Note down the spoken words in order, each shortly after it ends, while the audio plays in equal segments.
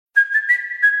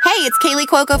Hey, it's Kaylee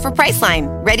Cuoco for Priceline.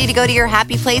 Ready to go to your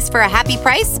happy place for a happy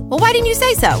price? Well, why didn't you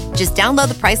say so? Just download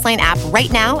the Priceline app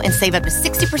right now and save up to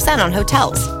 60% on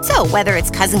hotels. So whether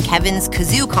it's Cousin Kevin's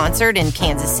Kazoo Concert in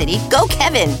Kansas City, go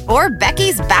Kevin, or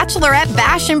Becky's Bachelorette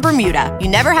Bash in Bermuda, you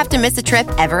never have to miss a trip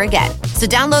ever again. So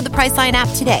download the Priceline app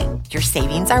today. Your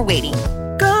savings are waiting.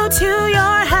 Go to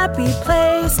your happy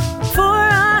place for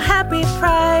a happy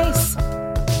price.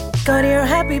 Go to your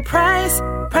happy price,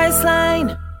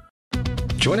 Priceline.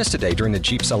 Join us today during the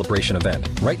Jeep Celebration event.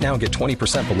 Right now, get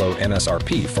 20% below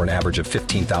MSRP for an average of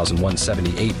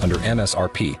 $15,178 under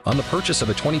MSRP on the purchase of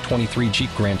a 2023 Jeep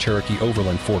Grand Cherokee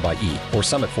Overland 4xE or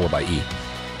Summit 4xE.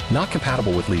 Not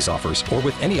compatible with lease offers or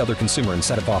with any other consumer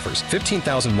incentive offers.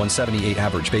 $15,178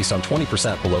 average based on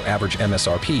 20% below average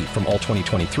MSRP from all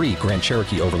 2023 Grand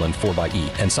Cherokee Overland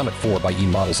 4xE and Summit 4xE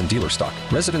models in dealer stock.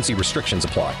 Residency restrictions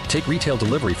apply. Take retail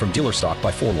delivery from dealer stock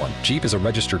by 4/1. Jeep is a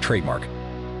registered trademark.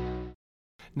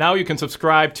 Now you can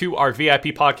subscribe to our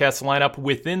VIP podcast lineup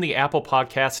within the Apple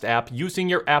Podcast app using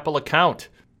your Apple account.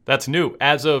 That's new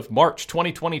as of March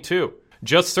 2022.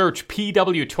 Just search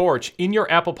PW Torch in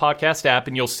your Apple Podcast app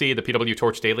and you'll see the PW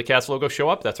Torch Daily Cast logo show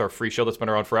up. That's our free show that's been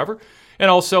around forever. And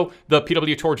also the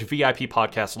PW Torch VIP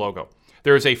podcast logo.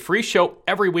 There is a free show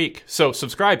every week, so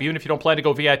subscribe even if you don't plan to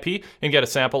go VIP and get a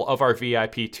sample of our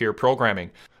VIP tier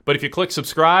programming. But if you click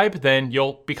subscribe, then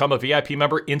you'll become a VIP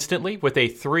member instantly with a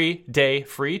 3-day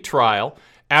free trial,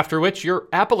 after which your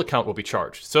Apple account will be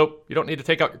charged. So you don't need to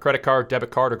take out your credit card, debit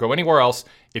card, or go anywhere else.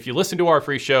 If you listen to our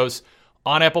free shows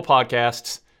on Apple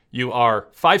Podcasts, you are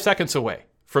 5 seconds away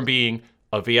from being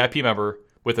a VIP member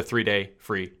with a 3-day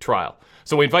free trial.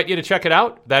 So we invite you to check it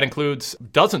out. That includes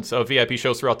dozens of VIP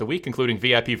shows throughout the week, including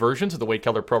VIP versions of the Wade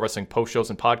Keller Pro Wrestling post shows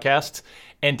and podcasts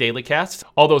and daily casts.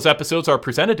 All those episodes are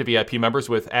presented to VIP members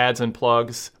with ads and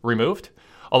plugs removed,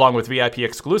 along with VIP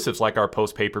exclusives like our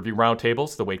post-pay-per-view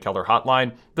roundtables, the Wade Keller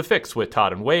Hotline, The Fix with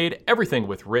Todd and Wade, Everything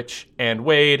with Rich and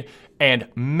Wade, and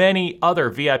many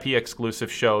other VIP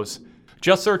exclusive shows.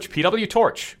 Just search PW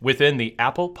Torch within the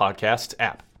Apple Podcasts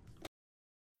app.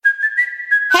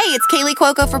 Hey, it's Kaylee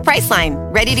Cuoco for Priceline.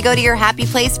 Ready to go to your happy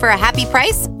place for a happy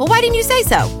price? Well, why didn't you say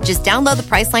so? Just download the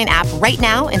Priceline app right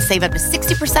now and save up to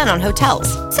 60% on hotels.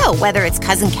 So whether it's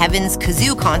Cousin Kevin's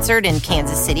Kazoo Concert in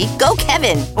Kansas City, go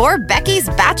Kevin, or Becky's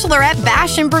Bachelorette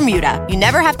Bash in Bermuda, you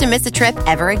never have to miss a trip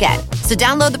ever again. So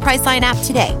download the Priceline app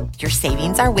today. Your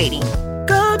savings are waiting.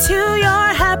 Go to your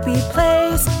happy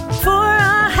place for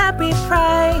a happy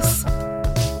price.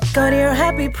 Go to your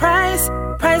happy price,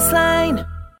 Priceline.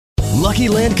 Lucky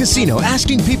Land Casino,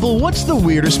 asking people, what's the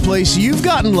weirdest place you've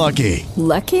gotten lucky?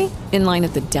 Lucky? In line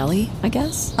at the deli, I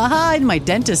guess? Aha, in my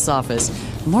dentist's office.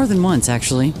 More than once,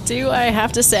 actually. Do I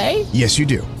have to say? Yes, you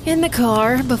do. In the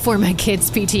car before my kids'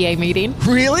 PTA meeting.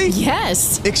 Really?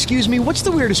 Yes. Excuse me, what's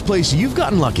the weirdest place you've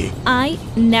gotten lucky? I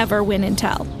never win and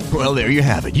tell. Well, there you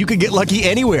have it. You can get lucky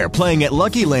anywhere, playing at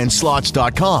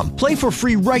LuckyLandSlots.com. Play for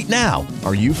free right now.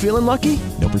 Are you feeling lucky?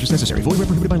 No purchase necessary. Void where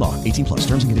prohibited by law. 18 plus.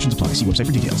 Terms and conditions apply. See website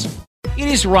for details. It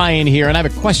is Ryan here, and I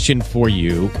have a question for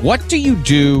you. What do you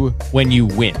do when you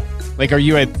win? Like, are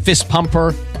you a fist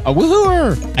pumper, a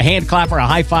woohooer, a hand clapper, a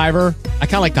high fiver? I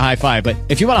kind of like the high five, but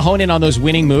if you want to hone in on those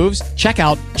winning moves, check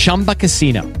out Chumba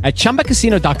Casino. At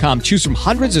ChumbaCasino.com, choose from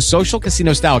hundreds of social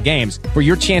casino-style games for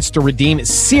your chance to redeem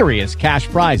serious cash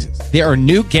prizes. There are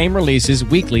new game releases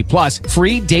weekly, plus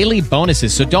free daily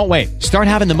bonuses. So don't wait. Start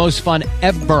having the most fun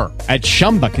ever at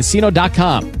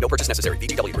ChumbaCasino.com. No purchase necessary.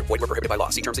 VGW. Void where prohibited by law.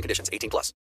 See terms and conditions. 18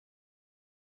 plus.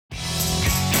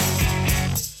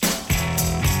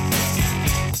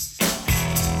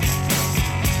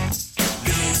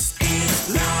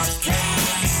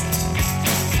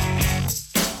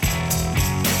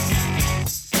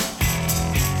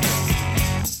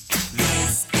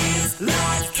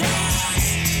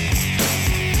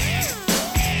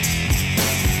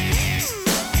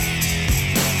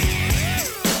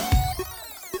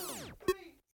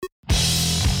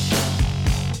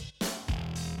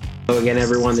 Hello again,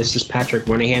 everyone. This is Patrick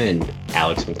Moynihan and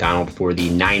Alex McDonald for the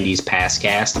 90s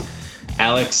Passcast.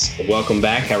 Alex, welcome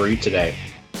back. How are you today?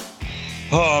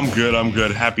 Oh, I'm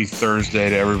good. Happy Thursday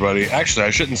to everybody. Actually, I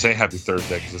shouldn't say happy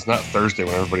Thursday because it's not Thursday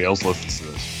when everybody else listens to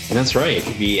this. And that's right. It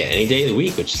could be any day of the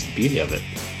week, which is the beauty of it.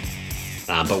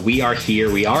 But we are here.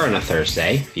 We are on a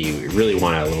Thursday. If you really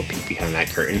want a little peek behind that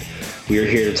curtain, we are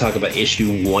here to talk about issue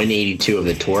 182 of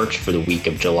The Torch for the week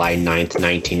of July 9th,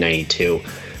 1992.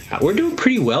 We're doing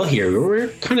pretty well here. We're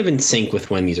kind of in sync with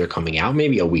when these are coming out,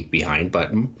 maybe a week behind, but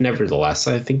nevertheless,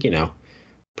 I think,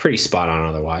 pretty spot on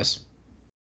otherwise.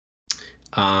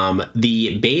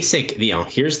 The basic,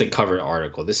 here's the cover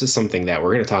article. This is something that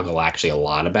we're going to talk actually a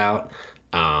lot about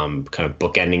kind of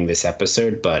bookending this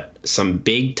episode, but some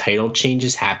big title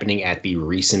changes happening at the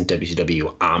recent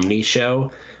WCW Omni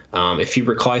show. If you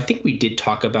recall, I think we did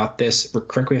talk about this.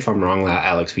 Correct me if I'm wrong,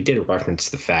 Alex. We did reference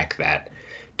the fact that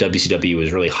WCW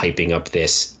was really hyping up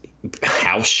this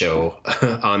house show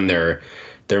on their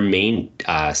main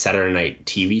Saturday night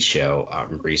TV show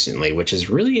recently, which is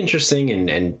really interesting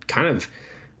and kind of,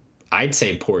 I'd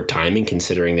say, poor timing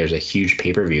considering there's a huge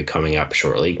pay-per-view coming up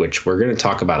shortly, which we're going to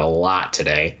talk about a lot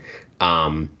today.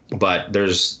 But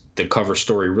the cover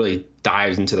story really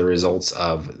dives into the results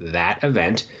of that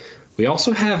event. We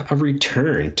also have a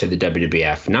return to the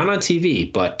WWF, not on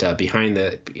TV, but behind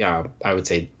the, I would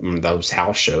say, those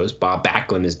house shows. Bob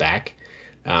Backlund is back.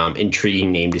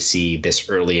 Intriguing name to see this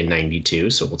early in 92,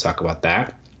 so we'll talk about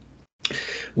that.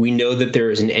 We know that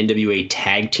there is an NWA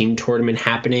tag team tournament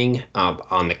happening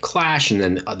on the Clash and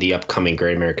then the upcoming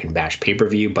Great American Bash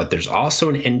pay-per-view, but there's also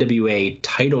an NWA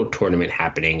title tournament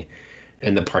happening,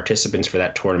 and the participants for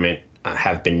that tournament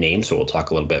have been named, so we'll talk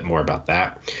a little bit more about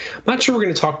that. I'm not sure we're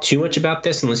going to talk too much about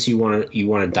this unless you want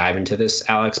to dive into this,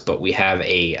 Alex, but we have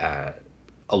a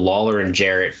Lawler and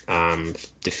Jarrett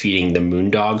defeating the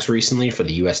Moondogs recently for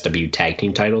the USW tag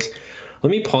team titles.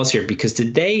 Let me pause here because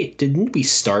didn't we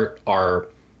start our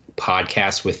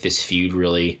podcast with this feud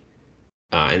really?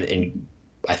 And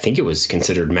I think it was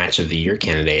considered match of the year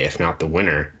candidate, if not the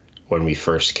winner, when we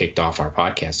first kicked off our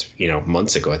podcast,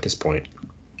 months ago at this point.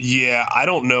 Yeah, I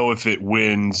don't know if it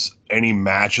wins any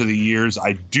match of the years.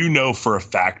 I do know for a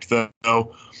fact,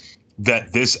 though,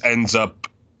 that this ends up,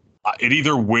 it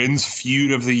either wins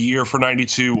feud of the year for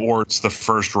 92 or it's the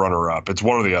first runner-up. It's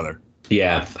one or the other.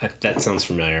 Yeah, that sounds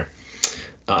familiar.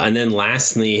 And then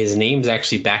lastly, his name's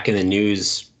actually back in the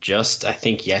news just, I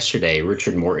think, yesterday.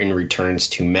 Richard Morton returns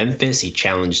to Memphis. He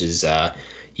challenges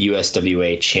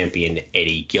USWA champion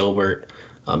Eddie Gilbert.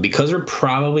 Because we're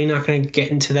probably not going to get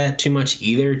into that too much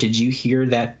either, did you hear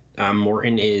that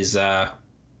Morton is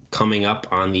coming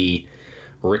up on the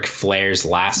Ric Flair's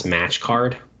last match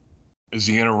card? Is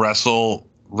he going to wrestle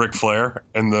Ric Flair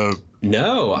and the...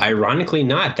 No, ironically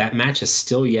not. That match is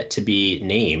still yet to be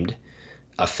named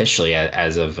officially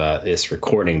as of this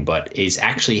recording, but is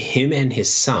actually him and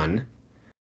his son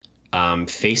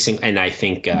facing, and I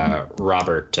think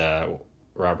Robert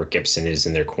Gibson is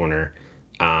in their corner,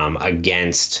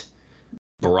 against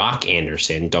Brock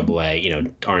Anderson, AA,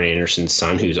 Arn Anderson's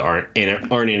son,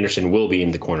 Arn Anderson will be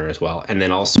in the corner as well, and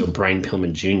then also Brian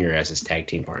Pillman Jr. as his tag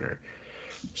team partner.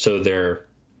 So they're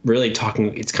really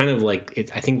talking, it's kind of like,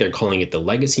 I think they're calling it the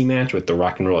legacy match with the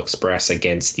Rock and Roll Express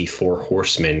against the Four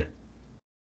Horsemen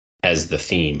as the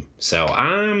theme. So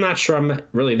I'm not sure I'm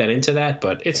really that into that,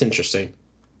 but it's interesting.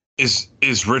 Is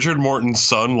Richard Morton's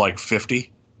son like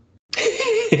 50?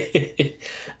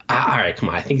 All right, come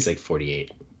on. I think he's like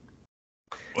 48.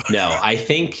 No, I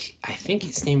think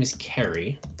his name is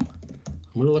Kerry. I'm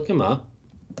gonna look him up.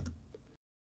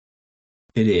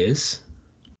 It is.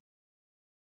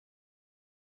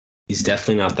 He's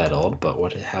definitely not that old,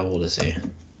 but how old is he?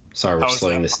 Sorry, we're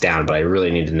slowing this down, but I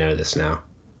really need to know this now.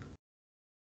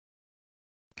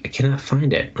 I cannot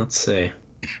find it. Let's see.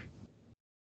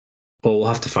 Well, we'll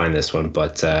have to find this one,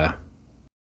 but I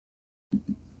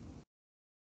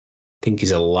think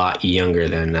he's a lot younger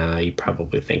than you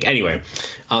probably think. Anyway,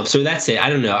 so that's it. I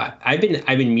don't know. I've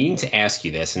been meaning to ask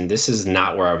you this, and this is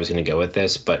not where I was going to go with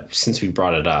this, but since we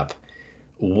brought it up,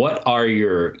 what are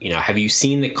your, have you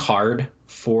seen the card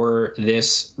for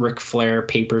this Ric Flair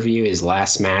pay-per-view, his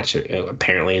last match,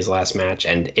 apparently his last match?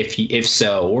 And if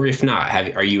so, or if not,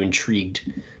 are you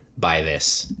intrigued by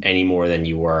this any more than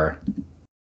you were,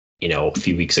 a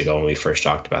few weeks ago when we first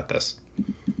talked about this?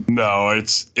 No,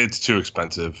 it's too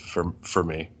expensive for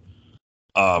me.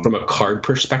 From a card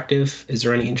perspective, is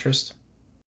there any interest?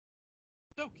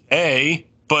 Okay,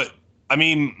 but I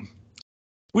mean,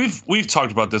 we've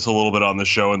talked about this a little bit on the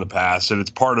show in the past, and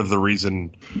it's part of the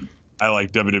reason I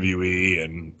like WWE,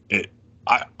 and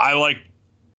I like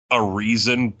a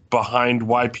reason behind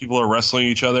why people are wrestling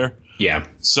each other. Yeah.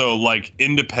 So like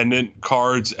independent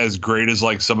cards, as great as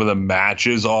like some of the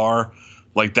matches are,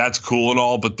 like that's cool and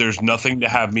all, but there's nothing to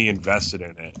have me invested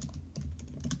in it.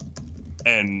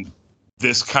 And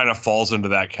this kind of falls into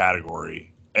that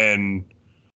category. And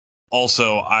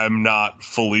also, I'm not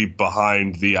fully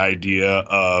behind the idea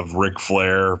of Ric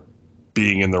Flair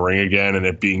being in the ring again and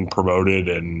it being promoted.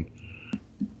 And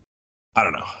I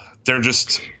don't know.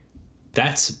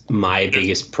 That's my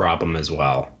biggest problem as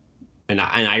well. And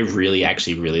I really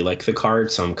like the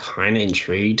card, so I'm kind of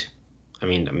intrigued. I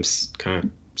mean, I'm kind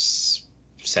of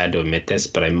sad to admit this,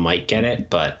 but I might get it,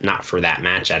 but not for that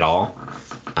match at all.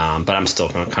 But I'm still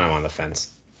kind of on the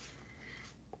fence.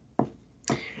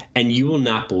 And you will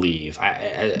not believe,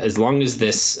 as long as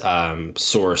this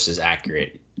source is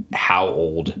accurate, how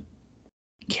old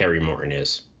Kerry Morton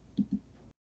is.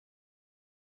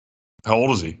 How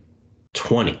old is he?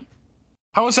 20.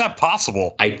 How is that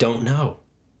possible? I don't know.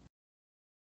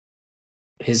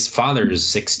 His father is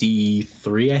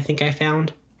 63, I think I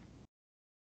found.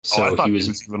 So I thought he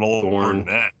was even older born, than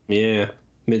that. Yeah,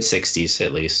 mid-60s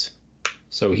at least.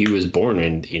 So he was born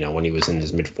in, when he was in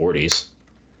his mid-40s.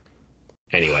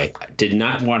 Anyway, I did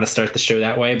not want to start the show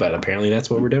that way, but apparently that's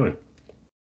what we're doing.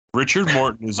 Richard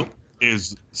Morton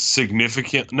is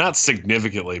significant, not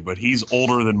significantly, but he's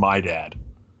older than my dad.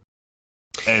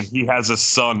 And he has a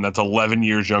son that's 11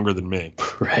 years younger than me.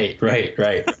 Right.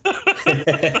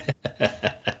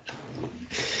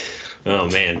 Oh,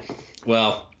 man.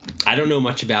 Well, I don't know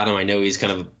much about him. I know he's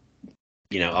kind of,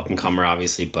 up and comer,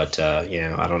 obviously, but,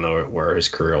 I don't know where his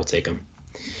career will take him.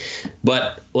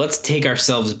 But let's take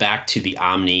ourselves back to the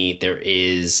Omni. There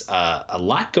is a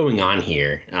lot going on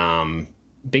here.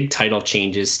 Big title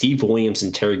changes. Steve Williams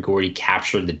and Terry Gordy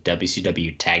captured the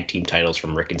WCW tag team titles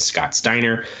from Rick and Scott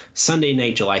Steiner Sunday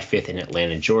night, July 5th in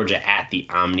Atlanta, Georgia at the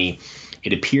Omni.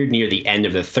 It appeared near the end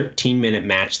of the 13-minute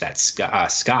match that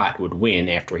Scott would win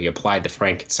after he applied the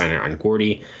Frankensteiner on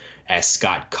Gordy. As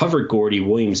Scott covered Gordy,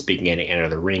 Williams began to enter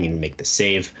the ring and make the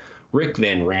save. Rick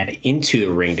then ran into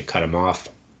the ring to cut him off.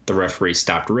 The referee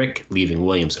stopped Rick, leaving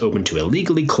Williams open to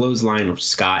illegally clothesline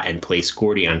Scott and place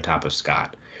Gordy on top of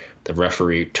Scott. The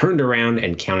referee turned around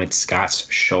and counted Scott's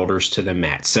shoulders to the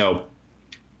mat. So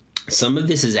some of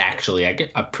this is actually, I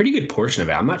get a pretty good portion of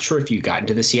it. I'm not sure if you got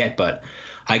into this yet, but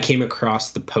I came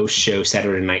across the post-show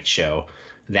Saturday night show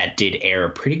that did air a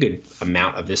pretty good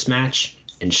amount of this match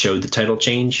and showed the title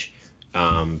change.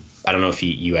 I don't know if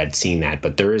you had seen that,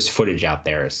 but there is footage out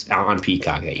there on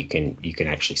Peacock that you can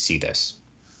actually see this.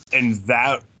 And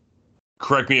that,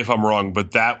 correct me if I'm wrong,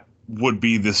 but that would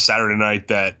be the Saturday night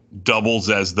that doubles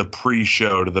as the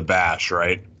pre-show to the Bash,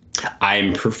 right?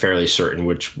 I'm fairly certain,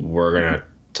 which we're going to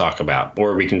talk about,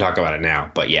 or we can talk about it now.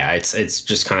 But yeah, it's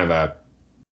just kind of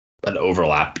an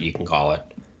overlap, you can call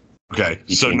it. Okay,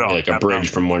 like a bridge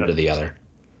from one to the other.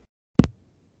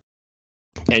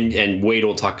 And Wade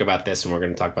will talk about this, and we're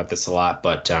going to talk about this a lot,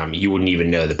 but you wouldn't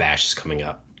even know the Bash is coming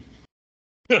up.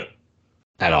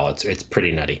 At all. It's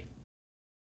pretty nutty.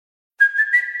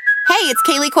 Hey, it's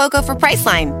Kaylee Cuoco for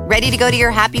Priceline. Ready to go to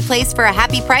your happy place for a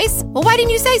happy price? Well, why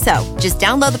didn't you say so? Just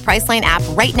download the Priceline app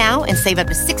right now and save up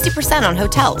to 60% on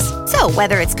hotels. So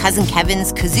whether it's Cousin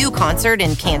Kevin's Kazoo Concert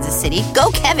in Kansas City,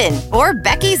 go Kevin, or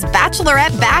Becky's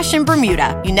Bachelorette Bash in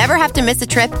Bermuda, you never have to miss a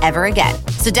trip ever again.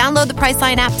 So download the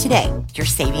Priceline app today. Your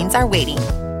savings are waiting.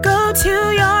 Go to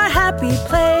your happy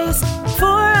place for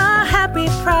a happy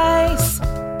price.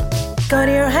 Go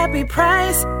to your happy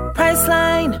price,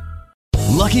 Priceline.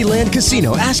 Lucky Land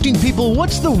Casino, asking people,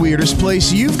 what's the weirdest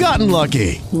place you've gotten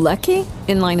lucky? Lucky?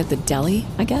 In line at the deli,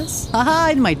 I guess?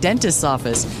 Aha, in my dentist's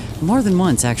office. More than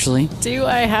once, actually. Do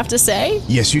I have to say?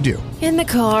 Yes, you do. In the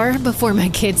car before my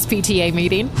kids' PTA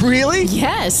meeting. Really?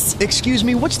 Yes. Excuse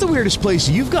me, what's the weirdest place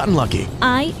you've gotten lucky?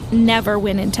 I never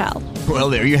win and tell.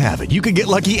 Well, there you have it. You can get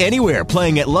lucky anywhere,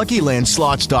 playing at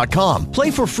LuckyLandSlots.com.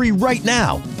 Play for free right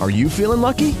now. Are you feeling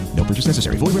lucky? No purchase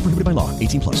necessary. Void where prohibited by law.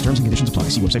 18+. Terms and conditions apply.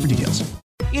 See website for details.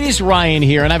 It is Ryan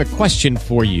here, and I have a question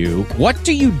for you. What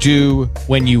do you do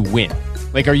when you win?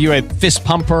 Like, are you a fist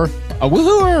pumper, a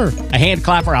woohooer, a hand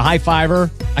clapper, a high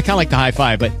fiver? I kind of like the high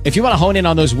five, but if you want to hone in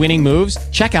on those winning moves,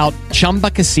 check out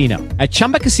Chumba Casino. At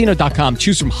ChumbaCasino.com,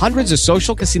 choose from hundreds of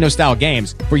social casino-style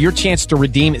games for your chance to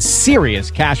redeem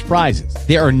serious cash prizes.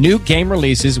 There are new game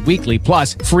releases weekly,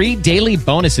 plus free daily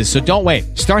bonuses. So don't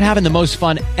wait. Start having the most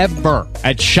fun ever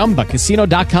at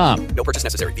ChumbaCasino.com. No purchase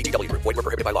necessary. VGW Group. Void where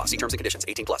prohibited by law. See terms and conditions.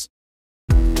 18+.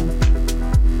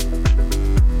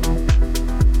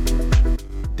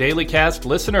 Daily Cast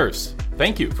listeners,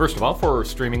 thank you, first of all, for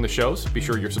streaming the shows. Be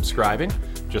sure you're subscribing.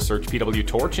 Just search PW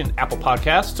Torch in Apple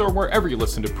Podcasts or wherever you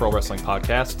listen to pro wrestling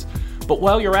podcasts. But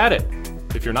while you're at it,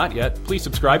 if you're not yet, please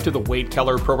subscribe to the Wade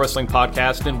Keller Pro Wrestling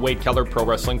Podcast and Wade Keller Pro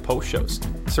Wrestling Post Shows.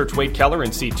 Search Wade Keller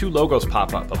and see two logos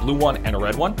pop up, a blue one and a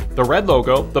red one. The red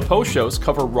logo, the post shows,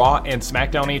 cover Raw and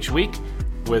SmackDown each week,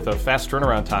 with a fast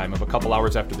turnaround time of a couple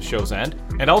hours after the show's end.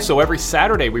 And also every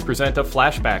Saturday we present a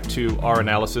flashback to our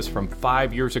analysis from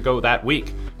 5 years ago that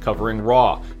week, covering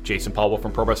Raw. Jason Paulwell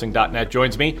from ProWrestling.net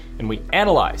joins me, and we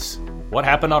analyze what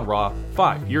happened on Raw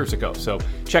 5 years ago. So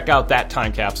check out that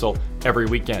time capsule every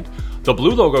weekend. The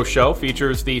Blue Logo Show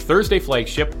features the Thursday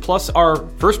flagship, plus our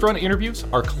first run interviews,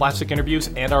 our classic interviews,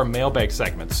 and our mailbag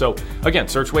segments. So again,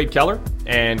 search Wade Keller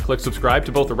and click subscribe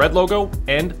to both the red logo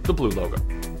and the blue logo.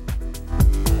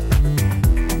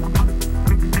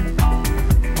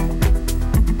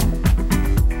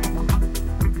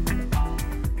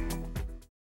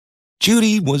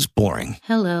 Judy was boring.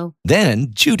 Hello.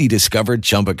 Then Judy discovered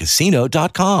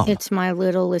ChumbaCasino.com. It's my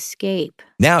little escape.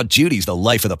 Now Judy's the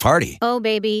life of the party. Oh,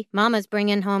 baby, mama's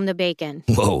bringing home the bacon.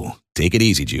 Whoa, take it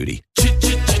easy, Judy.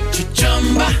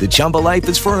 The Chumba life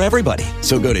is for everybody.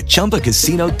 So go to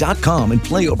ChumbaCasino.com and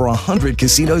play over 100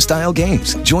 casino-style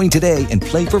games. Join today and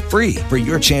play for free for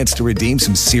your chance to redeem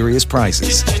some serious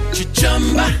prizes.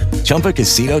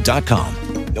 ChumbaCasino.com.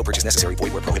 No purchase necessary.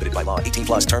 Void where prohibited by law. 18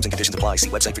 plus terms and conditions apply. See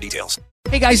website for details.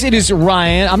 Hey guys, it is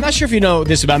Ryan. I'm not sure if you know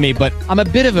this about me, but I'm a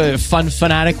bit of a fun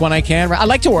fanatic when I can. I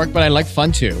like to work, but I like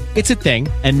fun too. It's a thing.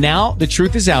 And now the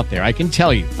truth is out there. I can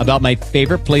tell you about my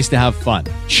favorite place to have fun.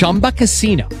 Chumba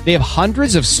Casino. They have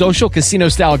hundreds of social casino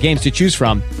style games to choose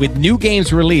from with new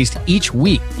games released each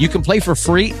week. You can play for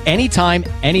free anytime,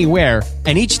 anywhere.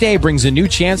 And each day brings a new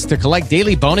chance to collect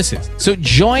daily bonuses. So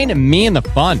join me in the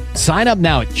fun. Sign up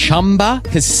now at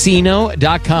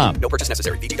ChumbaCasino.com. No purchase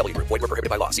necessary. VGW. Void where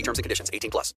prohibited by law. See terms and conditions. 18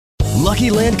 plus.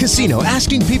 Lucky Land Casino,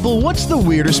 asking people, what's the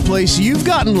weirdest place you've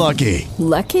gotten lucky?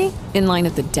 Lucky? In line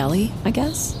at the deli, I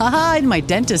guess? Aha, in my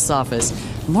dentist's office.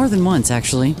 More than once,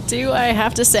 actually. Do I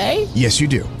have to say? Yes, you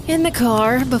do. In the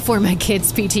car before my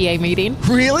kids' PTA meeting.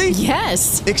 Really?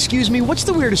 Yes. Excuse me, what's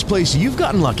the weirdest place you've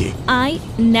gotten lucky? I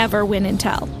never win and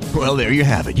tell. Well, there you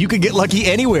have it. You can get lucky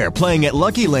anywhere, playing at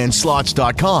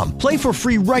LuckyLandSlots.com. Play for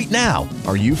free right now.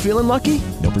 Are you feeling lucky?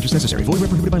 No purchase necessary. Void where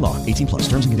prohibited by law. 18 plus.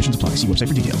 Terms and conditions apply. See website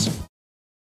for details.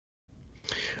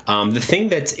 The thing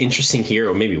that's interesting here,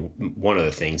 or maybe one of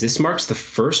the things, this marks the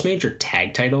first major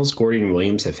tag titles Gordy and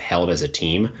Williams have held as a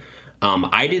team.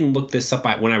 I didn't look this up.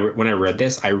 When I read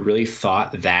this, I really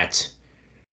thought that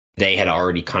they had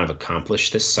already kind of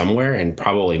accomplished this somewhere, and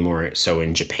probably more so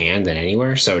in Japan than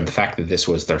anywhere. So the fact that this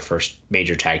was their first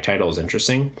major tag title is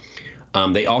interesting.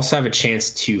 They also have a chance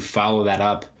to follow that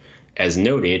up, as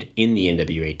noted, in the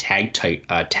NWA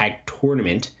tag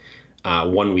tournament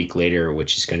 1 week later,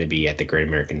 which is going to be at the Great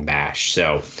American Bash.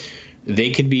 So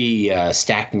they could be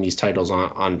stacking these titles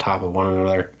on top of one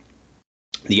another.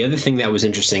 The other thing that was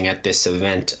interesting at this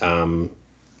event,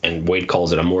 and Wade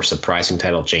calls it a more surprising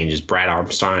title change, is Brad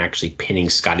Armstrong actually pinning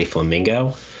Scotty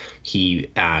Flamingo. He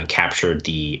captured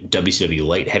the WCW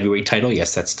light heavyweight title.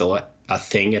 Yes, that's still a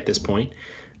thing at this point.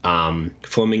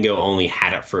 Flamingo only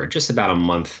had it for just about a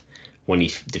month when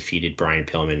he defeated Brian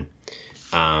Pillman.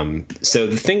 So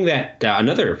the thing that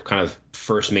another kind of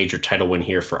first major title win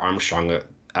here for Armstrong,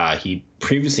 he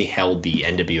previously held the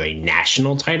NWA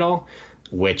national title,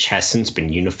 which has since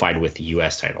been unified with the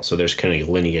U.S. title. So there's kind of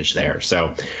a lineage there.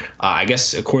 So I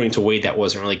guess according to Wade, that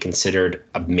wasn't really considered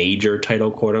a major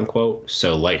title, quote unquote.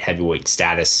 So light heavyweight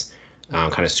status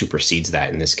kind of supersedes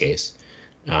that in this case.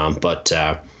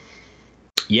 Yeah,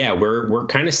 we're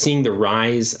kind of seeing the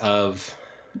rise of,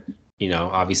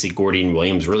 obviously Gordy and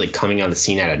Williams really coming on the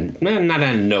scene not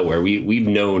out of nowhere. We've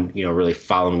known, really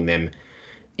following them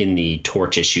in the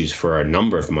Torch issues for a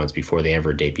number of months before they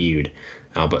ever debuted,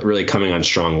 but really coming on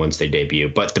strong once they debut.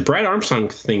 But the Brad Armstrong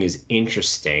thing is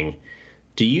interesting.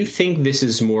 Do you think this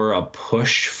is more a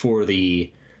push for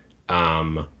the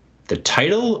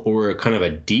title, or kind of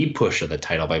a de-push of the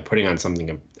title by putting on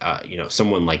something,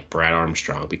 someone like Brad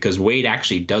Armstrong? Because Wade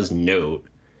actually does note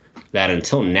that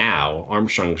until now,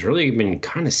 Armstrong's really been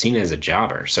kind of seen as a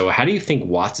jobber. So how do you think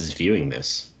Watts is viewing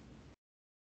this?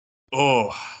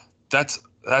 Oh, that's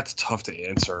tough to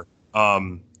answer.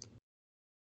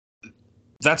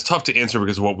 That's tough to answer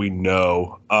because of what we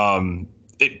know.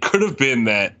 It could have been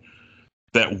that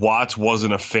Watts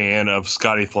wasn't a fan of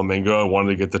Scotty Flamingo and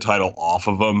wanted to get the title off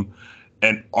of him.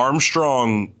 And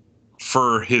Armstrong,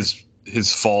 for his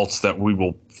faults that we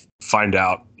will find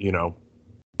out,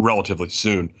 relatively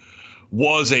soon,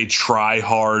 was a try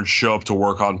hard, show up to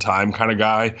work on time kind of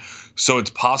guy. So it's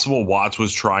possible Watts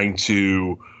was trying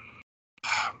to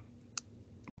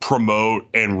promote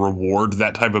and reward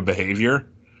that type of behavior,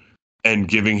 and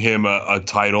giving him a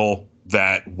title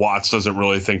that Watts doesn't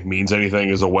really think means anything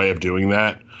is a way of doing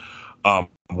that.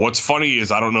 What's funny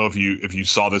is, I don't know if you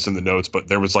saw this in the notes, but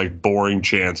there was like boring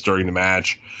chants during the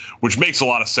match, which makes a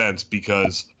lot of sense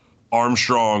because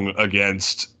Armstrong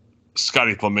against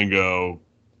Scotty Flamingo,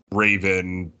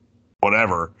 Raven,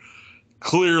 whatever,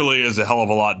 clearly is a hell of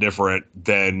a lot different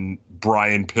than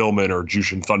Brian Pillman or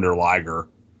Jushin Thunder Liger.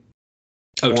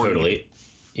 Oh, totally.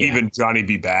 Yeah. Even Johnny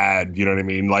B. Bad, you know what I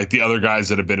mean? Like the other guys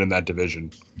that have been in that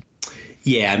division.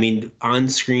 Yeah, I mean, on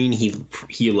screen,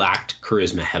 he lacked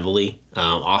charisma heavily.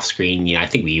 Off screen, I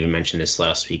think we even mentioned this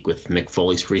last week with Mick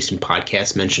Foley's recent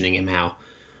podcast, mentioning him how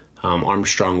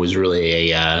Armstrong was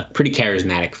really a pretty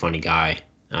charismatic, funny guy,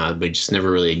 but just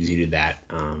never really exuded that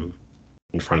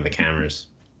in front of the cameras.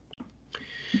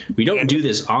 We don't do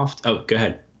this often. Oh, go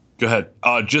ahead. Go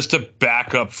ahead. Just to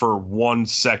back up for 1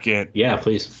 second. Yeah,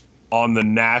 please. On the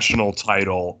national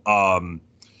title,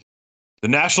 the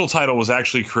national title was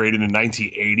actually created in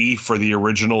 1980 for the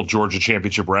original Georgia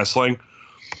Championship Wrestling.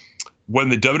 When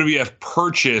the WWF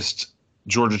purchased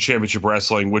Georgia Championship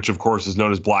Wrestling, which of course is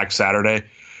known as Black Saturday,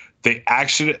 they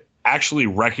actually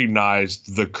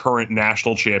recognized the current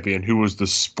national champion, who was the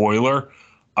Spoiler.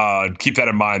 Keep that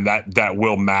in mind. That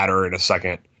will matter in a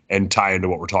second and tie into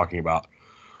what we're talking about.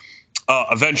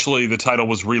 Eventually, the title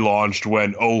was relaunched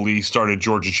when Ole started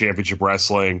Georgia Championship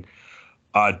Wrestling.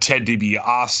 Ted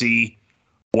DiBiase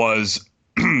was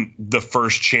the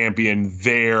first champion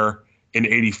there in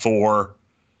 '84.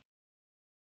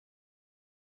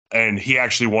 And he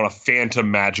actually won a phantom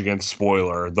match against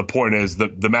Spoiler. The point is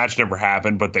the match never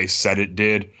happened, but they said it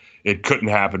did. It couldn't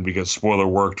happen because Spoiler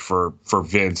worked for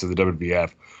Vince and the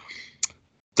WWF.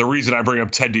 The reason I bring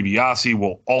up Ted DiBiase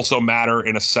will also matter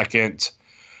in a second.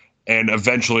 And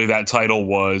eventually that title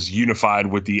was unified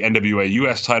with the NWA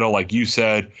US title. Like you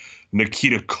said,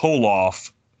 Nikita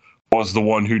Koloff was the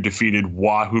one who defeated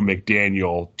Wahoo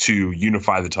McDaniel to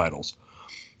unify the titles.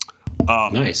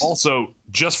 Nice. Also,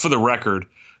 just for the record,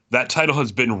 that title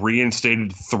has been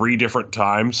reinstated 3 different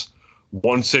times.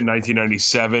 Once in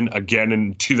 1997, again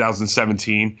in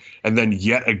 2017, and then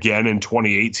yet again in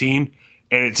 2018.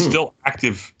 And it's still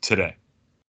active today.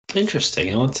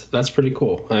 Interesting. Well, that's pretty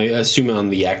cool. I assume on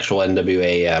the actual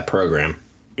NWA program.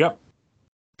 Yep.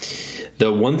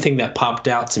 The one thing that popped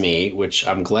out to me, which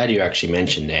I'm glad you actually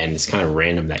mentioned, and it's kind of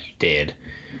random that you did,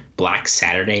 Black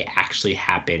Saturday actually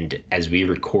happened as we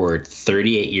record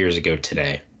 38 years ago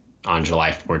today on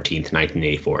July 14th,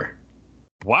 1984.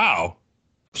 Wow.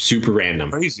 Super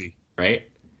random. Crazy. Right?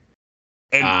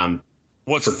 And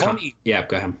what's funny... yeah,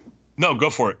 go ahead. No, go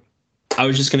for it. I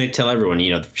was just going to tell everyone,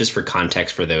 just for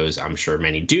context for those, I'm sure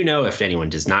many do know. If anyone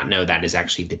does not know, that is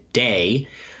actually the day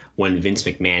when Vince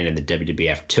McMahon and the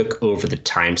WWF took over the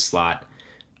time slot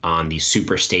on the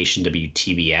Superstation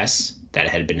WTBS that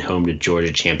had been home to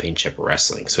Georgia Championship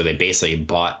Wrestling. So they basically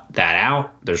bought that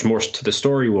out. There's more to the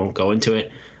story. We won't go into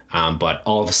it. But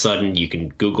all of a sudden, you can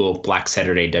Google Black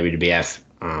Saturday WWF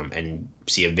and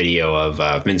see a video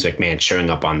of Vince McMahon showing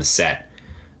up on the set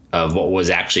of what was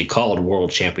actually called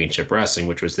World Championship Wrestling,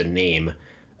 which was the name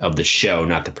of the show,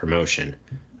 not the promotion.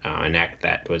 And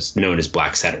that was known as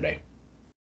Black Saturday.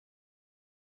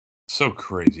 So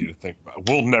crazy to think about.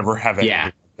 We'll never have anything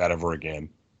like that ever again.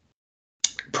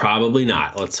 Probably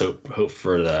not. Let's hope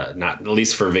for not at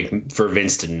least for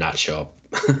Vince to not show up.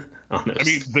 I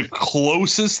mean, the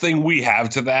closest thing we have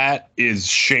to that is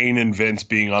Shane and Vince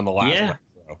being on the last show.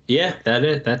 Yeah,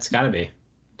 that's got to be.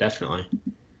 Definitely.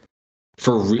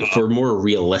 For more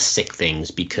realistic things,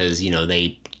 because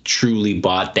they truly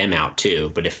bought them out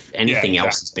too. But if anything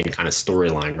else has been kind of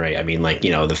storyline, right? I mean, like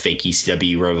the fake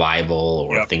ECW revival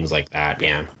or things like that.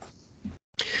 Yeah.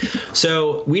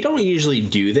 So we don't usually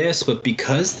do this, but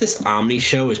because this Omni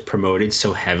show is promoted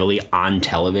so heavily on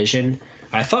television,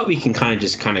 I thought we can kind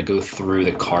of go through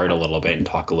the card a little bit and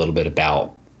talk a little bit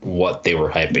about what they were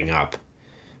hyping up.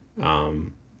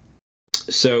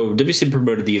 So WCW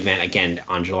promoted the event again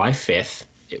on July 5th.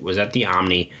 It was at the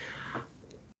Omni.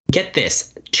 Get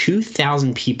this,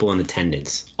 2,000 people in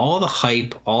attendance. All the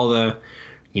hype, all the,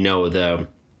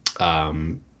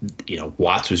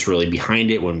 Watts was really behind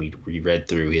it when we read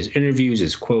through his interviews,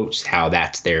 his quotes, how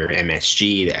that's their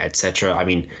MSG, etc. I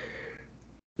mean,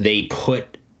 they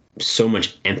put so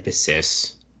much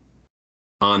emphasis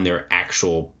on their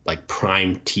actual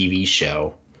prime TV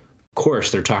show. Of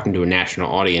course, they're talking to a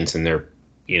national audience and they're,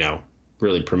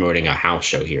 really promoting a house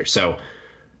show here. So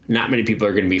not many people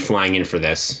are going to be flying in for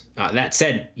this. That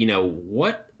said,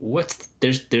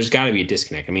 there's got to be a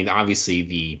disconnect. I mean,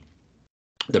 obviously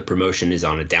the promotion is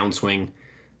on a downswing,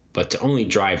 but to only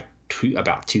drive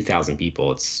about 2,000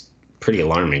 people, it's pretty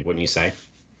alarming, wouldn't you say?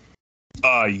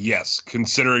 Yes,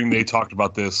 considering they talked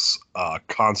about this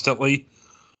constantly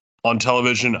on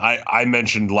television. I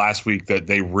mentioned last week that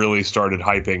they really started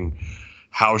hyping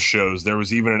house shows. There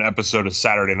was even an episode of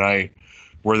Saturday Night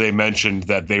where they mentioned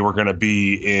that they were going to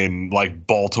be in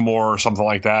Baltimore or something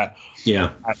like that.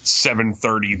 Yeah. At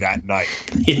 7:30 that night.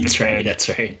 That's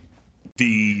right.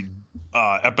 The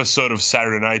episode of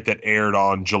Saturday Night that aired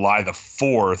on July the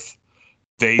 4th,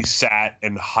 they sat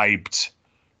and hyped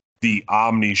the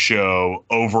Omni show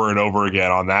over and over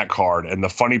again on that card. And the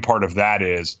funny part of that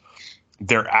is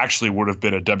there actually would have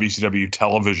been a WCW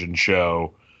television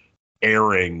show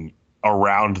airing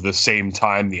around the same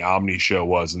time the Omni show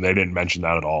was, and they didn't mention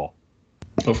that at all.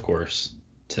 Of course.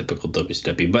 Typical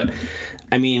WCW. But,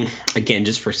 I mean, again,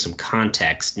 just for some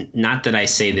context, not that I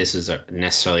say this is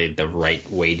necessarily the right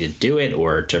way to do it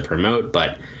or to promote,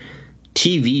 but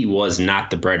TV was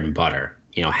not the bread and butter.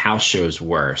 House shows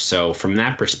were. So from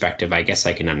that perspective, I guess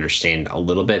I can understand a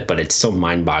little bit, but it's still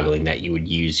mind-boggling that you would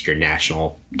use your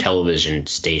national television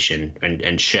station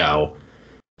and show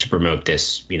to promote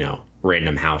this,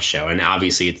 random house show. And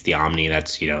obviously it's the Omni.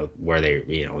 That's, where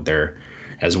they're,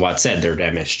 as Watt said, they're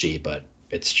MSG, but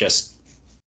it's just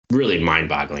really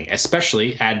mind-boggling,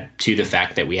 especially add to the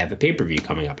fact that we have a pay-per-view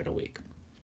coming up in a week.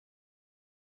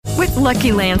 With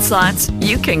Lucky Land Slots,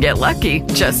 you can get lucky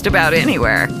just about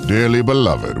anywhere. Dearly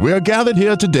beloved, we are gathered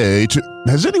here today to...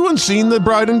 Has anyone seen the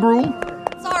bride and groom?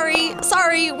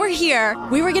 Sorry, we're here.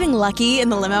 We were getting lucky in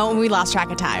the limo and we lost track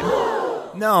of time.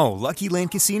 No, Lucky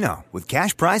Land Casino, with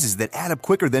cash prizes that add up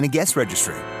quicker than a guest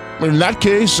registry. In that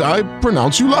case, I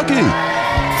pronounce you lucky.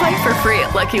 Play for free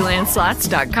at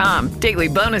LuckyLandSlots.com. Daily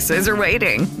bonuses are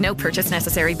waiting. No purchase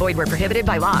necessary. Void where prohibited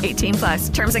by law.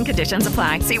 18+. Terms and conditions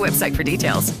apply. See website for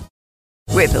details.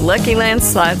 With the Lucky Land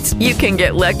Slots, you can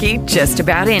get lucky just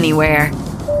about anywhere.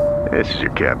 This is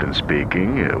your captain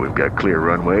speaking. We've got clear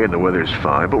runway and the weather's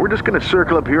fine, but we're just going to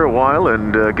circle up here a while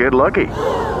and get lucky.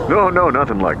 No,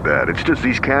 nothing like that. It's just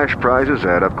these cash prizes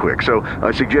add up quick. So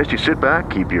I suggest you sit back,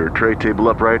 keep your tray table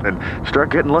upright, and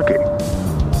start getting lucky.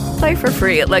 Play for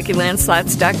free at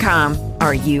LuckyLandSlots.com.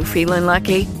 Are you feeling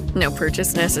lucky? No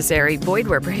purchase necessary. Void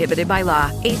where prohibited by law.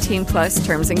 18+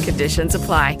 terms and conditions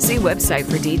apply. See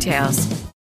website for details.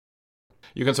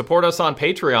 You can support us on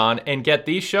Patreon and get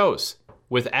these shows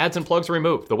with ads and plugs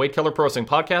removed. The Wade Keller Pro Wrestling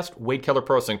Podcast, Wade Keller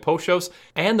Pro Wrestling Post Shows,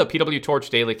 and the PW Torch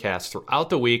Daily Cast throughout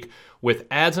the week with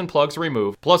ads and plugs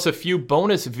removed, plus a few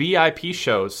bonus VIP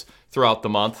shows throughout the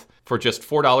month for just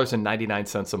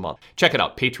 $4.99 a month. Check it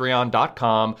out,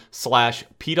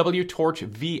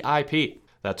 patreon.com/PWTorchVIP.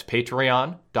 That's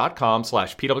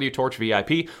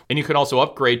patreon.com/PWTorchVIP. And you can also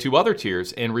upgrade to other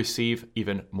tiers and receive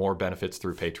even more benefits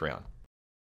through Patreon.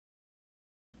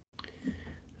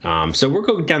 So we're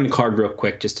going down the card real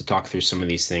quick just to talk through some of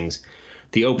these things.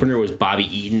 The opener was Bobby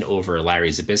Eaton over Larry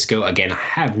Zbyszko. Again, I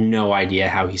have no idea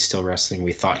how he's still wrestling.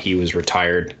 We thought he was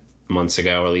retired months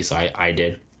ago, or at least I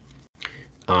did.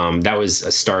 That was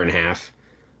a star and a half.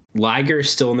 Liger is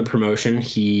still in the promotion.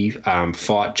 He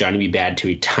fought Johnny B. Bad to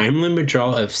a time limit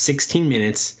draw of 16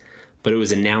 minutes, but it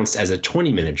was announced as a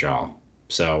 20-minute draw.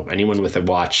 So anyone with a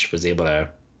watch was able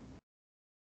to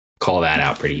call that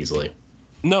out pretty easily.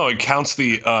 No, it counts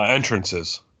the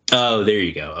entrances. Oh, there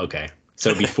you go. Okay.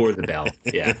 So before the bell.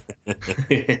 Yeah.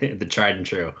 The tried and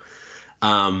true.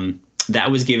 That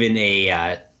was given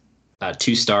a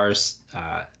 2 stars.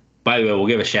 By the way, we'll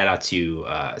give a shout out to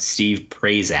Steve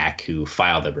Prazak, who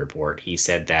filed the report. He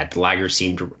said that Liger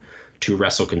seemed to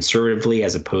wrestle conservatively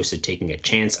as opposed to taking a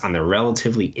chance on the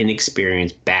relatively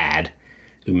inexperienced Bad,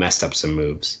 who messed up some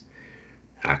moves.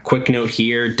 Quick note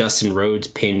here: Dustin Rhodes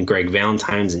pinned Greg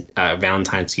Valentine, in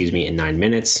 9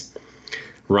 minutes.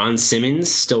 Ron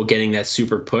Simmons still getting that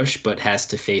super push, but has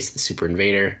to face the Super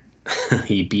Invader.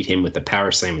 He beat him with the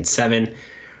Power Slam in 7.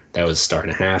 That was a star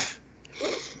and a half.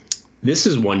 This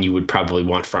is one you would probably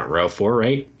want front row for,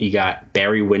 right? You got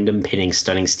Barry Windham pinning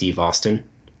Stunning Steve Austin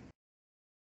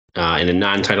in a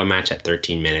non-title match at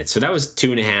 13 minutes. So that was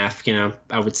 2.5.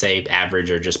 I would say average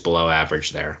or just below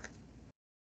average there.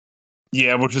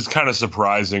 Yeah, which is kind of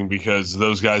surprising because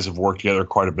those guys have worked together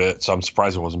quite a bit, so I'm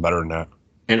surprised it wasn't better than that.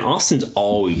 And Austin's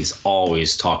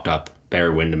always talked up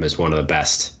Barry Windham as one of the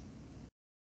best.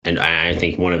 And I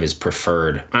think one of his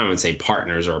preferred, I wouldn't say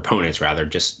partners or opponents, rather,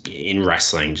 just in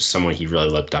wrestling, just someone he really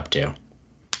looked up to.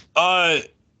 I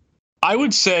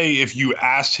would say if you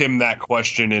asked him that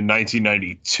question in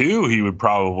 1992, he would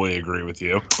probably agree with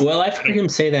you. Well, I've heard him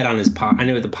say that on his I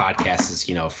know the podcast is,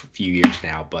 for a few years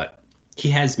now, but he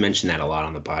has mentioned that a lot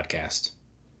on the podcast.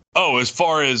 Oh, as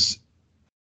far as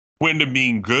Windham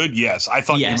being good, yes. I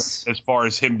thought yes. As far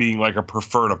as him being like a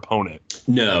preferred opponent.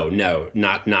 No,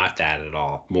 not that at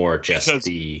all. More just because,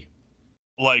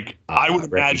 I would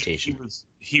imagine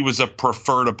he was a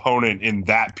preferred opponent in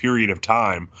that period of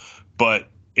time, but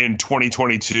in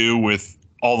 2022, with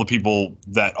all the people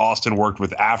that Austin worked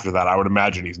with after that, I would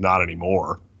imagine he's not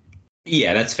anymore.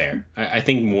 Yeah, that's fair. I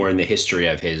think more in the history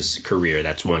of his career,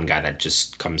 that's one guy that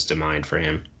just comes to mind for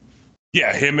him.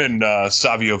 Yeah, him and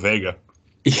Savio Vega.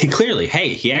 Clearly.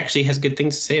 Hey, he actually has good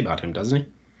things to say about him, doesn't he?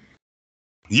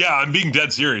 Yeah, I'm being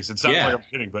dead serious. It sounds like I'm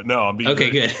kidding, but no, I'm being okay,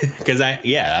 good. Because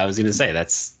I was going to say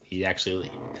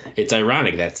it's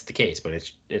ironic that's the case, but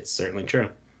it's certainly true.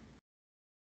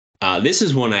 This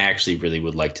is one I actually really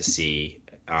would like to see.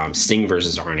 Sting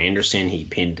versus Arn Anderson. He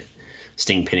pinned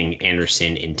Sting pinning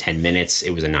Anderson in 10 minutes. It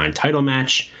was a non-title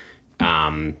match.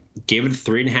 Gave it a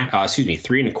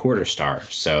 3.25 star.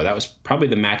 So that was probably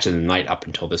the match of the night up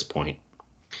until this point.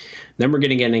 Then we're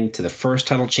getting to the first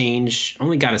title change.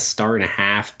 Only got a 1.5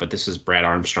 stars, but this was Brad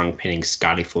Armstrong pinning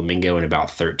Scotty Flamingo in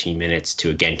about 13 minutes to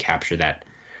again capture that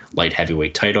light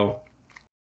heavyweight title.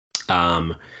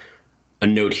 A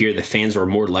note here, the fans were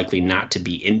more likely not to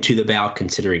be into the bout,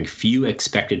 considering few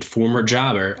expected former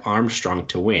jobber Armstrong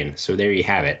to win. So there you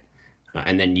have it.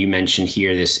 And then you mentioned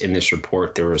here in this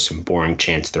report, there was some boring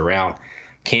chants throughout.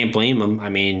 Can't blame them. I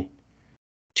mean,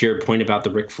 to your point about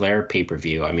the Ric Flair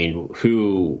pay-per-view, I mean,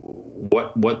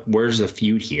 where's the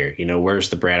feud here? You know, where's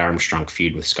the Brad Armstrong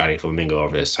feud with Scotty Flamingo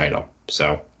over this title?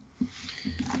 So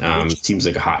it seems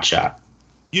like a hot shot.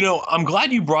 You know, I'm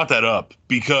glad you brought that up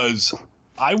because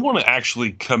I want to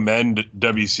actually commend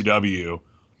WCW,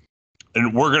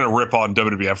 and we're going to rip on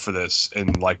WWF for this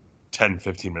in like 10,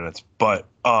 15 minutes. But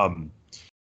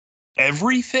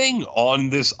everything on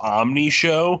this Omni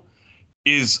show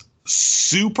is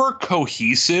super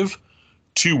cohesive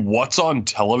to what's on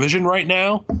television right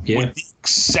now, with the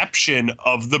exception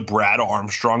of the Brad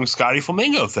Armstrong, Scotty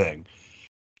Flamingo thing.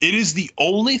 It is the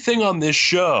only thing on this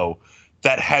show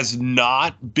that has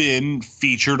not been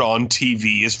featured on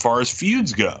TV as far as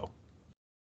feuds go.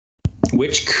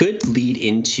 Which could lead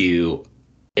into,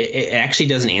 it actually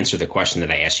doesn't answer the question that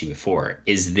I asked you before.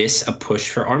 Is this a push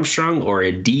for Armstrong or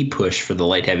a D-push for the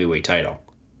light heavyweight title?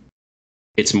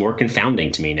 It's more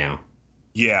confounding to me now.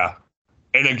 Yeah.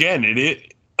 And again,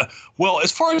 well,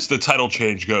 as far as the title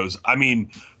change goes, I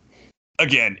mean,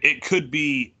 again, it could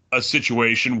be a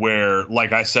situation where,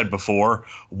 like I said before,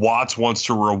 Watts wants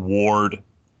to reward,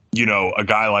 you know, a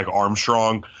guy like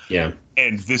Armstrong. Yeah.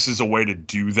 And this is a way to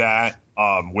do that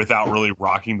without really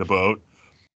rocking the boat.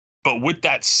 But with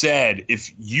that said,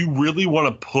 if you really want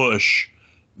to push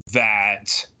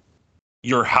that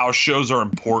your house shows are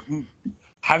important,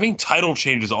 having title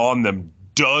changes on them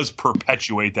does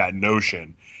perpetuate that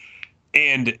notion.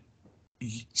 And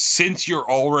since you're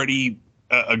already,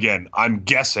 again, I'm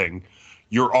guessing,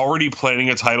 you're already planning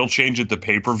a title change at the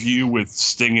pay-per-view with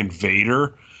Sting and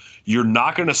Vader, you're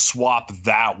not going to swap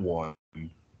that one.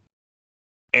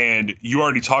 And you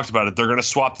already talked about it. They're going to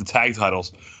swap the tag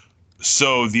titles.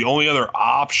 So the only other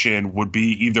option would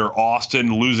be either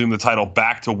Austin losing the title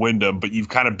back to Wyndham, but you've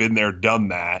kind of been there, done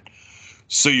that.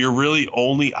 So your really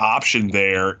only option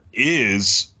there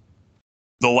is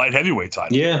the light heavyweight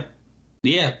title. Yeah.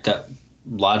 Yeah. That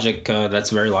logic, that's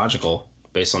very logical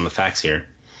based on the facts here.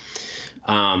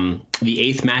 The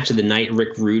eighth match of the night,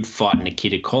 Rick Rude fought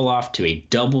Nikita Koloff to a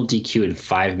double DQ in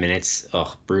 5 minutes.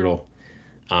 Ugh, brutal.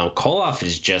 Koloff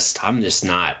is just, I'm just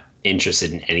not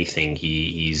interested in anything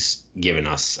he's given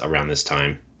us around this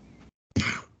time.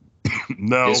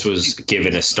 No. This was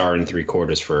given 1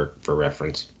 3/4 for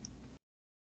reference.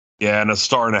 Yeah, and 1.5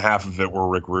 stars of it were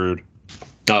Rick Rude.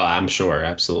 Oh, I'm sure.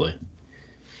 Absolutely.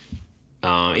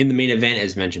 In the main event,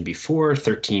 as mentioned before,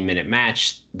 13-minute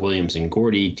match, Williams and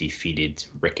Gordy defeated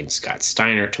Rick and Scott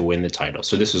Steiner to win the title.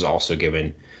 So this was also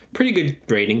given pretty good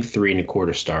rating, 3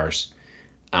 1/4 stars.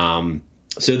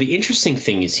 So the interesting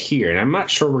thing is here, and I'm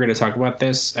not sure we're going to talk about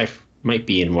this. I might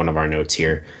be in one of our notes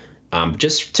here.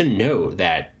 Just to know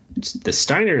that the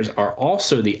Steiners are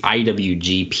also the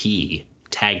IWGP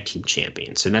Tag Team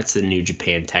Champions. So that's the New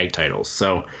Japan Tag Titles.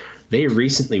 So they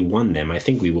recently won them. I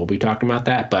think we will be talking about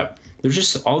that, but there's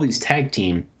just all these tag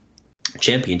team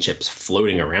championships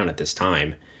floating around at this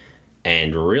time.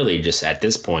 And really just at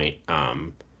this point,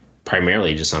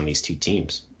 primarily just on these two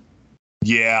teams.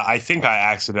 Yeah, I think I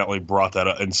accidentally brought that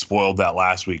up and spoiled that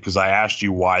last week because I asked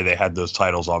you why they had those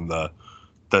titles on the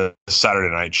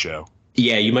Saturday night show.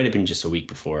 Yeah, you might have been just a week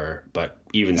before, but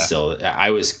even still,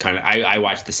 I was I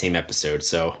watched the same episode,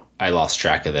 so I lost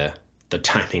track of the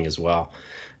timing as well.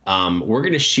 We're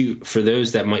going to shoot, for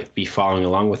those that might be following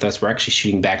along with us, we're actually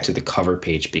shooting back to the cover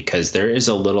page because there is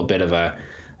a little bit of a,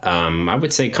 I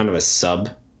would say kind of a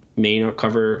sub-main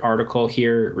cover article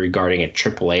here regarding a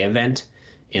AAA event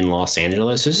in Los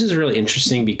Angeles. This is really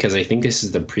interesting because I think this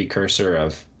is the precursor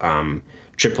of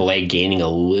AAA gaining a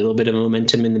little bit of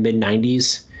momentum in the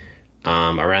mid-90s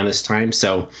around this time.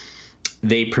 So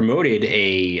they promoted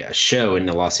a show in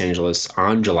Los Angeles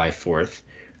on July 4th.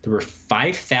 There were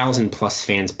 5,000 plus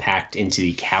fans packed into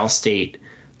the Cal State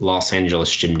Los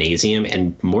Angeles Gymnasium,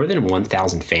 and more than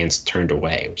 1,000 fans turned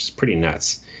away, which is pretty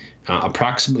nuts.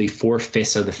 Approximately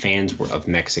 4/5 of the fans were of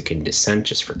Mexican descent,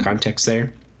 just for context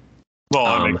there. Well,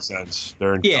 that makes sense.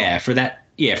 For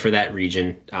that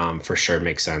region, for sure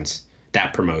makes sense.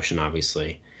 That promotion,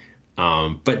 obviously.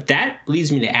 But that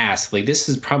leads me to ask, like, this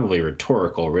is probably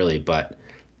rhetorical, really, but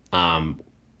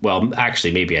well,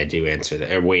 actually, maybe I do answer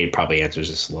that. Or Wade probably answers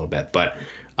this a little bit. But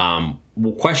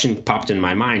question popped in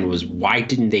my mind was, why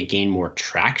didn't they gain more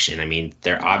traction? I mean,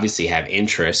 they obviously have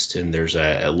interest, and there's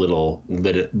a little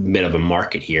bit of a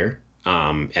market here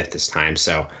at this time.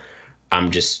 So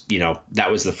I'm just,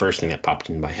 that was the first thing that popped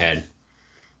in my head.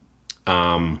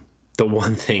 The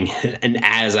one thing, and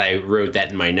as I wrote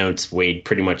that in my notes, Wade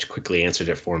pretty much quickly answered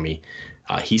it for me.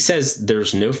 He says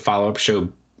there's no follow-up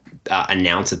show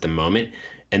announced at the moment,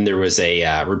 and there was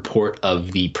a report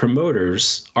of the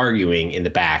promoters arguing in the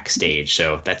backstage.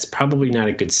 So that's probably not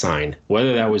a good sign.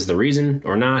 Whether that was the reason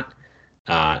or not,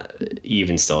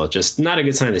 even still, just not a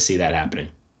good sign to see that happening.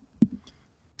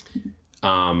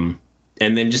 And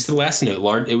then just the last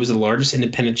note, it was the largest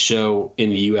independent show in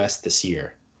the U.S. this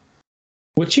year.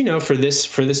 Which, for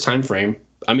this time frame,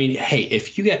 I mean, hey,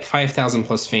 if you get 5,000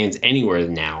 plus fans anywhere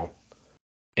now,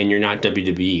 and you're not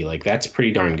WWE, like, that's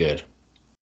pretty darn good.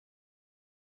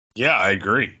 Yeah, I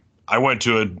agree. I went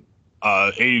to an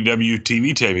AEW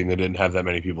TV taping that didn't have that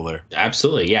many people there.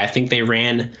 Absolutely, yeah. I think they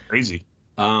ran crazy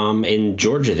in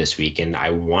Georgia this week, and I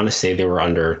want to say they were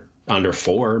under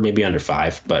 4, maybe under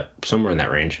 5, but somewhere in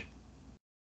that range.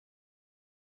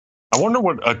 I wonder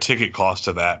what a ticket cost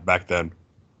to that back then.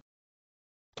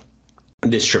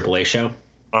 This AAA show?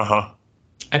 Uh-huh.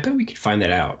 I bet we could find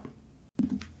that out.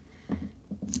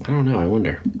 I don't know. I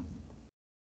wonder.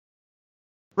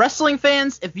 Wrestling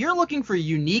fans, if you're looking for a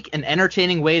unique and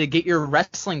entertaining way to get your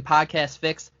wrestling podcast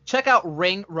fix, check out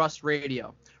Ring Rust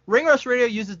Radio. Ring Rust Radio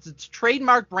uses its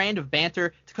trademark brand of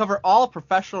banter to cover all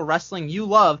professional wrestling you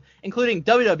love, including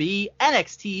WWE,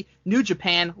 NXT, New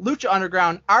Japan, Lucha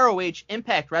Underground, ROH,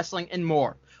 Impact Wrestling, and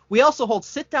more. We also hold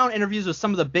sit-down interviews with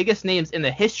some of the biggest names in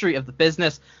the history of the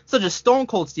business, such as Stone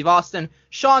Cold Steve Austin,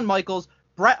 Shawn Michaels,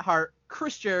 Bret Hart,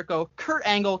 Chris Jericho, Kurt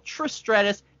Angle, Trish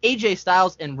Stratus, AJ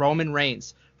Styles, and Roman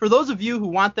Reigns. For those of you who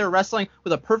want their wrestling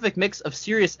with a perfect mix of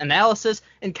serious analysis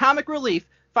and comic relief,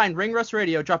 find Ring Rust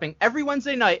Radio dropping every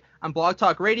Wednesday night on Blog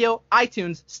Talk Radio,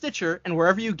 iTunes, Stitcher, and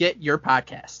wherever you get your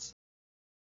podcasts.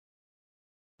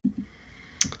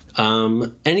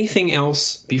 Anything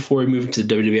else before we move to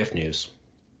the WWF news?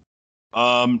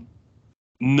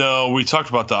 No, we talked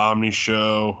about the Omni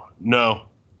show. No.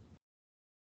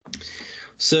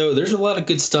 So there's a lot of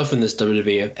good stuff in this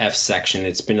WWF section.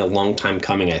 It's been a long time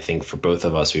coming, I think, for both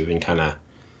of us. We've been kind of,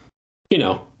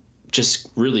 just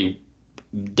really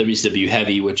WCW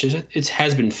heavy, which it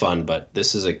has been fun, but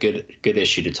this is a good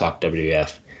issue to talk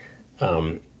WWF.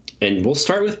 And we'll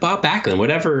start with Bob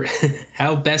Backlund.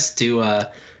 How best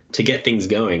to get things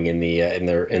going in the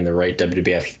right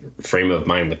WWF frame of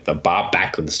mind with the Bob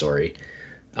Backlund story.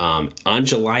 On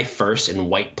July 1st in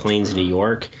White Plains, New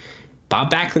York, Bob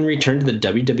Backlund returned to the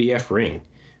WWF ring.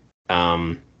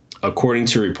 According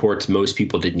to reports, most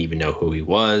people didn't even know who he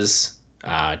was.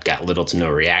 Got little to no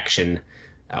reaction,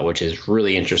 which is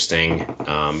really interesting,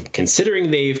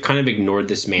 considering they've kind of ignored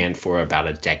this man for about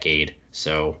a decade.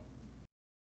 So,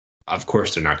 of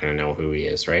course, they're not going to know who he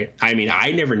is, right? I mean,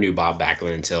 I never knew Bob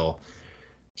Backlund until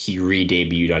he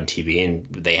re-debuted on TV, and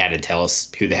they had to tell us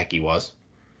who the heck he was.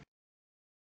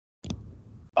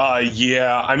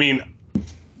 Yeah, I mean,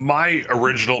 my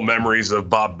original memories of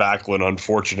Bob Backlund,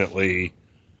 unfortunately,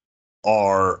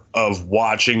 are of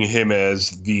watching him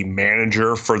as the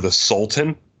manager for the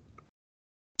Sultan.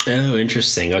 Oh,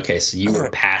 interesting. Okay, so you were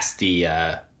past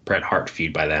the Bret Hart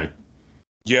feud by then.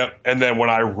 Yep, and then when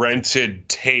I rented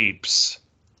tapes,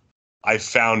 I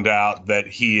found out that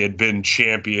he had been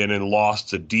champion and lost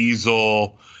to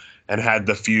Diesel and had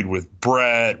the feud with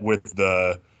Bret with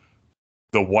the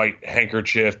white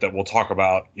handkerchief that we'll talk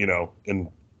about, in a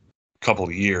couple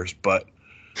of years. But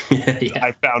yeah.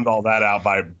 I found all that out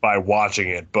by watching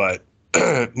it, but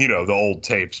the old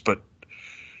tapes. But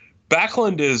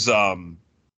Backlund's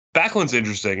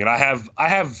interesting, and I have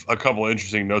a couple of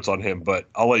interesting notes on him, but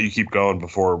I'll let you keep going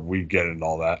before we get into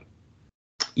all that.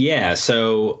 Yeah,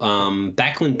 so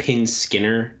Backlund pins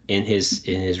Skinner in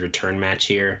his return match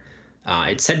here.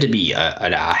 It's said to be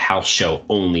a house show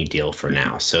only deal for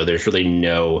now, so there's really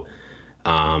no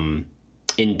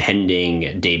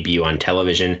impending debut on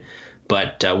television.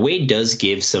 But Wade does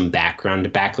give some background to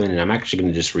Backlund, and I'm actually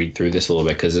going to just read through this a little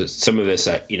bit because some of this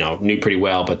knew pretty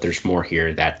well, but there's more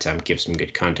here that gives some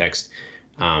good context.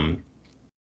 Backlund,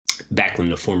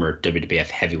 the former WWF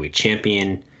heavyweight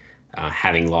champion,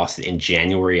 having lost in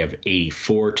January of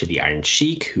 '84 to the Iron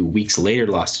Sheik, who weeks later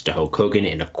lost to Hulk Hogan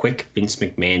in a quick Vince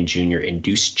McMahon Jr.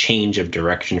 induced change of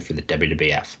direction for the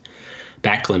WWF.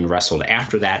 Backlund wrestled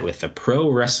after that with the Pro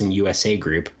Wrestling USA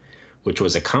group, which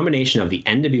was a combination of the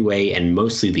NWA and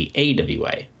mostly the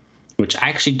AWA, which I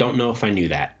actually don't know if I knew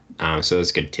that. So that's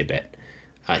a good tidbit.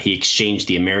 He exchanged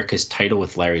the Americas title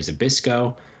with Larry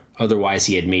Zbyszko. Otherwise,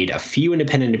 he had made a few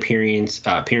independent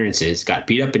appearances, got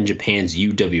beat up in Japan's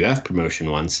UWF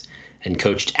promotion once, and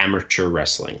coached amateur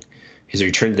wrestling. His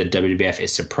return to the WWF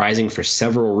is surprising for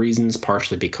several reasons,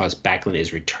 partially because Backlund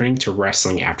is returning to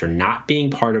wrestling after not being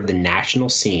part of the national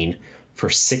scene for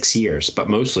 6 years, but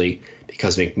mostly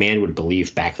because McMahon would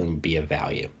believe Backlund would be of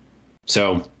value.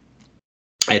 So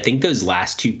I think those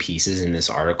last two pieces in this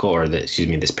article, or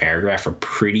this paragraph, are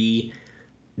pretty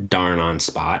darn on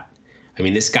spot. I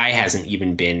mean, this guy hasn't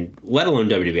even been, let alone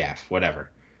WWF, whatever.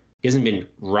 He hasn't been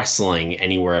wrestling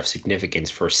anywhere of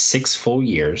significance for 6 full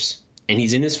years. And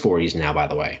he's in his 40s now, by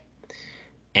the way.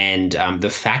 And the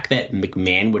fact that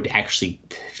McMahon would actually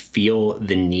feel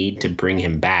the need to bring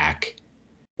him back,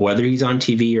 whether he's on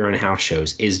TV or on house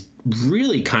shows, is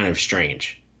really kind of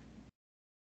strange.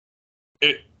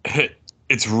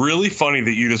 It's really funny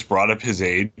that you just brought up his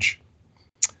age.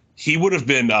 He would have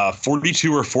been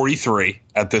 42 or 43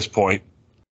 at this point.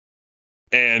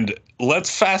 And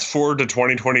let's fast forward to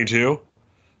 2022.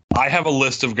 I have a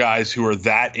list of guys who are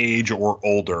that age or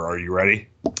older. Are you ready?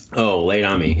 Oh, lay it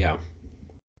on me. Yeah.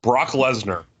 Brock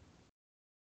Lesnar,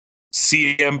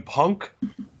 CM Punk,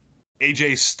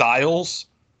 AJ Styles,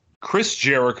 Chris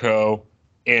Jericho,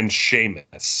 and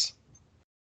Sheamus.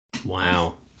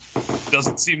 Wow.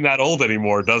 Doesn't seem that old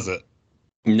anymore, does it?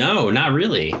 No, not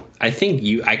really. I think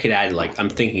I could add, like, I'm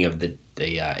thinking of the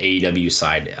AEW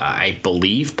side. I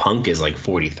believe Punk is like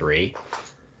 43.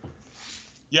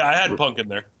 Yeah, I had Punk in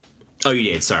there. Oh, you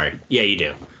did? Sorry. Yeah, you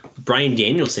do. Bryan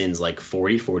Danielson's like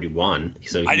 40, 41.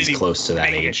 So he's close to that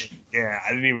age. Yeah, I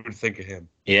didn't even think of him.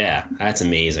 Yeah, that's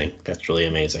amazing. That's really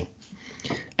amazing.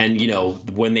 And,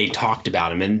 when they talked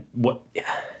about him, and what,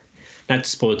 not to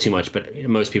spoil too much, but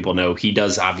most people know he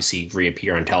does obviously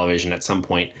reappear on television at some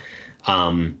point.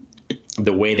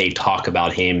 The way they talk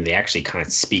about him, they actually kind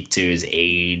of speak to his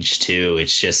age too.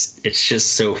 It's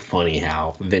just so funny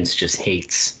how Vince just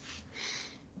hates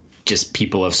just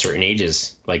people of certain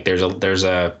ages. Like there's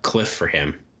a cliff for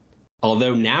him.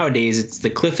 Although nowadays the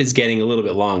cliff is getting a little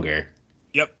bit longer.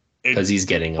 Yep. Because he's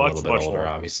getting a little bit older, longer.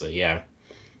 Obviously. Yeah.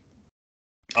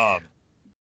 The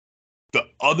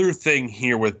other thing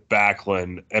here with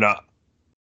Backlund, and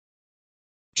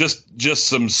just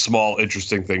some small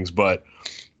interesting things, but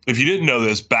if you didn't know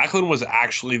this, Backlund was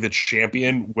actually the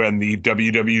champion when the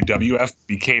WWF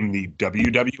became the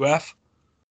WWF.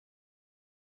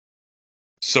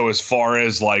 So as far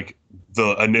as like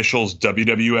the initials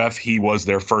WWF, he was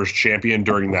their first champion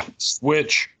during that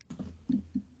switch.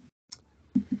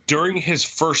 During his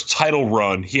first title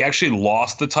run, he actually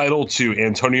lost the title to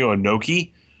Antonio Inoki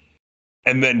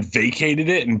and then vacated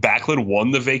it, and Backlund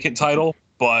won the vacant title.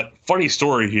 But funny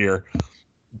story here,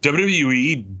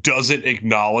 WWE doesn't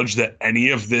acknowledge that any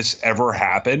of this ever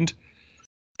happened,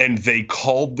 and they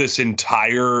called this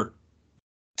entire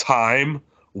time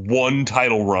one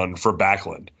title run for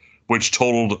Backlund, which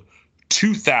totaled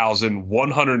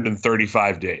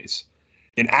 2,135 days.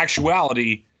 In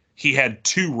actuality, he had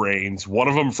 2 reigns, one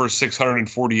of them for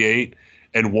 648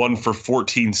 and one for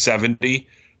 1470,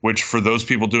 which for those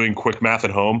people doing quick math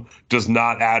at home does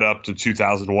not add up to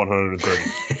 2,130.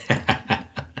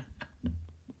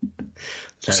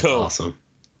 That's awesome.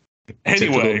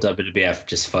 Anyway, WWF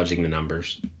just fudging the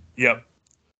numbers. Yep.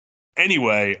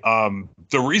 Anyway,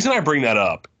 the reason I bring that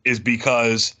up is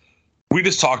because we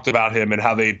just talked about him and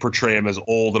how they portray him as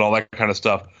old and all that kind of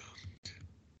stuff.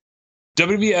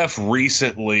 WWE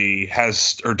recently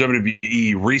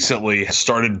has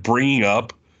started bringing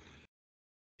up,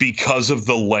 because of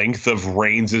the length of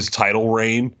Reigns' title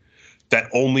reign, that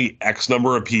only X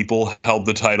number of people held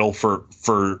the title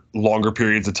for longer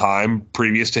periods of time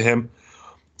previous to him.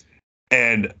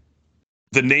 And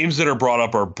the names that are brought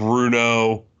up are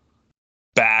Bruno,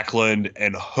 Backlund,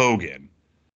 and Hogan.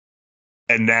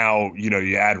 And now,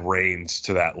 you add Reigns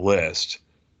to that list.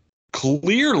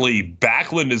 Clearly,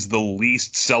 Backlund is the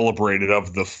least celebrated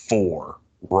of the 4,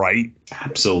 right?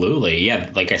 Absolutely.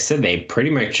 Yeah, like I said, they pretty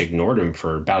much ignored him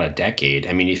for about a decade.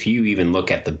 I mean, if you even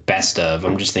look at the best of,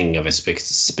 I'm just thinking of a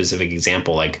specific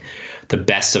example, like the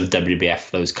best of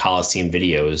WWF, those Coliseum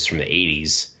videos from the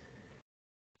 80s,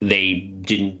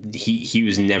 he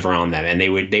was never on them. And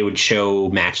they would show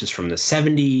matches from the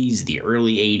 70s, the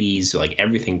early 80s, like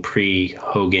everything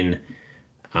pre-Hogan,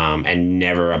 and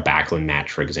never a Backlund match,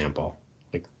 for example.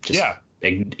 Like,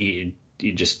 you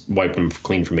just wipe him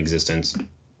clean from existence.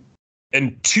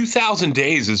 And 2,000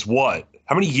 days is what?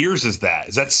 How many years is that?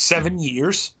 Is that 7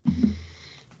 years?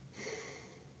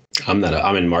 I'm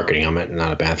in marketing. I'm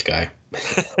not a math guy.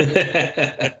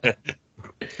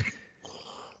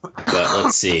 But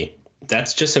let's see.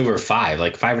 That's just over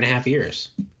 5.5 years.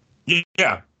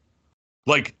 Yeah.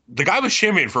 Like, the guy was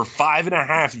champion for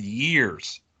 5.5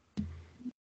 years.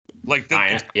 Like,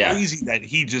 that's crazy that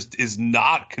he just is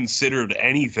not considered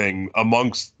anything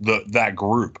amongst that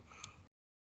group.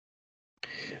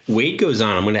 Wade goes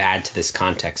on, I'm going to add to this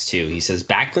context too. He says,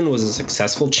 Backlund was a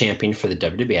successful champion for the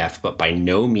WWF, but by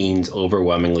no means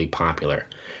overwhelmingly popular.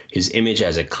 His image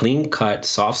as a clean-cut,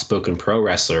 soft-spoken pro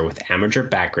wrestler with amateur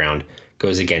background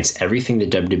goes against everything the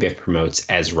WWF promotes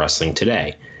as wrestling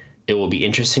today. It will be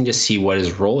interesting to see what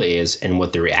his role is and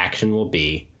what the reaction will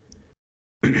be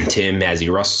to him as he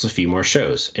wrestles a few more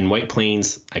shows. In White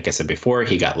Plains, like I said before,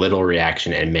 he got little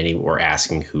reaction and many were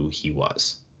asking who he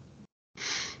was.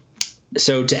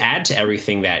 So to add to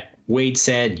everything that Wade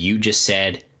said, you just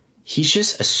said, he's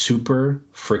just a super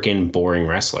freaking boring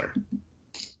wrestler.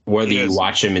 Whether you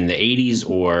watch him in the 80s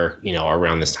or,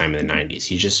 around this time in the 90s,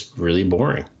 he's just really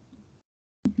boring.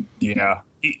 Yeah.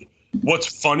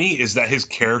 What's funny is that his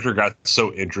character got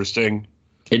so interesting.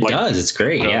 It does. It's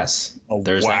great. Yes.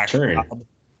 There's that turn.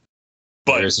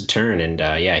 There's a turn, and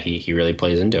he really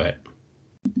plays into it.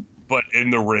 But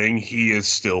in the ring, he is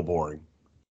still boring.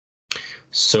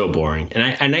 So boring.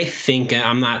 And I think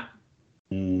I'm not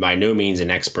by no means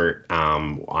an expert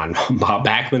on Bob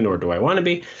Backlund, nor do I want to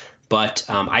be, but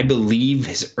I believe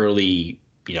his early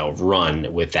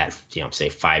run with that say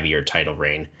 5-year title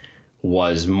reign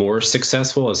was more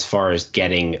successful as far as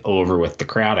getting over with the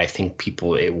crowd. I think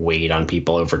it weighed on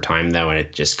people over time though, and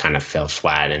it just kind of fell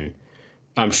flat. And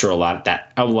I'm sure a lot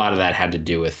of that had to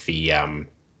do with the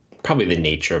probably the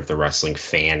nature of the wrestling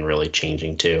fan really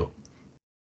changing too.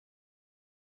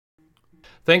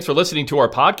 Thanks for listening to our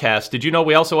podcast. Did you know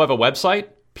we also have a website?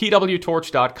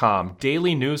 pwtorch.com.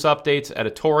 Daily news updates,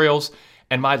 editorials,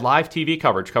 and my live TV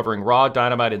coverage covering Raw,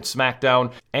 Dynamite, and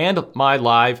SmackDown, and my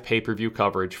live pay-per-view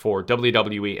coverage for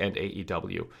WWE and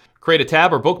AEW. Create a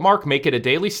tab or bookmark, make it a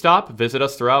daily stop. Visit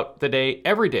us throughout the day,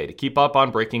 every day, to keep up on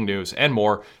breaking news and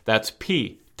more. That's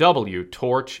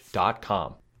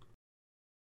pwtorch.com.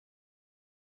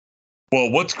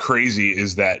 Well, what's crazy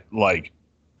is that,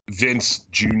 Vince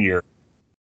Jr.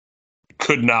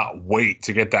 could not wait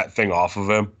to get that thing off of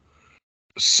him.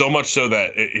 So much so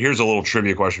that, here's a little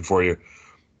trivia question for you.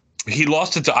 He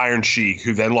lost it to Iron Sheik,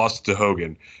 who then lost it to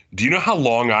Hogan. Do you know how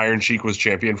long Iron Sheik was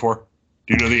champion for?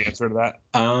 Do you know the answer to that?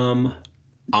 I'm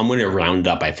going to round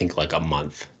up, I think, a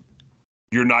month.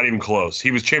 You're not even close.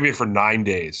 He was champion for 9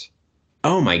 days.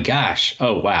 Oh, my gosh.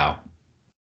 Oh, wow.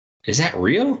 Is that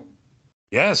real?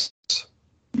 Yes.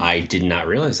 I did not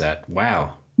realize that.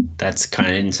 Wow. That's kind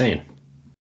of insane.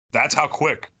 That's how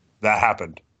quick that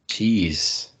happened.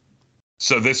 Jeez.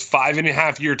 So this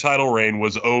 5.5-year title reign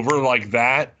was over like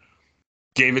that,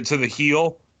 gave it to the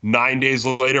heel, 9 days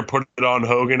later put it on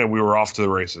Hogan, and we were off to the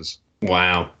races.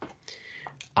 Wow.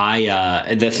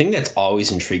 The thing that's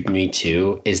always intrigued me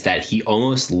too is that he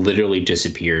almost literally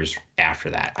disappears after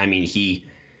that. I mean, he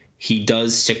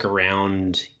does stick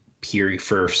around here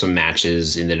for some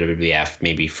matches in the WWF,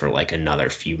 maybe for another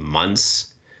few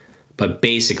months, but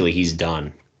basically he's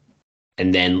done.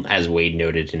 And then, as Wade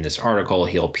noted in this article,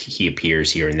 he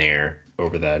appears here and there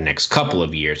over the next couple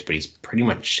of years, but he's pretty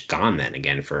much gone then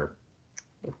again for,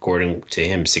 according to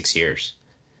him, 6 years.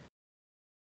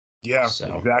 Yeah,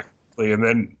 exactly. And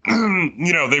then,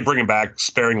 they bring him back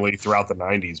sparingly throughout the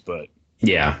 90s, but...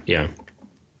 Yeah.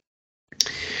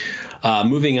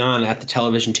 Moving on, at the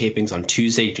television tapings on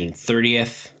Tuesday, June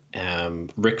 30th,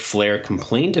 Ric Flair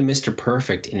complained to Mr.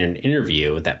 Perfect in an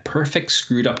interview that Perfect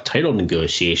screwed up title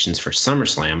negotiations for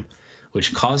SummerSlam,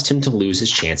 which caused him to lose his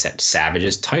chance at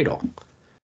Savage's title.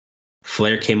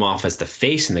 Flair came off as the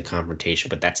face in the confrontation,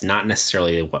 but that's not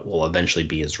necessarily what will eventually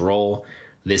be his role.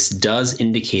 This does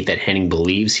indicate that Hennig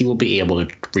believes he will be able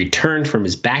to return from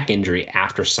his back injury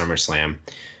after SummerSlam.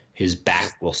 His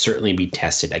back will certainly be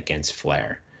tested against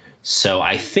Flair. So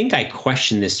I think I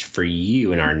questioned this for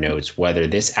you in our notes, whether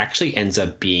this actually ends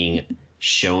up being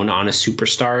shown on a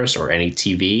Superstars or any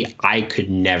TV. I could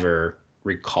never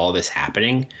recall this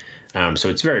happening. So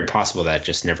it's very possible that it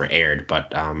just never aired.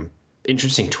 But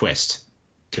interesting twist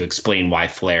to explain why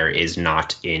Flair is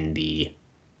not in the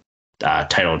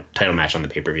title match on the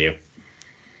pay-per-view.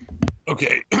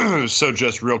 Okay, so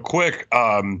just real quick,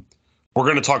 we're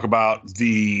going to talk about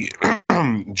the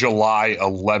July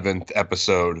 11th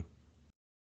episode.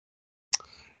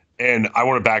 And I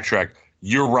want to backtrack.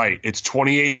 You're right. It's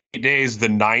 28 days. The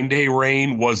 9-day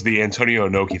reign was the Antonio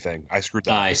Inoki thing. I screwed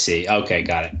that up. I see. Okay,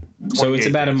 got it. So it's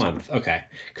about a month. Okay.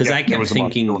 Because I kept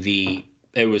thinking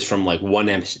it was from one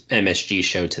MSG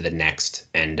show to the next.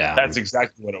 And that's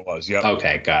exactly what it was. Yeah.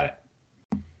 Okay, got it.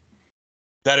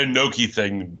 That Inoki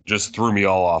thing just threw me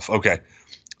all off. Okay.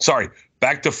 Sorry.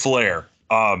 Back to Flair.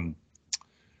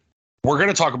 We're going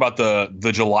to talk about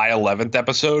the July 11th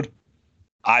episode.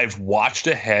 I've watched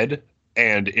ahead,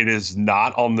 and it is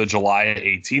not on the July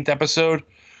 18th episode,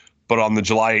 but on the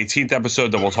July 18th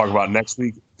episode that we'll talk about next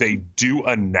week, they do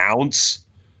announce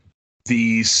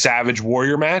the Savage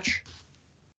Warrior match.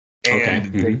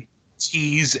 And they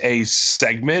tease a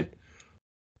segment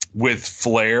with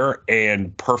Flair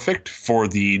and Perfect for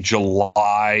the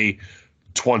July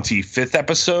 25th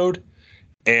episode.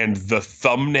 And the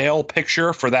thumbnail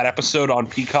picture for that episode on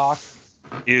Peacock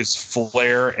is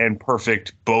Flair and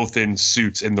Perfect both in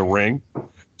suits in the ring.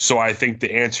 So I think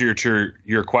the answer to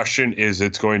your question is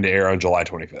it's going to air on July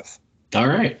 25th. All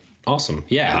right. Awesome.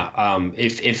 Yeah.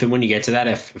 If when you get to that,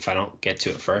 if I don't get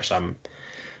to it first, I'm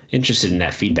interested in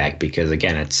that feedback because,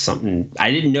 again, it's something I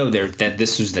didn't know that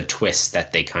this was the twist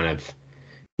that they kind of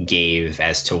gave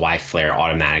as to why Flair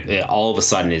automatically all of a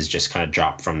sudden is just kind of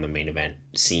dropped from the main event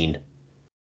scene.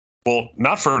 Well,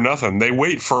 not for nothing. They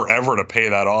wait forever to pay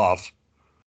that off.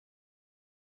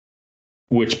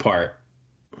 Which part?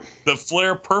 The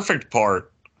Flair Perfect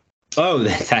part. Oh,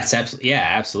 that's absolutely, yeah,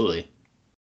 absolutely.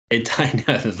 I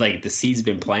know, like the seed's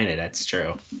been planted. That's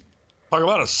true. Talk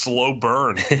about a slow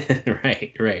burn.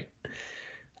 Right.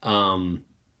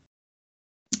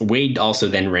 Wade also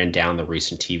then ran down the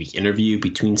recent TV interview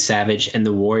between Savage and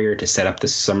the Warrior to set up the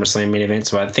SummerSlam main event.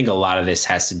 So I think a lot of this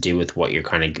has to do with what you're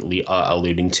kind of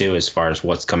alluding to as far as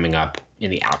what's coming up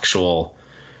in the actual,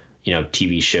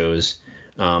 TV shows.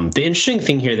 The interesting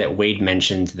thing here that Wade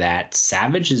mentioned that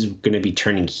Savage is going to be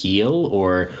turning heel,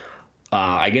 or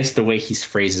I guess the way he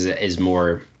phrases it is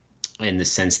more in the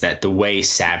sense that the way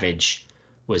Savage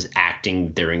was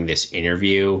acting during this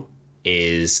interview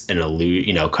is kind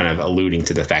of alluding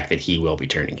to the fact that he will be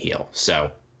turning heel.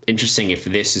 So interesting if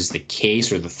this is the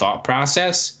case or the thought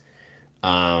process,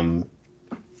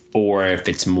 or if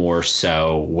it's more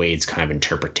so Wade's kind of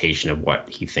interpretation of what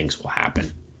he thinks will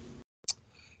happen.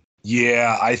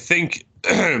 Yeah, I think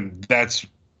that's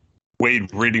Wade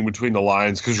reading between the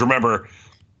lines, because remember,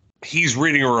 he's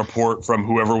reading a report from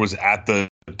whoever was at the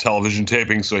television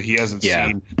taping, so he hasn't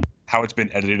seen how it's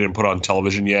been edited and put on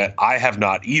television yet. I have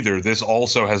not either. This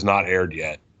also has not aired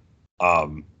yet,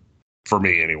 for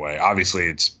me anyway. Obviously,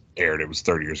 it's aired. It was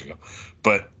 30 years ago.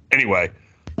 But anyway.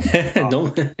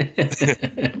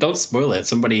 Don't spoil it.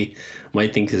 Somebody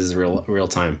might think this is real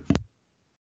time.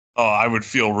 Oh, I would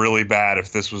feel really bad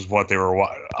if this was what they were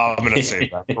watching. I'm going to say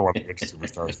that for when we get to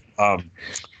Superstars.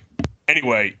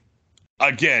 Anyway,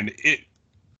 again,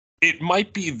 it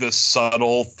might be the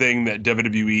subtle thing that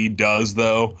WWE does,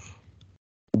 though,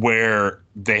 where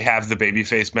they have the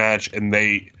babyface match and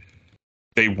they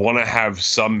want to have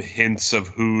some hints of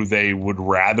who they would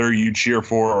rather you cheer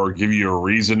for or give you a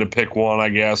reason to pick one, I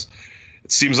guess.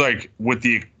 It seems like with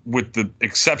the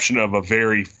exception of a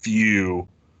very few,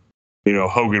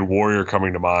 Hogan Warrior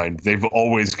coming to mind, they've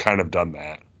always kind of done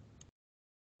that.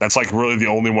 That's like really the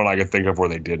only one I could think of where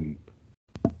they didn't.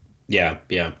 Yeah.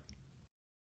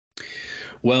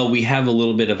 Well, we have a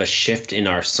little bit of a shift in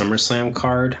our SummerSlam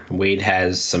card. Wade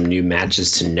has some new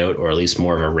matches to note, or at least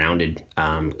more of a rounded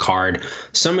card.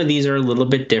 Some of these are a little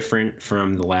bit different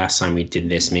from the last time we did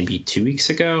this, maybe 2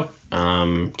 weeks ago,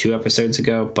 2 episodes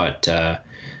ago, but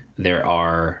there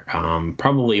are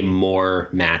probably more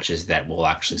matches that we'll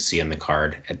actually see on the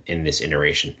card in this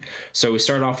iteration. So we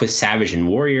start off with Savage and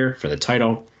Warrior for the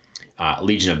title,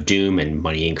 Legion of Doom and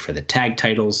Money Inc. for the tag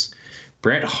titles,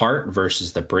 Bret Hart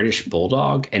versus the British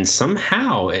Bulldog, and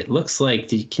somehow it looks like,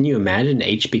 can you imagine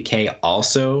HBK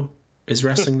also is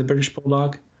wrestling the British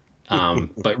Bulldog?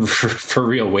 But for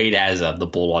real, Wade has the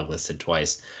Bulldog listed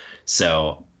twice.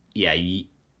 So, yeah,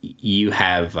 you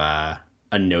have a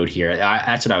note here.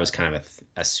 That's what I was kind of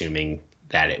assuming,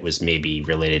 that it was maybe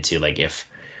related to, like, if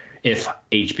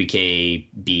HBK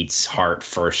beats Hart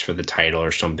first for the title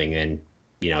or something, then,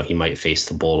 he might face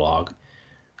the Bulldog.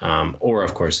 Or,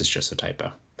 of course, it's just a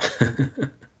typo.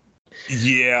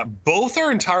 Yeah, both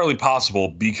are entirely possible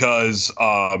because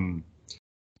on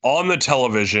the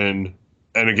television,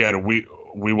 and again,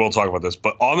 we will talk about this,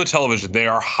 but on the television, they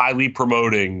are highly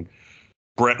promoting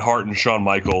Bret Hart and Shawn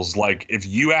Michaels. Like, if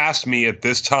you asked me at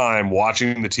this time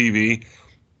watching the TV,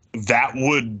 that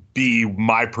would be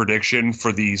my prediction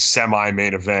for the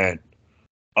semi-main event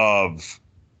of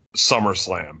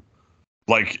SummerSlam.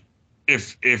 Like,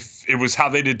 if it was how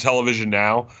they did television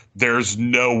now, there's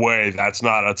no way that's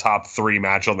not a top 3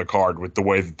 match on the card with the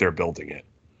way that they're building it.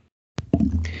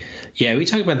 Yeah, we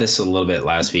talked about this a little bit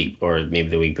last week or maybe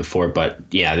the week before, but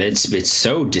yeah, it's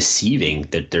so deceiving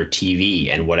that their TV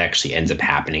and what actually ends up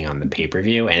happening on the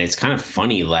pay-per-view. And it's kind of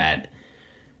funny that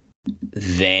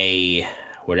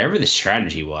whatever the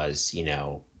strategy was,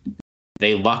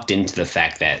 they lucked into the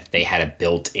fact that they had a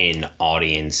built-in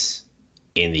audience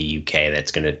in the UK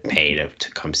that's going to pay to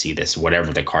come see this,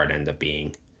 whatever the card ends up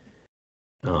being.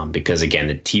 Because again,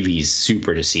 the TV is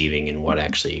super deceiving in what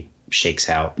actually shakes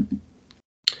out.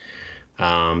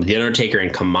 The Undertaker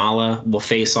and Kamala will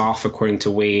face off, according to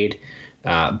Wade.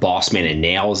 Bossman and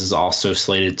Nails is also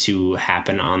slated to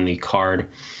happen on the card.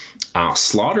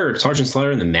 Sergeant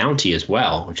Slaughter and the Mountie as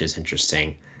well, which is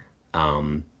interesting.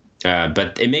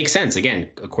 But it makes sense. Again,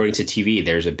 according to TV,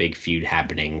 there's a big feud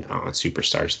happening on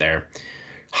Superstars there.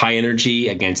 High Energy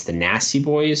against the Nasty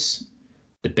Boys.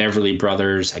 The Beverly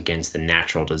Brothers against the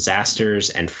Natural Disasters.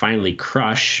 And finally,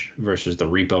 Crush versus the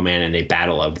Repo Man in a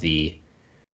battle of the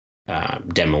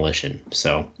Demolition.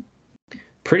 So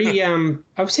pretty, I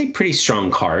would say pretty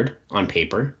strong card on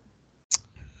paper.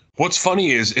 What's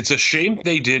funny is it's a shame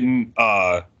they didn't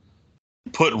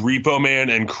put Repo Man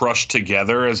and Crush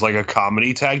together as like a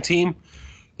comedy tag team.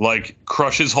 Like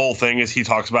Crush's whole thing is he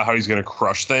talks about how he's going to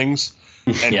crush things,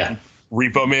 and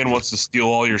Repo Man wants to steal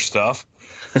all your stuff.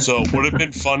 So it would have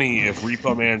been funny if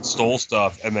Repo Man stole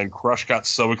stuff and then Crush got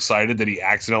so excited that he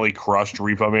accidentally crushed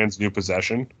Repo Man's new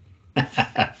possession.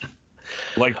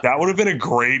 Like that would have been a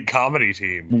great comedy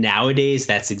team. Nowadays,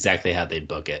 that's exactly how they'd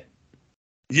book it.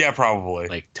 Yeah, probably.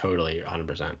 Like totally,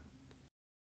 100%.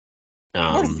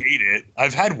 I would hate it.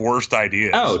 I've had worst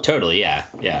ideas. Oh, totally. Yeah.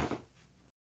 Yeah.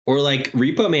 Or like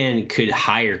Repo Man could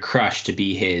hire Crush to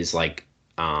be his like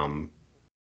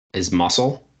his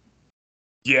muscle.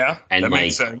 Yeah, and that like,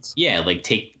 makes sense. Yeah, like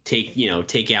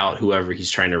take out whoever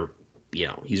he's trying to,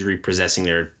 he's repossessing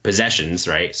their possessions,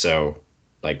 right? So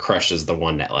like Crush is the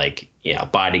one that like,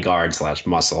 bodyguard /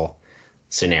 muscle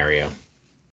scenario.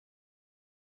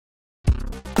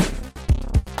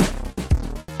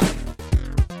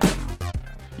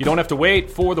 You don't have to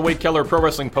wait for the Wade Keller Pro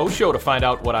Wrestling Post Show to find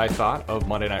out what I thought of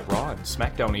Monday Night Raw and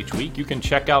SmackDown each week. You can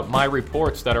check out my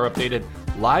reports that are updated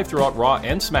live throughout Raw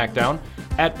and SmackDown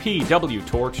at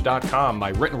pwtorch.com. My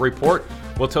written report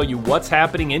will tell you what's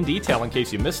happening in detail in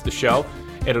case you missed the show,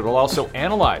 and it'll also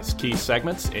analyze key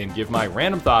segments and give my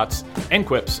random thoughts and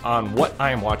quips on what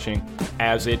I am watching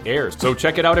as it airs. So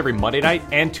check it out every Monday night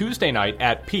and Tuesday night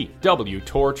at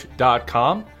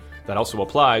pwtorch.com. That also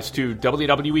applies to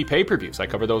WWE pay-per-views. I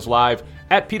cover those live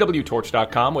at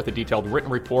pwtorch.com with a detailed written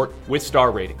report with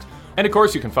star ratings. And of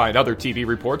course, you can find other TV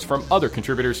reports from other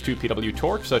contributors to PW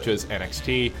Torch, such as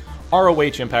NXT,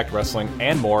 ROH, Impact Wrestling,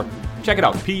 and more. Check it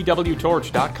out,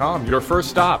 pwtorch.com, your first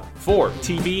stop for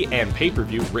TV and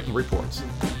pay-per-view written reports.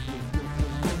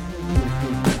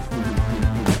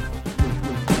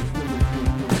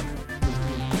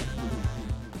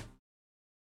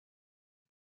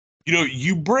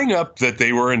 You bring up that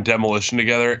they were in Demolition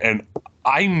together, and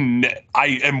I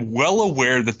am well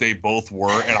aware that they both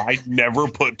were, and I never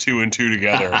put two and two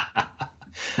together.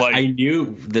 Like I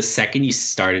knew the second you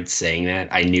started saying that,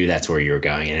 I knew that's where you were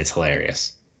going, and it's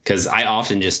hilarious because I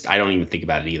often I don't even think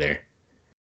about it either.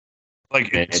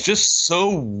 Like it's just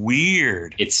so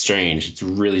weird. It's strange. It's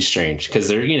really strange because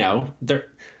they're.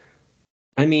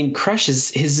 I mean, Crush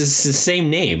is the same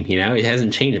name. It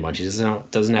hasn't changed much. He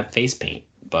doesn't have face paint.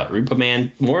 But Repo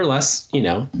Man, more or less,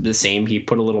 the same. He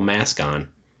put a little mask on.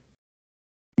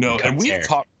 No, and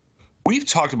we've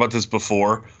talked about this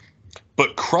before,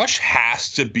 but Crush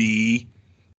has to be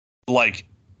like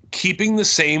keeping the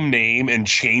same name and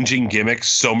changing gimmicks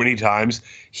so many times.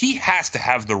 He has to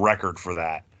have the record for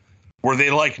that, where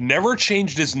they like never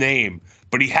changed his name,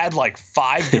 but he had like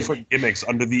 5 different gimmicks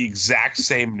under the exact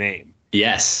same name.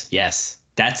 Yes.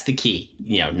 That's the key,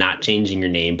 not changing your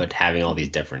name, but having all these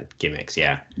different gimmicks.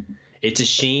 Yeah. It's a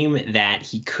shame that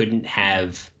he couldn't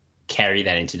have carried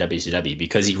that into WCW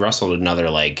because he wrestled another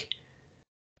like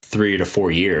 3 to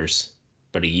 4 years,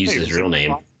 but he used his real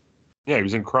name. Yeah, he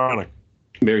was in Chronic.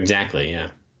 Exactly.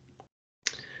 Yeah.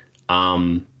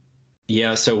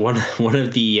 Yeah. So one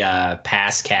of the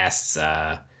past casts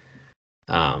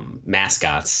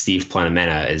mascots, Steve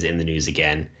Planamena, is in the news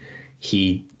again.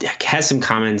 He has some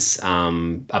comments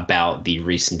about the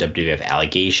recent WWF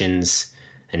allegations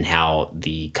and how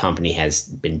the company has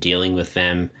been dealing with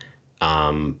them.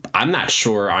 I'm not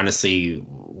sure, honestly.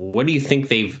 What do you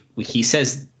think he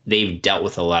says they've dealt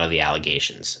with a lot of the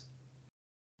allegations.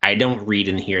 I don't read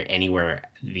in here anywhere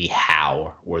the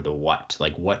how or the what.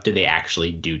 Like, what do they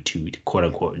actually do to quote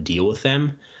unquote deal with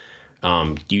them?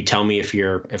 You tell me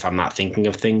if I'm not thinking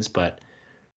of things, but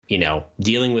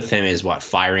dealing with them is what,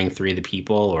 firing 3 of the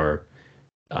people, or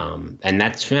and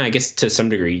that's, I guess to some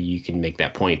degree you can make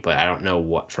that point, but I don't know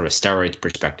what, from a steroids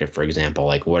perspective, for example,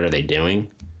 like what are they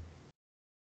doing?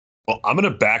 Well, I'm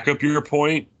going to back up your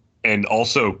point and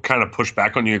also kind of push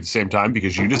back on you at the same time,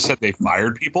 because you just said they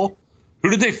fired people. Who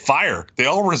did they fire? They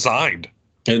all resigned.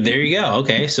 There you go.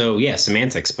 Okay, so yeah,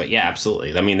 semantics, but yeah,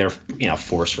 absolutely. I mean, they're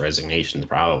forced resignations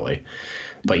probably,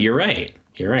 but you're right.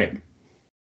 You're right.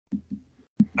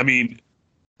 I mean,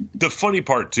 the funny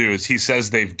part too is he says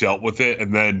they've dealt with it,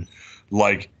 and then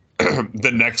like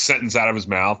the next sentence out of his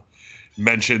mouth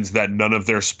mentions that none of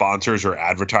their sponsors or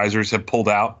advertisers have pulled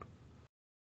out.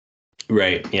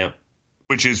 Right. Yeah.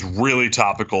 Which is really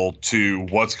topical to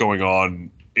what's going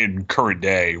on in current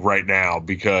day right now,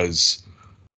 because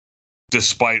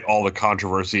despite all the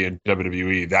controversy in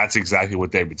WWE, that's exactly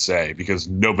what they would say, because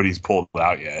nobody's pulled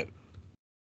out yet.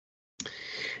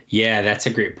 Yeah, that's a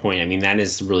great point. I mean, that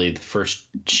is really the first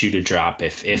shoe to drop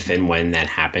if and when that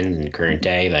happens in current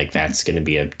day. Like, that's going to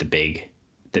be the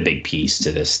big piece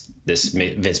to this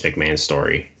Vince McMahon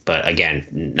story. But again,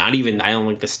 not even, I don't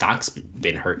think the stock's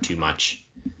been hurt too much.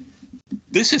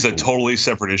 This is a totally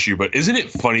separate issue, but isn't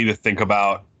it funny to think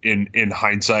about in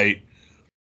hindsight,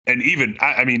 and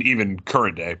even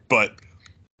current day, but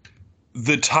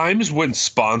the times when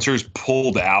sponsors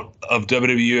pulled out of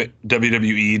WWE,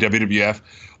 WWF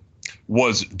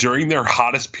was during their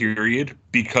hottest period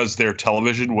because their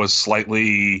television was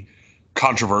slightly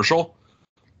controversial,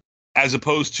 as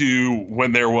opposed to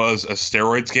when there was a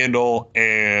steroid scandal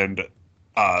and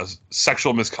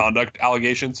sexual misconduct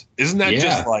allegations. Isn't that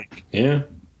just like, yeah,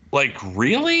 like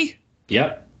really?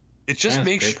 Yep. It just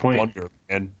makes you wonder,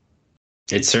 and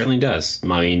it certainly does.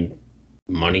 I mean,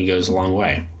 money goes a long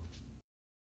way.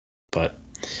 But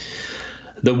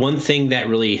the one thing that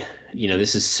really,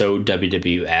 this is so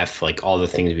WWF, like all the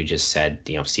things we just said,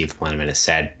 Steve Blenneman has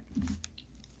said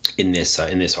in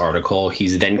this article.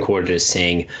 He's then quoted as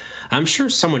saying, "I'm sure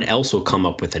someone else will come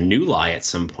up with a new lie at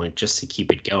some point just to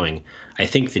keep it going. I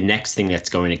think the next thing that's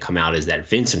going to come out is that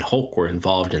Vince and Hulk were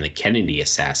involved in the Kennedy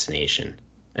assassination."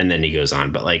 And then he goes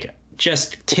on, but like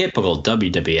just typical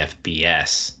WWF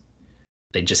BS.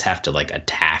 They just have to like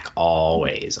attack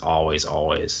always.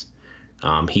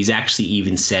 He's actually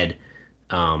even said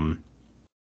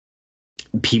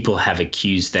people have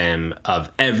accused them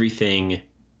of everything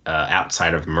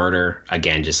outside of murder.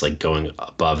 Again, just like going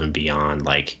above and beyond.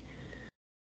 Like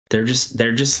they're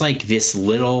just like this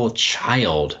little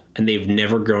child, and they've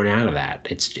never grown out of that.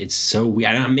 It's so weird.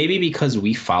 I don't know, maybe because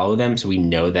we follow them, so we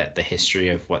know that the history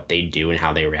of what they do and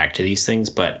how they react to these things.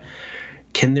 But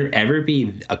can there ever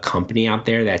be a company out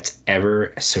there that's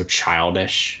ever so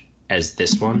childish as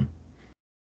this one?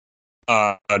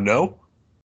 No.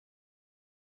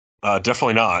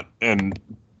 Definitely not. And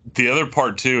the other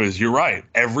part too is you're right.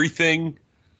 Everything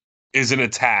is an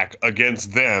attack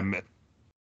against them.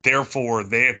 Therefore,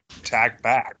 they attack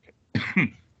back.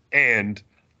 And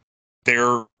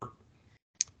their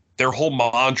whole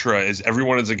mantra is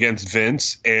everyone is against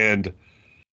Vince, and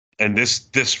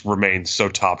this remains so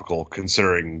topical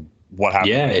considering what happened.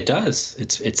 Yeah, it does.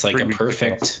 It's like a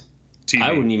perfect TV.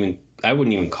 I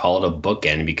wouldn't even call it a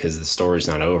bookend because the story's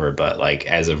not over, but like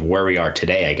as of where we are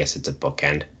today, I guess it's a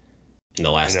bookend in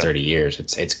the last 30 years.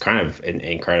 It's kind of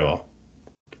incredible.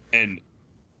 And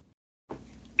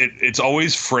it's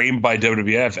always framed by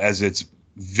WWF as it's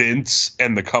Vince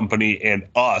and the company and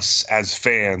us as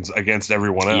fans against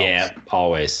everyone else. Yeah,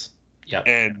 always. Yep.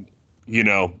 And,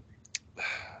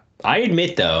 I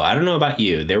admit, though, I don't know about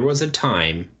you, there was a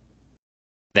time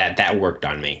that worked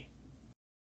on me.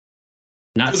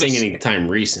 Not saying any time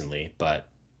recently, but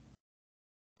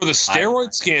for the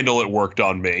steroid scandal, it worked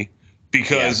on me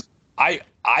because I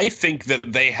think that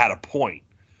they had a point.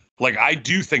 Like, I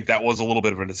do think that was a little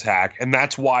bit of an attack, and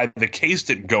that's why the case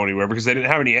didn't go anywhere, because they didn't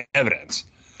have any evidence.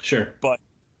 Sure. But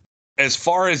as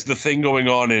far as the thing going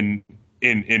on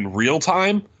in real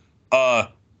time,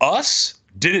 us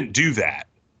didn't do that.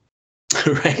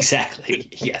 Right, exactly.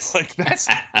 Yes. Like, that's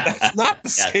not the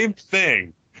same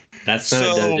thing. That's not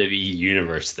a WWE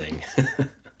Universe thing.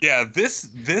 Yeah,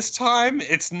 this time,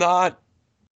 it's not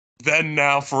then,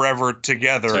 now, forever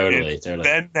together. Totally.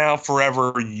 Then, now,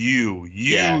 forever, you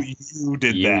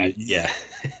did that. Yeah.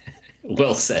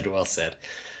 Well said.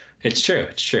 It's true.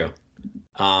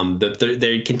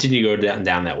 They continue to go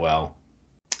down that well.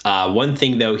 One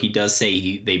thing, though, he does say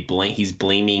he's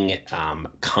blaming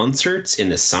concerts in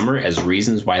the summer as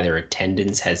reasons why their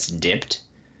attendance has dipped.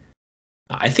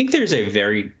 I think there's a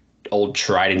very old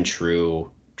tried and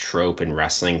true trope in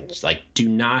wrestling, like do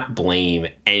not blame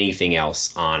anything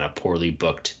else on a poorly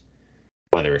booked,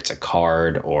 whether it's a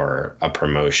card or a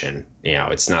promotion.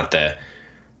 It's not the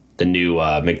new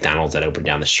McDonald's that opened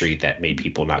down the street that made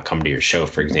people not come to your show,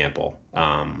 for example.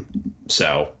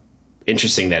 So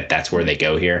interesting that's where they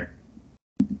go here.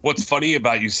 What's funny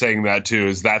about you saying that too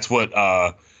is that's what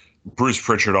Bruce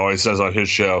Pritchard always says on his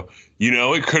show,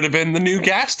 it could have been the new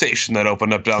gas station that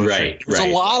opened up down the street. There's a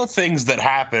lot of things that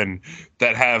happen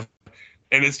that have,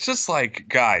 and it's just like,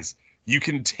 guys, you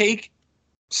can take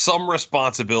some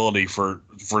responsibility for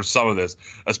some of this,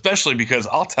 especially because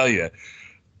I'll tell you,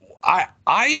 I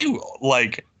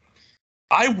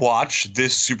watch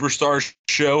this Superstar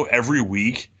show every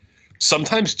week,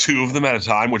 sometimes 2 of them at a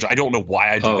time, which I don't know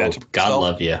why I do that to myself. God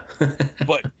love you.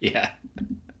 But yeah,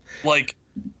 like,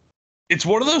 it's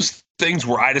one of those things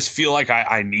where I just feel like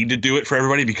I need to do it for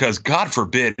everybody, because God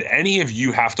forbid any of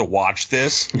you have to watch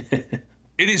this. It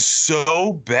is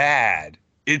so bad.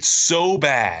 It's so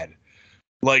bad.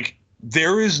 Like,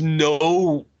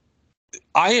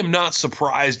 I am not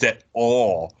surprised at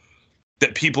all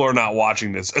that people are not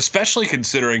watching this, especially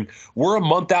considering we're a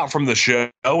month out from the show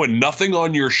and nothing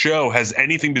on your show has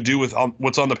anything to do with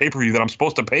what's on the pay-per-view that I'm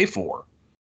supposed to pay for.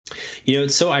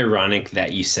 It's so ironic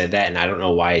that you said that, and I don't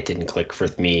know why it didn't click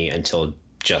with me until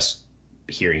just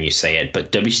hearing you say it,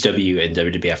 but WCW and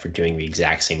WWF are doing the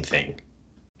exact same thing,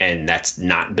 and that's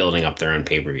not building up their own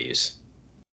pay-per-views.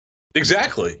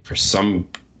 Exactly. For some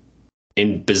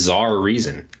bizarre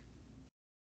reason.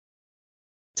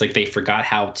 It's like they forgot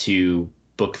how to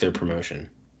book their promotion.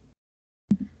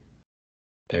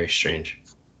 Very strange.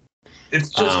 It's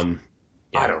just,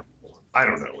 I don't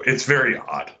know. It's very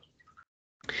odd.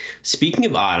 Speaking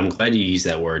of odd, I'm glad you used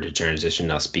that word to transition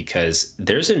us, because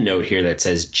there's a note here that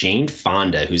says Jane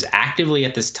Fonda, who's actively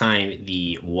at this time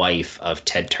the wife of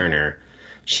Ted Turner,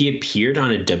 she appeared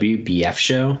on a WBF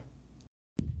show,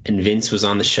 and Vince was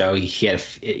on the show. He had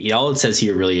all it says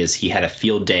here really is he had a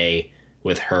field day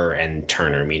with her and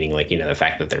Turner, meaning the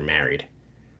fact that they're married.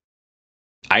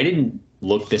 I didn't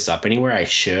look this up anywhere. I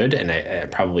should, and I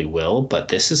probably will,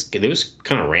 but it was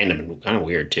kind of random and kind of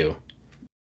weird too.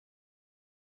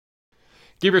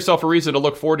 Give yourself a reason to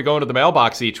look forward to going to the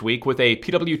mailbox each week with a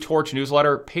PW Torch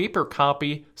newsletter paper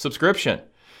copy subscription.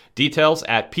 Details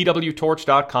at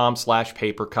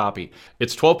pwtorch.com/papercopy.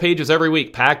 It's 12 pages every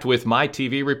week, packed with my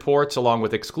TV reports, along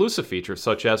with exclusive features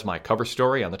such as my cover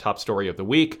story on the top story of the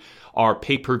week, our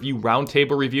pay-per-view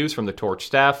roundtable reviews from the Torch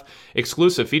staff,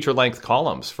 exclusive feature-length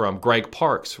columns from Greg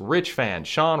Parks, Rich Fan,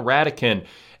 Sean Radican,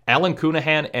 Alan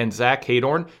Cunahan, and Zach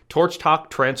Hadorn, Torch Talk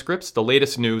transcripts, the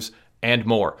latest news, and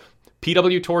more.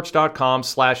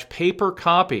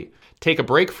 pwtorch.com/papercopy. Take a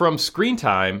break from screen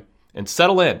time and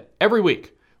settle in every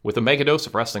week with a mega dose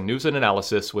of wrestling news and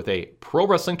analysis with a Pro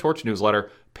Wrestling Torch newsletter,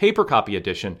 paper copy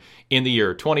edition in the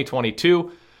year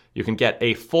 2022. You can get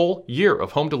a full year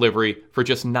of home delivery for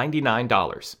just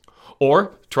 $99.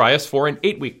 Or try us for an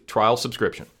 8-week trial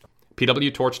subscription.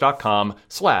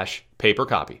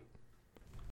 pwtorch.com/papercopy.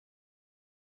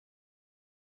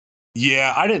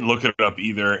 Yeah, I didn't look it up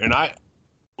either. And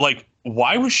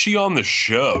why was she on the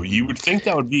show? You would think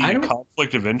that would be a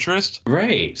conflict of interest.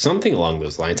 Right. Something along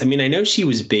those lines. I mean, I know she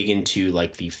was big into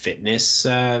the fitness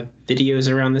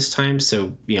videos around this time.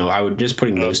 So, I would just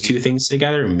putting those two things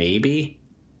together, maybe.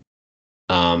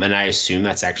 And I assume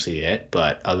that's actually it.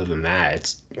 But other than that,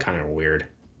 it's kind of weird.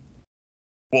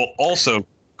 Well, also,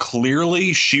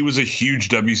 clearly she was a huge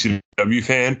WCW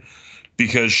fan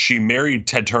because she married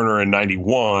Ted Turner in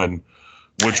 91,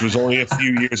 which was only a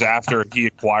few years after he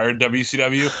acquired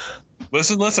WCW.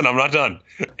 Listen, I'm not done.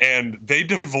 And they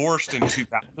divorced in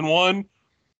 2001,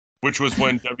 which was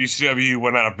when WCW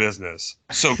went out of business.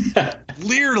 So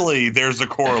clearly there's a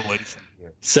correlation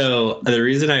here. So the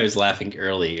reason I was laughing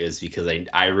early is because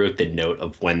I wrote the note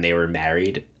of when they were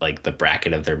married, the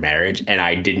bracket of their marriage, and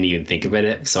I didn't even think about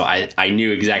it. So I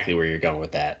knew exactly where you're going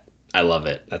with that. I love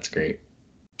it. That's great.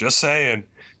 Just saying.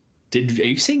 Are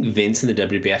you saying Vince and the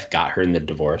WWF got her in the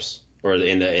divorce, or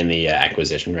in the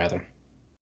acquisition rather?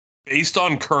 Based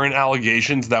on current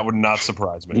allegations, that would not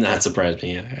surprise me. Not surprise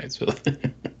me. Yeah.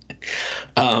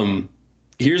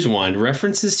 Here's one.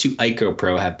 References to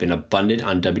IcoPro have been abundant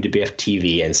on WWF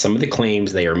TV, and some of the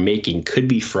claims they are making could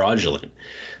be fraudulent.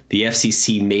 The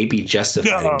FCC may be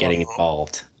justified in getting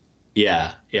involved.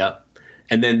 Yeah. Yep.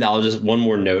 And then one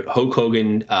more note. Hulk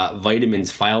Hogan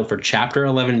Vitamins filed for Chapter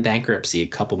 11 bankruptcy a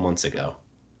couple months ago.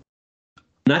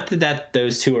 Not that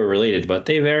those two are related, but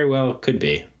they very well could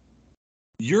be.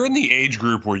 You're in the age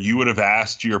group where you would have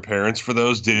asked your parents for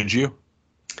those, did you?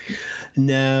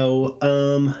 No.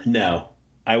 No.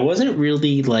 I wasn't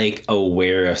really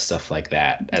aware of stuff like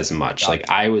that as much.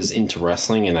 I was into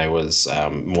wrestling, and I was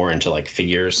more into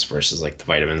figures versus the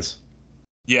vitamins.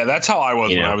 Yeah, that's how I was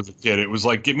when I was a kid. It was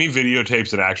get me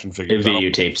videotapes and action figures. And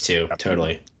videotapes too,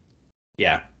 totally.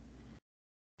 Yeah.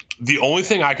 The only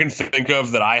thing I can think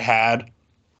of that I had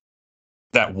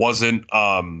that wasn't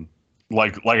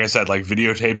like I said,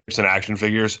 videotapes and action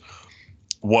figures,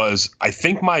 was I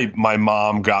think my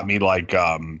mom got me like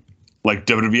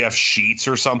WWF sheets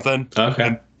or something.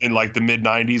 Okay. In like the mid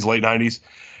 90s, late 90s.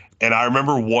 And I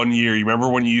remember one year, you remember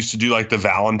when you used to do like the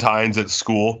Valentines at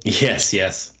school?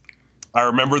 Yes. I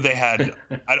remember they had,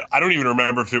 I don't even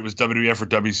remember if it was WWF or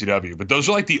WCW, but those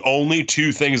are like the only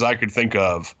two things I could think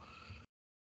of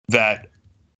that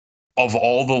of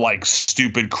all the like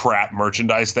stupid crap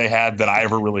merchandise they had that I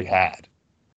ever really had.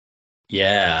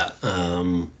 Yeah.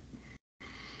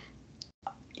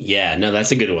 Yeah, no,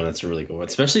 that's a good one. That's a really good one,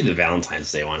 especially the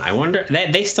Valentine's Day one. I wonder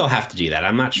they still have to do that.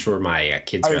 I'm not sure my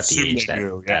kids are at the age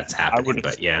that's happening,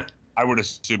 but yeah, I would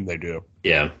assume they do.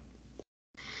 Yeah.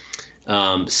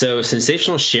 So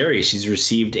Sensational Sherry, she's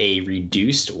received a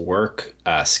reduced work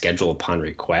schedule upon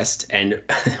request, and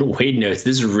Wade notes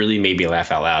this really made me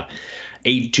laugh out loud.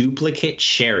 A duplicate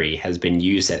Sherry has been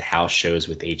used at house shows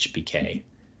with HBK.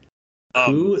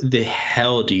 Who the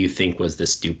hell do you think was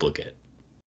this duplicate?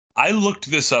 I looked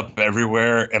this up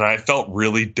everywhere, and I felt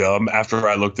really dumb after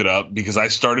I looked it up because I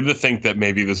started to think that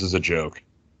maybe this is a joke.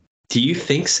 Do you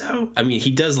think so? I mean,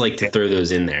 he does like to throw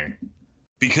those in there.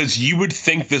 Because you would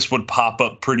think this would pop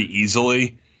up pretty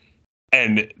easily,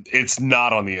 and it's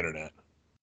not on the internet.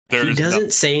 He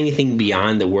doesn't say anything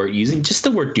beyond the word using. Just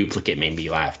the word duplicate made me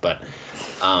laugh, but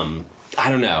I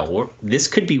don't know. This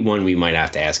could be one we might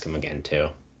have to ask him again, too.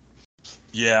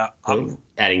 Yeah.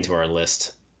 Adding to our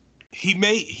list. He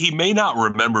may not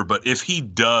remember, but if he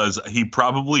does, he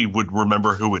probably would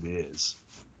remember who it is.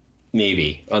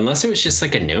 Maybe. Unless it was just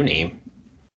like a no-name.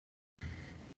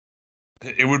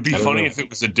 It would be funny if it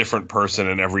was a different person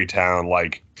in every town,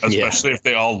 like, especially if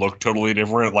they all look totally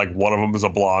different. Like, one of them is a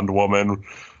blonde woman.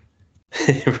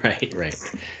 Right.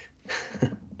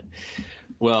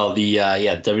 Well, the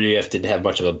WWF didn't have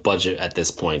much of a budget at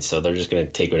this point, so they're just going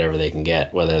to take whatever they can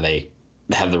get, whether they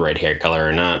have the right hair color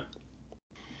or not.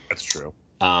 That's true.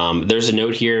 There's a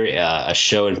note here, a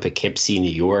show in Poughkeepsie,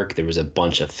 New York. There was a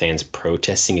bunch of fans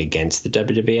protesting against the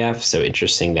WWF. So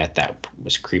interesting that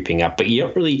was creeping up. But you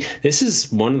don't really, this is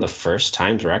one of the first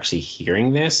times we're actually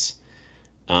hearing this.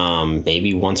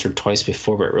 Maybe once or twice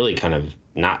before, but really kind of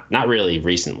not really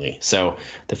recently. So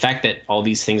the fact that all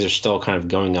these things are still kind of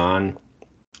going on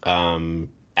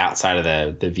outside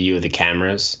of the view of the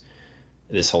cameras,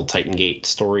 this whole Titan Gate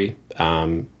story,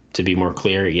 to be more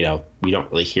clear, we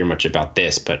don't really hear much about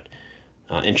this, but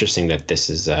interesting that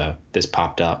this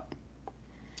popped up.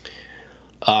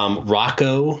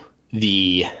 Rocco,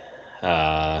 the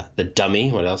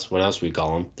dummy, what else we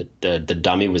call him? The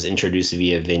dummy was introduced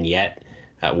via vignette.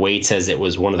 Wade says it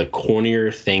was one of the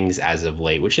cornier things as of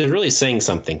late, which is really saying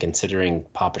something considering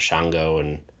Papa Shango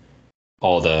and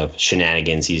all the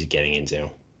shenanigans he's getting into.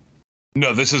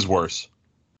 No, this is worse.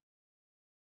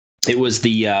 It was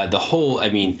the whole, I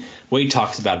mean, Wade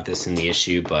talks about this in the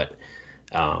issue, but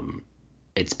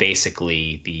it's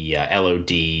basically the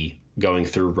LOD going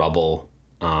through rubble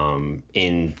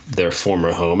in their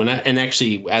former home. And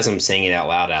actually, as I'm saying it out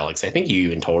loud, Alex, I think you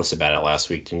even told us about it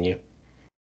last week, didn't you?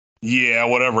 Yeah,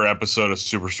 whatever episode of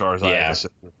Superstars I had to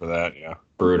sit through for that, yeah.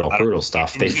 Brutal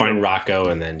stuff. They find Rocco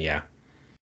and then,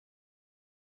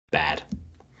 bad.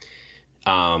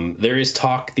 There is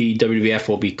talk the WWF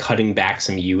will be cutting back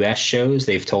some U.S. shows.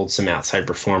 They've told some outside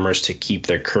performers to keep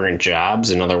their current jobs.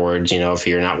 In other words, if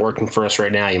you're not working for us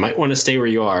right now, you might want to stay where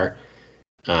you are.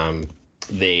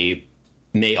 They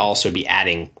may also be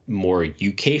adding more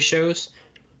UK shows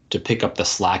to pick up the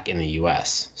slack in the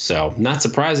U.S. So not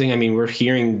surprising. I mean, we're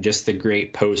hearing just the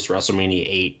great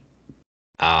post-WrestleMania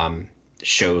 8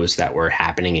 shows that were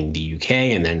happening in the UK,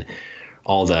 and then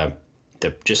all the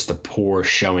poor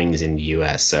showings in the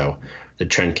U.S. So the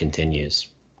trend continues.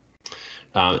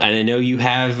 And I know you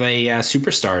have a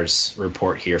Superstars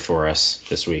report here for us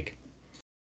this week.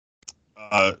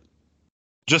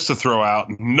 Just to throw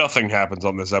out, nothing happens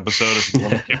on this episode. If you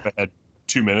want to skip ahead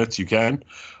 2 minutes, you can.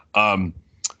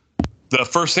 The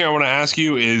first thing I want to ask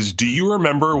you is, do you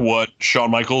remember what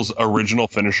Shawn Michaels' original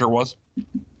finisher was?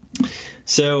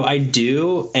 So I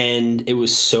do, and it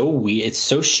was so weird. It's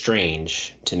so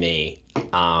strange to me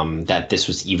that this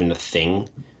was even a thing.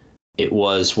 It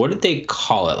was, what did they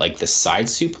call it? Like the side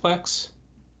suplex?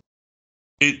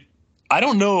 I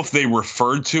don't know if they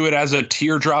referred to it as a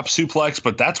teardrop suplex,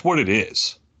 but that's what it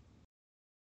is.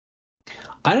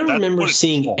 I don't remember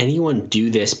seeing anyone do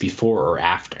this before or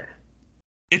after.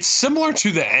 It's similar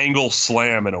to the angle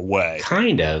slam in a way.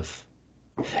 Kind of.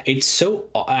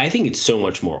 I think it's so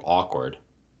much more awkward.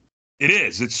 It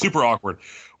is. It's super awkward.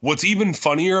 What's even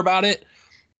funnier about it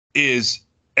is,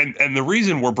 and the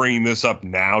reason we're bringing this up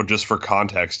now, just for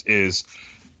context, is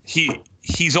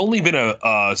he's only been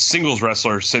a singles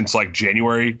wrestler since like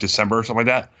January, December, something like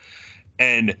that.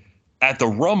 And at the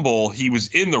Rumble, he was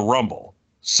in the Rumble.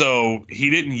 So he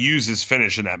didn't use his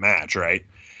finish in that match, right?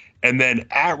 And then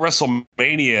at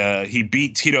WrestleMania, he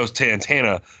beat Tito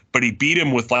Santana, but he beat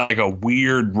him with like a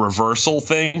weird reversal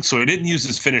thing. So he didn't use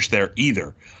his finish there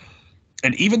either.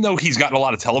 And even though he's gotten a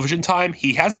lot of television time,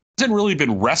 he hasn't really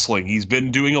been wrestling. He's been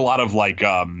doing a lot of like,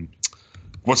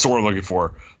 what's the word I'm looking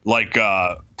for? Like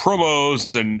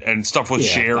promos and stuff with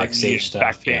Sherry, backstage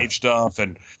stuff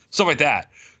and stuff like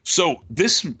that. So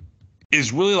this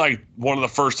is really like one of the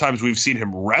first times we've seen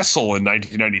him wrestle in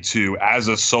 1992 as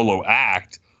a solo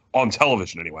act on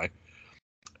television anyway.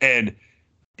 And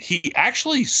he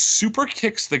actually super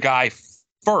kicks the guy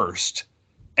first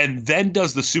and then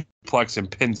does the suplex and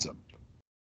pins him.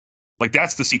 Like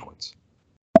that's the sequence.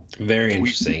 Very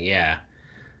interesting. Yeah.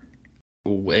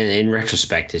 In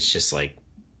retrospect, it's just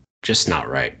not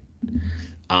right.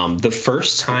 The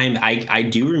first time I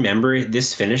do remember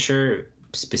this finisher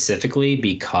specifically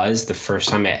because the first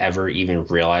time I ever even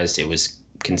realized it was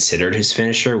considered his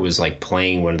finisher was like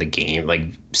playing one of the game, like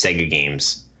Sega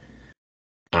games.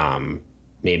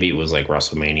 Maybe it was like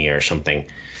WrestleMania or something.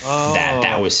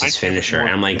 That was his finisher. And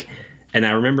I'm like, and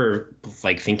I remember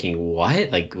like thinking,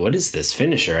 what is this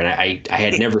finisher? And I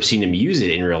had never seen him use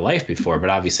it in real life before, but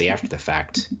obviously after the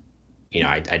fact, you know,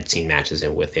 I'd seen matches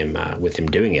with him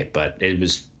doing it, but that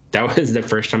was the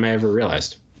first time I ever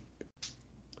realized.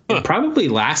 It probably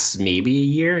lasts maybe a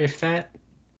year, if that.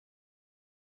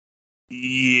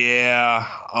 Yeah.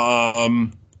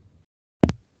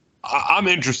 I'm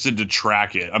interested to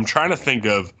track it. I'm trying to think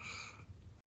of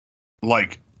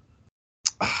like,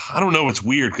 I don't know. It's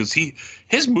weird because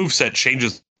his moveset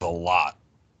changes a lot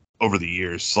over the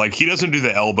years. Like he doesn't do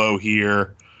the elbow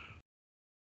here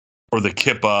or the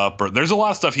kip up, or there's a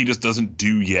lot of stuff he just doesn't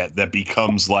do yet that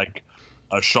becomes like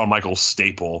a Shawn Michaels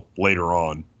staple later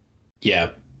on.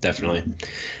 Yeah, definitely.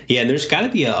 Yeah, and there's got to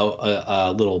be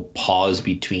a little pause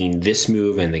between this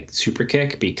move and the super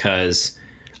kick because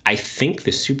I think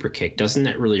the super kick doesn't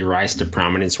that really rise to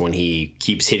prominence when he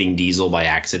keeps hitting Diesel by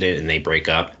accident and they break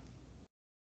up.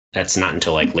 That's not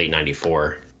until like late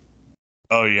 '94.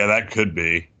 Oh yeah, that could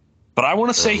be. But I want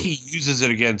to say he uses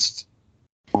it against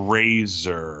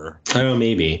Razor. I don't know,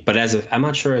 maybe. But I'm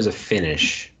not sure as a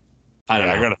finish. I don't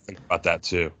know. I gotta think about that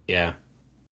too. Yeah.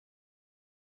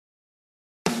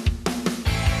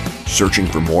 Searching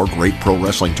for more great pro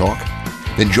wrestling talk?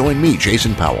 Then join me,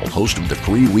 Jason Powell, host of the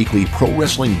free weekly Pro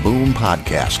Wrestling Boom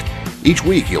podcast. Each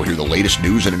week, you'll hear the latest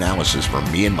news and analysis from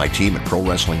me and my team at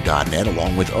ProWrestling.net,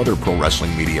 along with other pro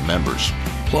wrestling media members.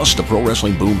 Plus, the Pro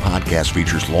Wrestling Boom podcast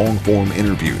features long-form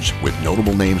interviews with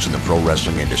notable names in the pro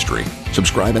wrestling industry.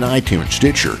 Subscribe in iTunes,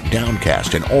 Stitcher,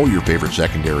 Downcast, and all your favorite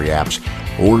secondary apps,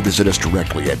 or visit us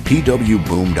directly at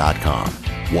pwboom.com.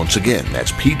 Once again,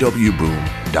 that's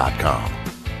pwboom.com.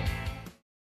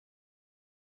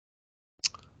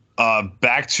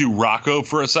 Back to Rocco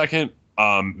for a second.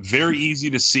 Very easy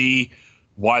to see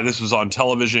why this was on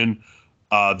television.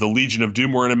 The Legion of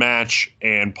Doom were in a match,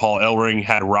 and Paul Ellering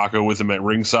had Rocco with him at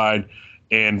ringside.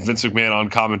 And Vince McMahon on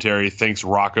commentary thinks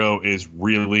Rocco is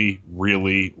really,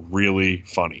 really, really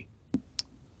funny.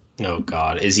 Oh,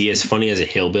 God. Is he as funny as a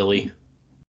hillbilly?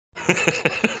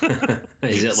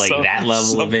 Is it like that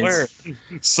level of Vince?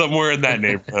 Somewhere in that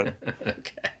neighborhood.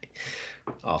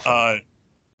 Okay.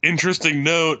 Interesting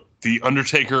note. The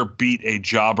Undertaker beat a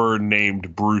jobber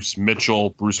named Bruce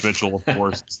Mitchell. Bruce Mitchell, of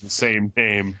course, is the same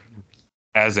name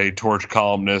as a Torch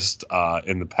columnist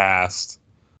in the past.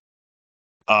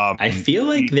 I feel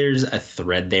like there's a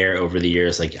thread there over the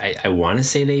years. Like I want to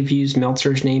say they've used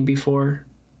Meltzer's name before.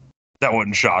 That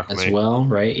wouldn't shock me. As well,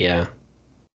 right? Yeah.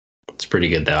 It's pretty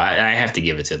good, though. I have to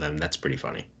give it to them. That's pretty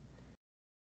funny.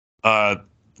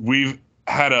 We've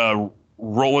had a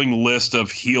rolling list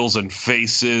of heels and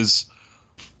faces.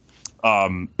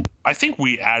 I think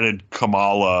we added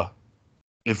Kamala.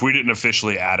 If we didn't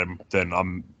officially add him, then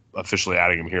I'm officially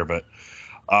adding him here. But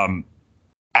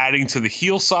adding to the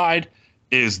heel side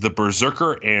is the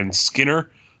Berserker and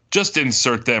Skinner. Just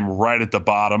insert them right at the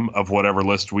bottom of whatever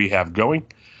list we have going.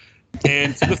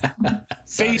 And to the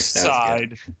face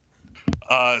side,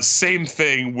 same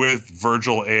thing with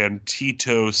Virgil and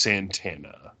Tito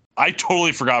Santana. I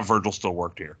totally forgot Virgil still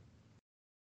worked here.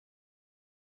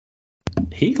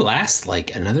 He lasts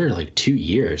like another 2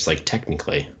 years,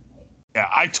 technically. Yeah,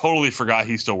 I totally forgot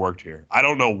he still worked here. I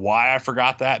don't know why I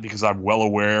forgot that because I'm well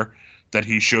aware that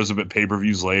he shows up at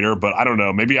pay-per-views later, but I don't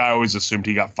know. Maybe I always assumed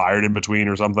he got fired in between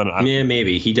or something. Yeah,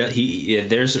 maybe he does.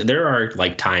 There are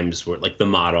times where the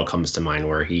model comes to mind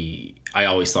where I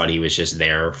always thought he was just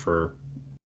there for,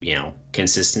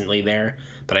 consistently there,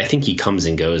 but I think he comes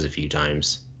and goes a few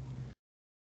times.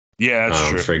 Yeah, that's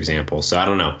true. For example. So I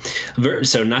don't know.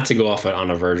 So not to go off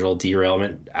on a Virgil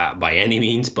derailment by any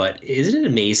means, but isn't it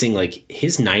amazing? Like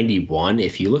his 91,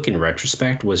 if you look in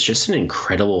retrospect, was just an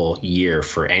incredible year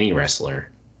for any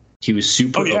wrestler. He was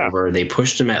super over. They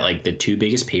pushed him at like the 2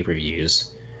 biggest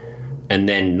pay-per-views, and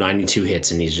then 92 hits,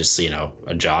 and he's just,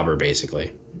 a jobber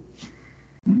basically.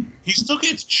 He still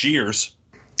gets cheers.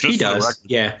 He does.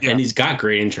 Yeah, and he's got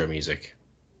great intro music.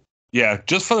 Yeah,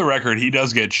 just for the record, he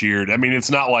does get cheered. I mean,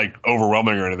 it's not like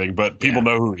overwhelming or anything, but people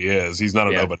know who he is. He's not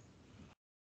a nobody.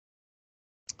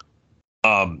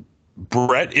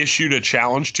 Brett issued a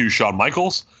challenge to Shawn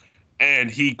Michaels,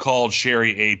 and he called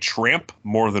Sherry a tramp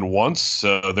more than once.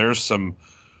 So there's some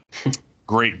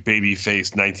great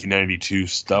babyface 1992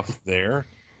 stuff there.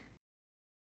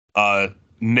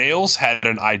 Nails had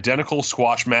an identical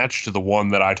squash match to the one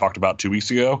that I talked about 2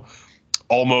 weeks ago.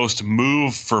 Almost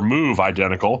move for move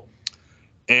identical.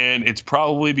 And it's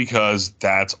probably because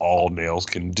that's all Nails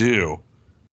can do.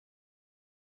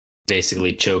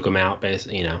 Basically choke him out,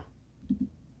 A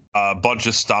bunch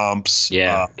of stomps.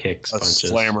 Yeah, kicks, a punches.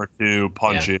 Slam or 2,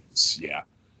 punches. Yeah.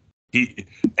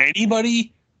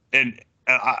 Anybody, and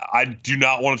I do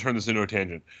not want to turn this into a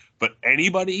tangent, but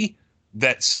anybody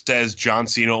that says John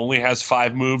Cena only has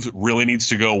 5 moves really needs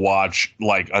to go watch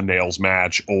like a Nails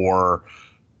match or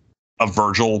a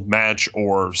Virgil match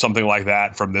or something like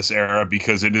that from this era,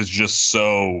 because it is just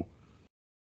so.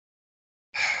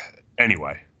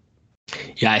 Anyway.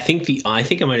 Yeah, I think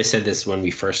I might have said this when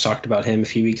we first talked about him a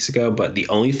few weeks ago, but the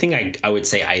only thing I would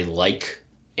say I like,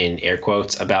 in air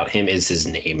quotes, about him is his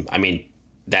name. I mean,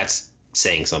 that's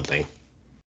saying something.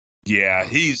 Yeah,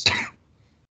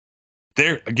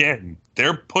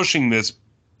 they're pushing this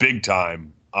big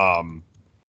time.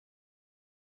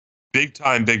 Big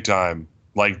time.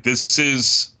 Like, this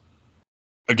is,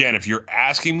 again, if you're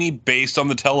asking me based on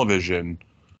the television,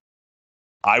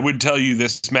 I would tell you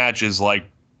this match is like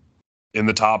in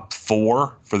the top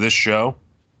 4 for this show.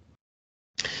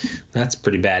 That's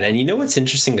pretty bad. And you know what's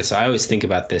interesting? So I always think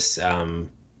about this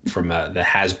from the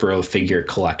Hasbro figure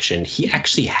collection. He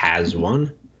actually has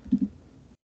one,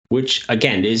 which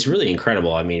again is really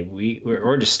incredible. I mean,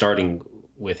 we're just starting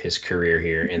with his career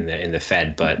here in the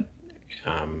Fed, but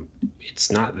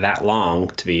it's not that long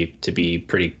to be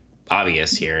pretty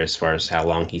obvious here as far as how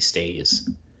long he stays.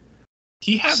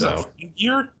 He has a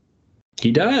figure?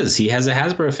 He does. He has a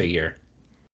Hasbro figure.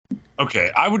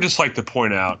 Okay, I would just like to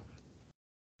point out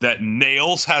that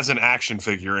Nails has an action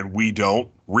figure and we don't.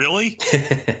 Really?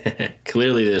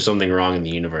 Clearly there's something wrong in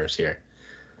the universe here.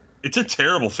 It's a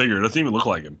terrible figure. It doesn't even look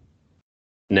like him.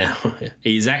 No.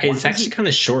 It's actually kind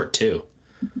of short, too.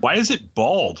 Why is it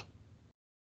bald?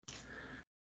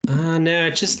 No,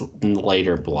 it's just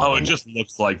lighter blonde. Oh, it just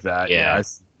looks like that. Yeah. I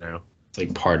see now. It's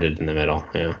like parted in the middle.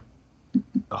 Yeah.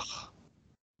 Ugh.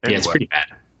 Yeah, it's pretty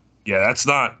bad. Yeah, that's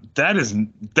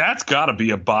got to be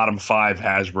a bottom 5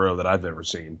 Hasbro that I've ever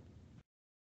seen.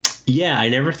 Yeah, I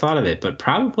never thought of it, but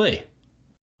probably.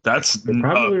 You're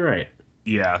probably right.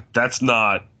 Yeah, that's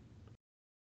not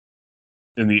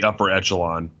in the upper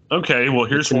echelon. Okay, well,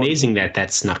 here's amazing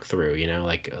that snuck through.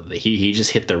 Like he just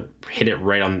hit it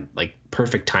right on like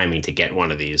perfect timing to get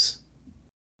one of these.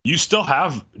 You still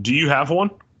have? Do you have one?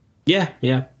 Yeah.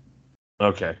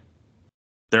 Okay,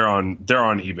 they're on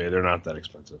eBay. They're not that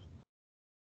expensive.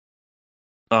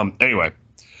 Anyway,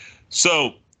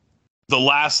 so the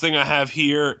last thing I have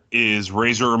here is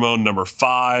Razor Ramon number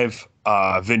 5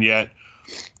 vignette.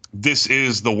 This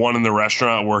is the one in the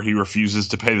restaurant where he refuses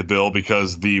to pay the bill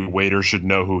because the waiter should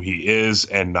know who he is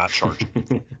and not charge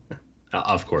him.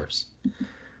 Of course.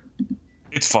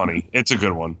 It's funny. It's a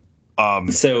good one.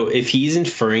 So if he's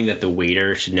inferring that the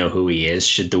waiter should know who he is,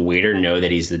 should the waiter know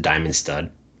that he's the Diamond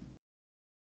Stud?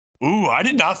 Ooh, I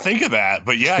did not think of that,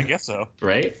 but yeah, I guess so.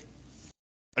 Right?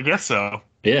 I guess so.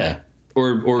 Yeah.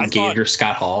 Or Gator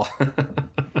Scott Hall.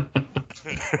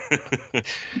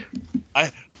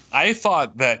 I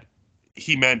thought that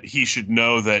he meant he should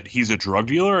know that he's a drug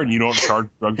dealer and you don't charge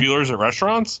drug dealers at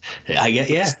restaurants. I guess,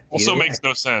 yeah. Also makes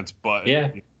no sense, but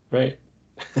yeah, right.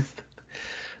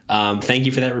 Thank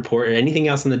you for that report. Anything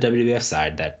else on the WWF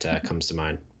side that comes to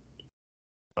mind?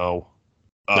 Oh,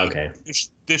 okay.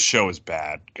 This show is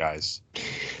bad, guys.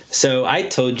 So I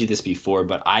told you this before,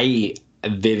 but I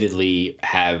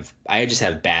just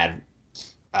have bad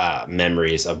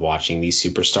memories of watching these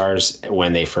superstars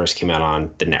when they first came out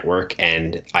on the network,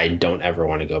 and I don't ever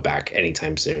want to go back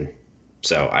anytime soon.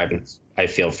 So I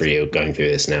feel for you going through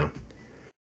this now.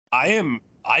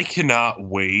 I cannot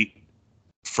wait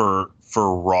for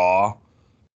Raw,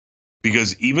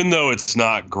 because even though it's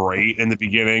not great in the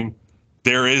beginning,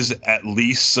 there is at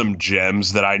least some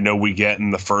gems that I know we get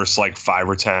in the first like 5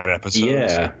 or 10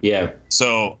 episodes. Yeah.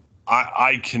 So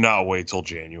I cannot wait till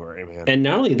January, man. And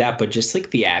not only that, but just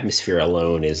like the atmosphere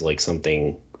alone is like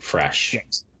something fresh.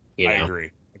 Yes, you know? I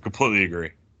agree. I completely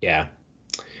agree. Yeah.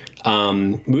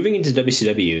 Moving into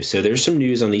WCW, so there's some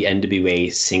news on the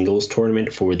NWA singles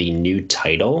tournament for the new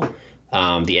title.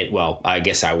 I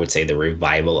guess I would say the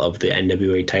revival of the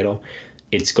NWA title.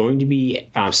 It's going to be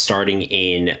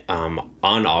starting on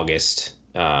August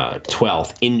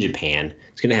 12th in Japan.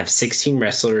 It's going to have 16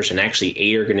 wrestlers, and actually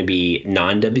 8 are going to be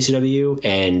non-WCW,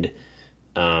 and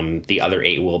the other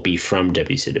 8 will be from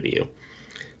WCW.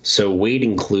 So Wade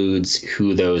includes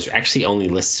who those actually only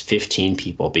lists 15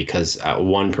 people because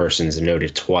one person's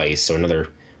noted twice. So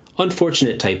another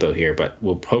unfortunate typo here, but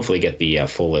we'll hopefully get the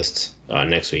full list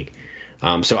next week.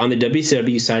 So on the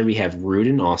WCW side, we have Rude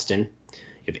and Austin.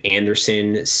 You have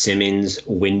Anderson, Simmons,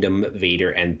 Wyndham, Vader,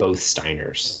 and both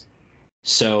Steiners.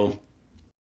 So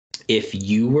if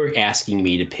you were asking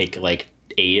me to pick like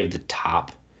 8 of the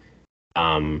top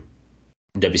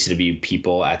WCW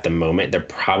people at the moment, they're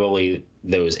probably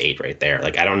those 8 right there.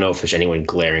 Like, I don't know if there's anyone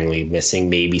glaringly missing.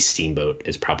 Maybe Steamboat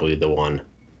is probably the one.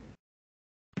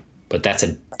 But that's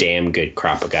a damn good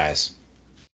crop of guys.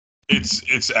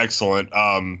 It's excellent.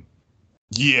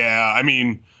 Yeah, I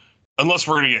mean, unless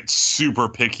we're going to get super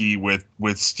picky with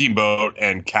Steamboat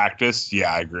and Cactus,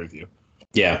 yeah, I agree with you.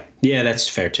 Yeah, that's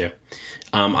fair too.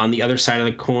 On the other side of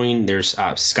the coin, there's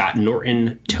Scott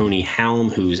Norton, Tony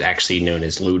Halm, who's actually known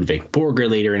as Ludwig Borger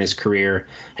later in his career,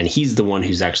 and he's the one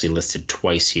who's actually listed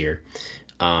twice here.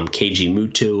 Keiji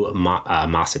Muto,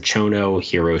 Masachono,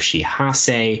 Hiroshi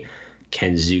Hase,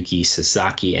 Kenzuki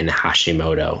Sasaki, and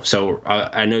Hashimoto. So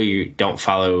I know you don't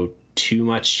follow too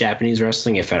much Japanese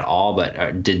wrestling, if at all,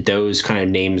 but did those kind of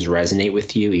names resonate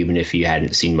with you, even if you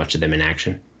hadn't seen much of them in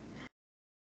action?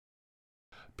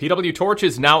 PW Torch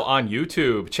is now on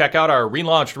YouTube. Check out our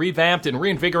relaunched, revamped, and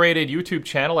reinvigorated YouTube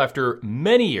channel after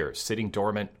many years sitting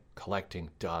dormant, collecting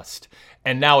dust.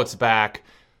 And now it's back,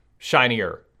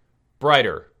 shinier,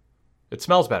 brighter. It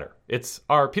smells better. It's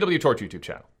our PW Torch YouTube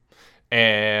channel.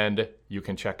 And you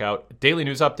can check out daily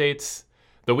news updates,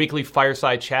 the weekly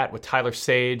fireside chat with Tyler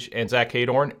Sage and Zach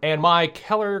Hadorn, and my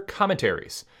Keller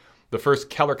commentaries. The first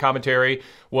Keller commentary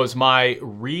was my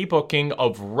rebooking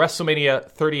of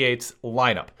WrestleMania 38's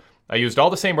lineup. I used all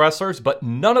the same wrestlers, but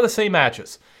none of the same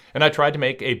matches. And I tried to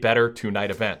make a better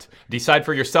 2-night event. Decide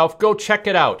for yourself. Go check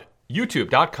it out.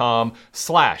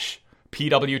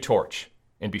 YouTube.com/PWTorch.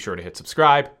 And be sure to hit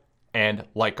subscribe and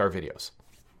like our videos.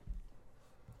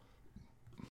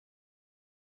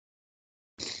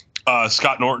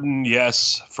 Scott Norton,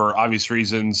 yes, for obvious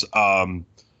reasons.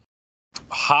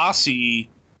 Hase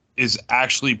is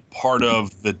actually part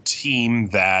of the team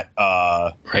that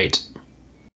right.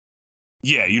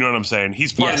 Yeah, you know what I'm saying?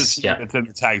 He's part of the team yeah. that's in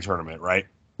the tag tournament, right?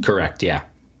 Correct, yeah.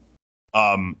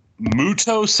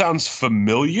 Muto sounds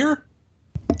familiar.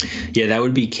 Yeah, that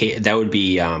would be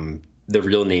the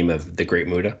real name of the Great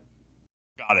Muta.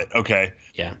 Got it. Okay.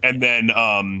 Yeah. And then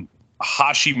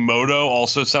Hashimoto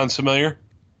also sounds familiar.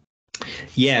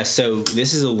 Yeah, so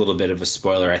this is a little bit of a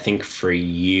spoiler. I think for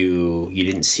you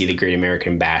didn't see the Great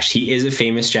American Bash. He is a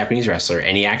famous Japanese wrestler,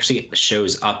 and he actually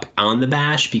shows up on the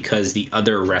Bash because the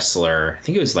other wrestler, I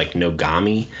think it was like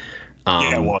Nogami.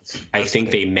 Yeah, it was. I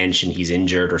think they mentioned he's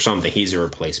injured or something. He's a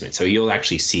replacement, so you'll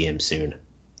actually see him soon.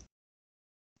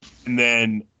 And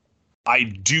then I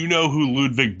do know who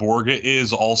Ludwig Borga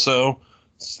is also.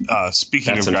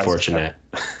 Speaking That's of guys unfortunate.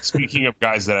 Speaking of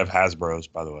guys that have Hasbros,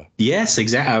 by the way. Yes,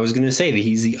 exactly. I was going to say that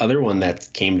he's the other one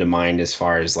that came to mind as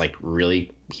far as like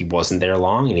really he wasn't there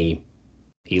long and he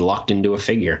lucked into a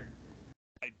figure.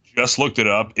 I just looked it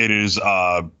up. It is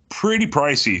pretty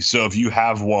pricey. So if you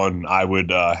have one, I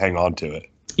would hang on to it.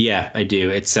 Yeah, I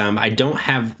do. It's I don't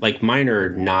have like mine are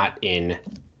not in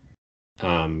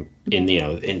not in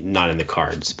the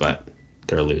cards, but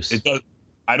they're loose. It does.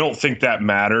 I don't think that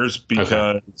matters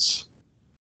because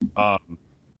hang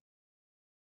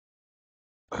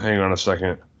on a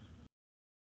second.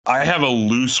 I have a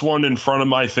loose one in front of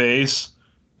my face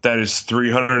that is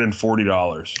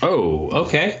 $340. Oh,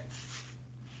 okay.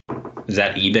 Is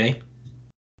that eBay?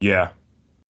 Yeah.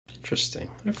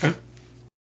 Interesting. Okay.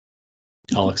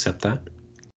 I'll accept that.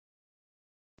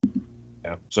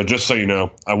 Yeah. So just so you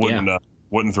know, I wouldn't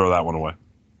throw that one away.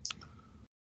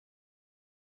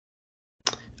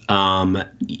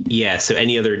 Yeah, so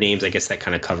any other names, I guess that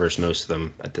kind of covers most of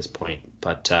them at this point.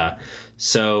 But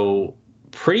so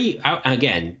pretty,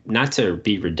 again, not to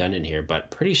be redundant here,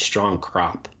 but pretty strong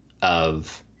crop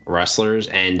of wrestlers.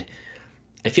 And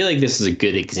I feel like this is a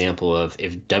good example of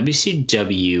if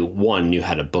WCW one knew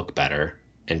how to book better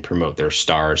and promote their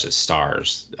stars as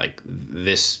stars, like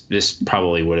this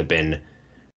probably would have been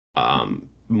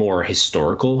more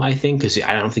historical, I think, because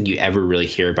I don't think you ever really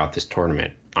hear about this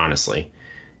tournament, honestly,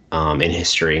 in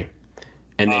history.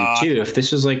 And then two, if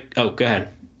this was like, oh, go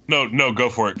ahead. No, go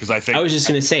for it, because I think I was just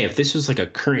gonna say, if this was like a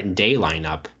current day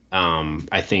lineup,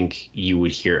 I think you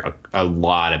would hear a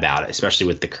lot about it, especially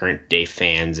with the current day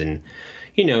fans and,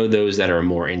 you know, those that are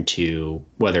more into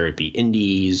whether it be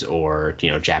indies or,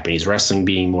 you know, Japanese wrestling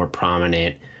being more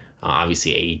prominent,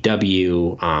 obviously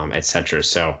AEW, etc.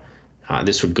 So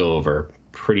this would go over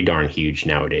pretty darn huge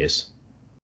nowadays.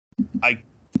 I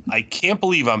can't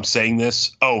believe I'm saying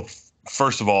this. Oh,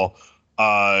 first of all,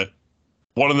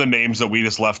 one of the names that we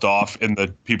just left off and the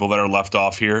people that are left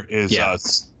off here is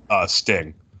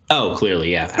Sting. Oh,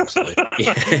 clearly, yeah, absolutely.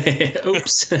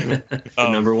 Oops, the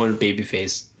number one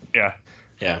babyface. Yeah.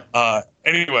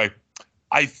 Anyway,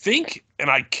 I think, and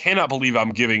I cannot believe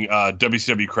I'm giving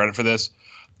WCW credit for this,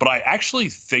 but I actually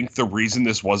think the reason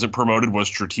this wasn't promoted was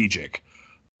strategic.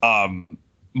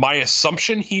 My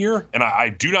assumption here, and I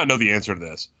do not know the answer to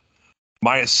this,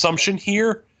 my assumption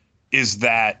here is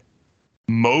that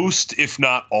most, if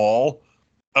not all,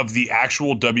 of the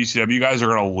actual WCW guys are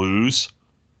going to lose.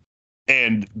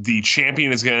 And the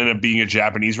champion is going to end up being a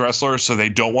Japanese wrestler, so they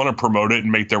don't want to promote it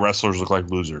and make their wrestlers look like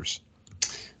losers.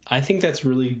 I think that's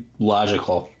really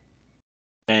logical.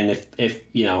 And if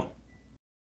you know,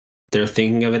 they're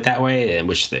thinking of it that way,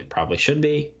 which they probably should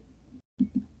be,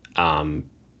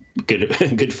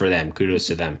 good for them. Kudos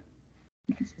to them.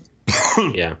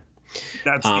 Yeah.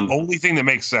 That's the only thing that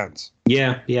makes sense.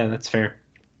 Yeah, that's fair.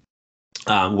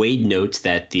 Wade notes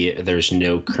that there's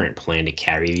no current plan to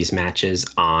carry these matches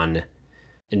on,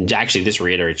 and actually this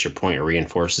reiterates your point or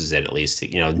reinforces it at least.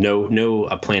 You know, no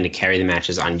a plan to carry the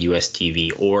matches on US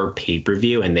TV or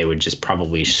pay-per-view, and they would just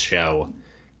probably show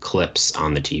clips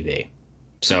on the TV.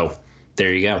 So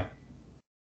there you go.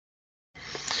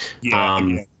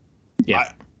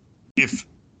 Yeah.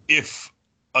 If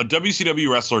a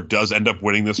WCW wrestler does end up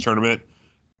winning this tournament,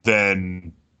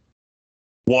 then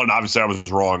one, obviously I was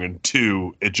wrong, and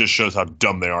two, it just shows how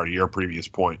dumb they are, to your previous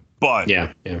point. But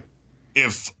yeah.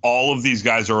 If all of these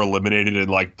guys are eliminated in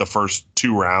like the first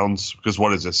 2 rounds, because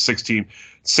what is it, 16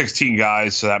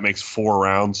 guys, so that makes 4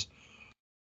 rounds.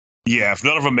 Yeah, if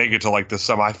none of them make it to like the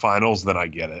semifinals, then I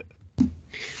get it.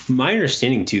 My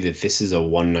understanding too that this is a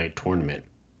one-night tournament.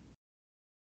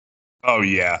 Oh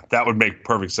yeah, that would make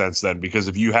perfect sense then, because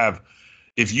if you have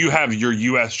your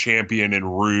US champion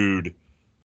and Rude,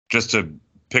 just to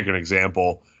pick an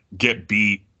example, get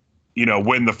beat, you know,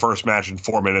 win the first match in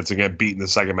 4 minutes and get beat in the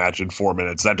second match in 4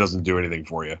 minutes, that doesn't do anything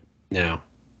for you. No,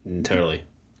 totally.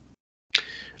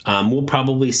 We'll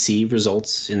probably see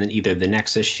results in either the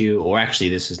next issue, or actually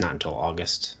this is not until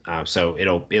August. So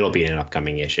it'll be an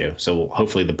upcoming issue. So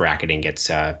hopefully the bracketing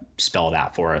gets spelled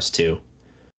out for us too.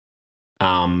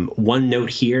 One note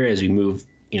here as we move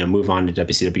on to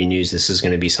WCW news, this is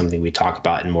going to be something we talk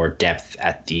about in more depth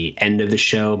at the end of the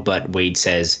show, but Wade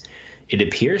says, it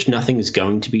appears nothing is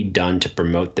going to be done to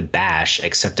promote the Bash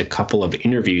except a couple of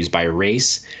interviews by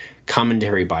Race,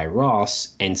 commentary by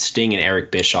Ross, and Sting and Eric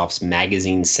Bischoff's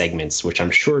magazine segments, which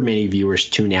I'm sure many viewers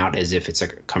tune out as if it's a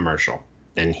commercial.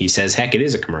 And he says, heck, it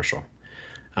is a commercial.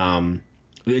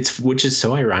 Which is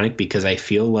so ironic because I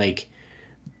feel like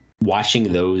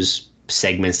watching those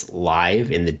segments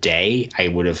live in the day, I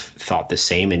would have thought the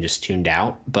same and just tuned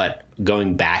out. But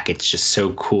going back, it's just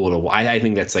so cool to watch. I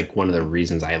think that's like one of the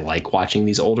reasons I like watching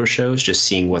these older shows, just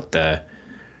seeing what the,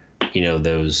 you know,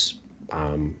 those,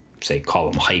 say, call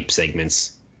them hype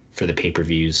segments for the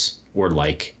pay-per-views were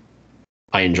like.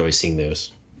 I enjoy seeing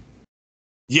those.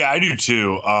 Yeah, I do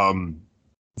too.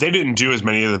 They didn't do as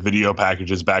many of the video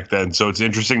packages back then, so it's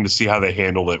interesting to see how they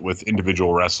handled it with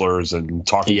individual wrestlers and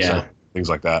talking to things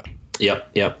like that.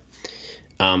 Yep.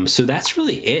 So that's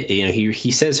really it. You know,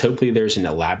 he says hopefully there's an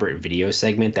elaborate video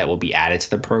segment that will be added to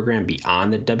the program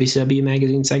beyond the WCW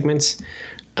magazine segments.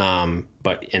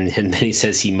 But then he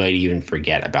says he might even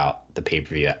forget about the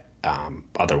pay-per-view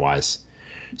otherwise.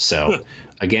 So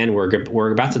again,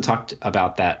 we're about to talk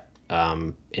about that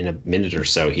in a minute or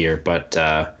so here, but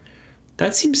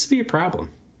that seems to be a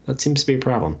problem.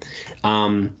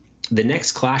 The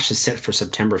next Clash is set for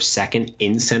September 2nd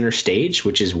in Center Stage,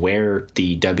 which is where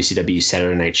the WCW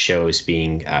Saturday Night Show is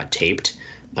being taped.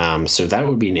 So that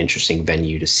would be an interesting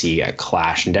venue to see a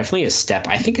Clash, and definitely a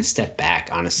step back,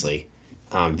 honestly,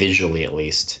 visually at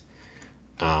least.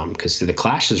 Because the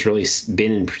Clash has really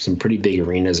been in some pretty big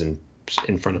arenas and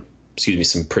in front of,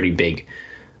 some pretty big,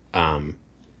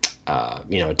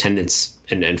 attendance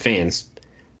and fans.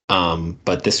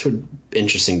 But this would be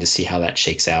interesting to see how that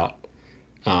shakes out.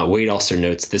 Wade also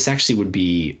notes this actually would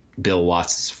be Bill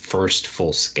Watts' first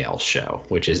full-scale show,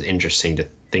 which is interesting to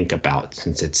think about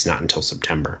since it's not until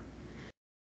September.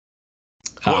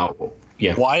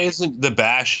 Yeah. Why isn't the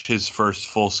Bash his first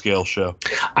full-scale show?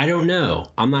 I don't know.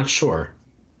 I'm not sure.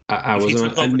 I was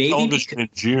on maybe television in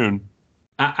June.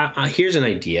 Here's an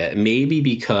idea. Maybe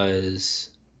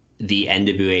because the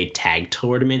NWA tag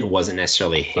tournament wasn't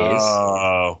necessarily his.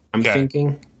 Oh, I'm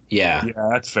thinking. Yeah. Yeah,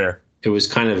 that's fair. It was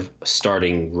kind of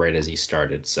starting right as he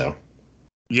started, so.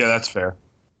 Yeah, that's fair.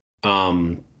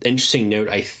 Interesting note,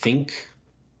 I think,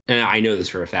 and I know this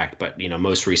for a fact, but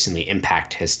most recently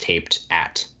Impact has taped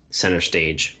at Center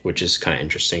Stage, which is kind of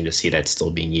interesting to see that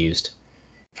still being used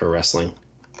for wrestling.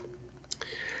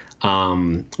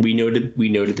 We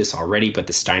noted this already, but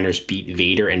the Steiners beat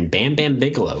Vader and Bam Bam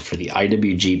Bigelow for the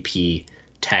IWGP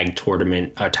tag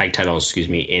title,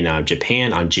 in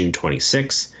Japan on June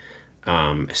 26th.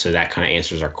 So that kind of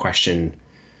answers our question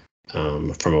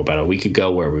from about a week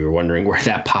ago where we were wondering where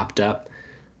that popped up.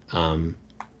 And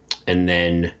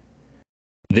then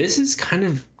this is kind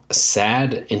of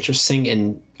sad, interesting,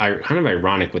 and kind of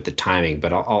ironic with the timing,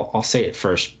 but I'll say it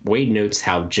first. Wade notes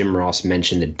how Jim Ross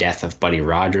mentioned the death of Buddy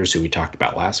Rogers, who we talked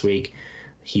about last week.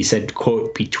 He said,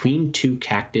 quote, "between two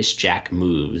Cactus Jack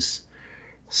moves."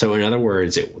 So in other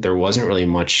words, there wasn't really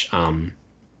much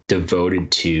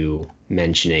devoted to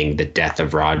mentioning the death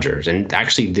of Rogers. And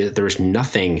actually, there was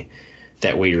nothing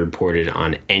that Wade reported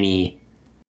on anything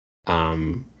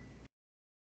on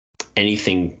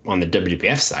the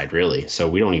WWF side, really. So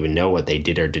we don't even know what they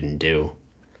did or didn't do.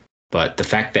 But the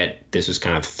fact that this was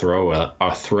kind of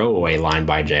a throwaway line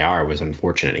by JR was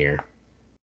unfortunate here.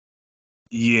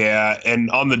 Yeah, and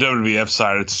on the WWF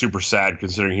side, it's super sad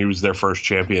considering he was their first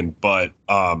champion. But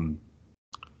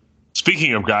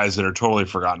speaking of guys that are totally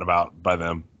forgotten about by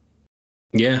them.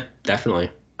 Yeah, definitely.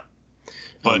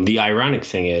 But the ironic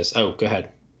thing is, go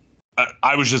ahead.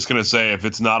 I was just gonna say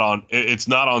it's not on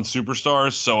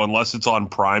Superstars, so unless it's on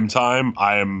prime time,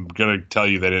 I am gonna tell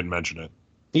you they didn't mention it.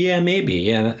 Yeah, maybe.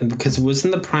 Yeah, because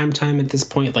wasn't the prime time at this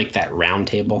point like that round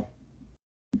table?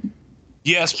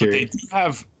 Yes, but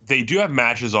they do have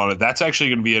matches on it. That's actually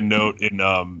going to be a note in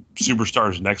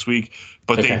Superstars next week.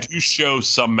 But They do show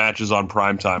some matches on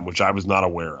primetime, which I was not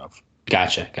aware of.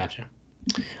 Gotcha.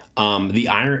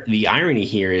 The irony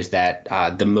here is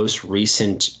that the most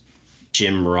recent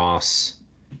Jim Ross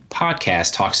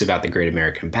podcast talks about the Great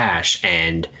American Bash,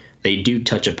 and they do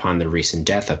touch upon the recent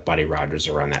death of Buddy Rogers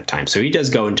around that time. So he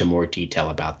does go into more detail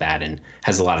about that and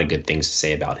has a lot of good things to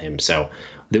say about him. So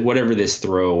whatever this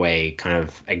throwaway kind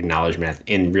of acknowledgement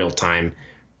in real time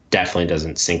definitely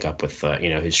doesn't sync up with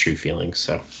his true feelings.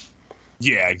 So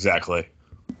yeah, exactly.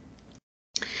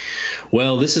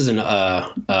 Well, this is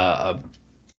I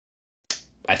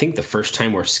think the first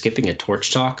time we're skipping a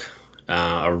Torch Talk,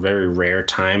 a very rare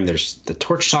time. There's the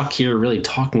Torch Talk here really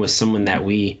talking with someone that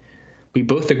we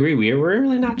both agree we're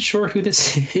really not sure who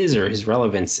this is or his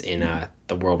relevance in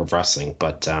the world of wrestling.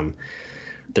 But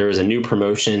there is a new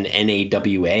promotion,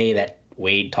 NAWA, that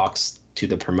Wade talks to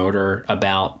the promoter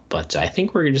about. But I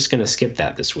think we're just going to skip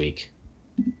that this week.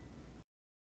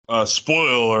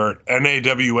 Spoiler alert,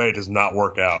 NAWA does not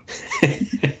work out.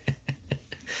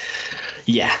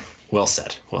 Yeah, well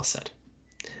said.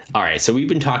 All right, so we've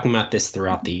been talking about this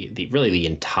throughout the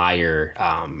entire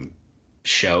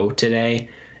show today.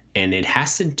 And it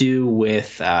has to do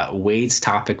with Wade's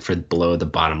topic for Below the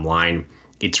Bottom Line.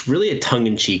 It's really a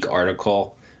tongue-in-cheek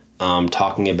article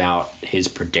talking about his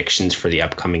predictions for the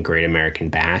upcoming Great American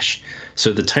Bash.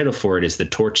 So the title for it is "The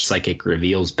Torch Psychic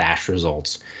Reveals Bash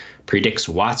Results. Predicts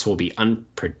Watts will be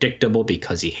unpredictable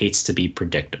because he hates to be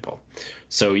predictable."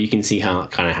 So you can see how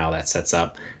that sets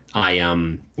up.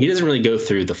 He doesn't really go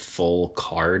through the full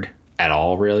card at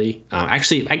all, really.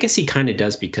 Actually, I guess he kind of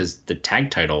does because the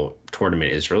tag title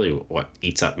tournament is really what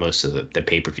eats up most of the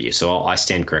pay-per-view. So I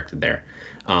stand corrected there.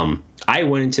 I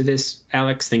went into this,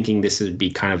 Alex, thinking this would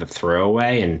be kind of a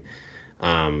throwaway, and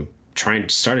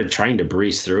started trying to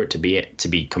breeze through it to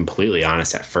be completely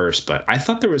honest at first. But I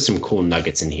thought there was some cool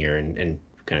nuggets in here and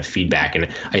kind of feedback. And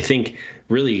I think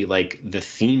really like the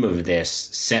theme of this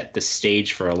set the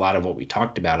stage for a lot of what we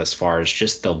talked about as far as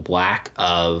just the lack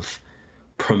of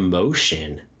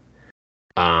promotion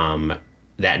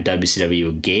that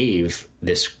WCW gave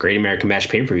this Great American Bash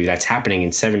pay-per-view that's happening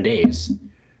in 7 days,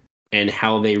 and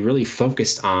how they really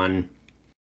focused on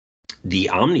the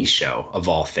Omni show of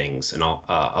all things and of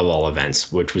all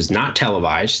events, which was not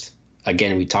televised.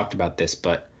 Again, we talked about this,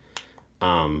 but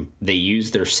they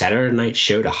used their Saturday night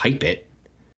show to hype it.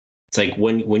 It's like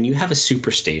when you have a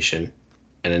Superstation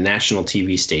and a national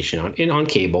TV station on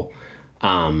cable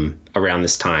around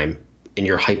this time, and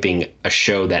you're hyping a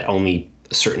show that only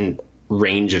a certain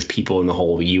range of people in the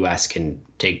whole U.S. can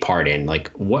take part in. Like,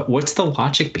 what's the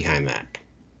logic behind that?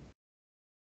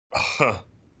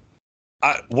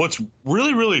 What's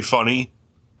really, really funny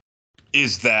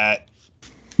is that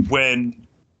when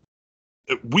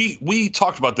we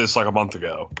talked about this like a month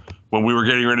ago when we were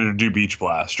getting ready to do Beach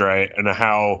Blast, right? And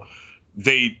how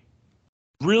they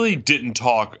really didn't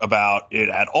talk about it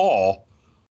at all,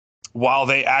 while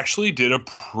they actually did a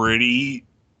pretty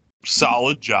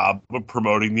solid job of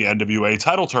promoting the NWA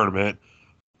title tournament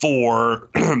for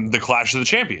the Clash of the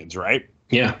Champions, right?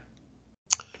 Yeah.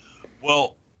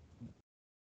 Well,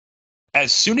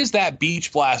 as soon as that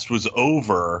Beach Blast was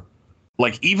over,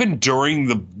 like even during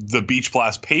the Beach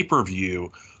Blast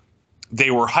pay-per-view,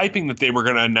 they were hyping that they were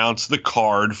going to announce the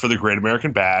card for the Great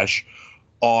American Bash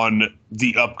on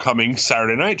the upcoming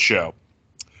Saturday night show,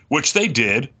 which they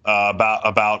did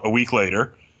about a week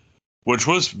later, which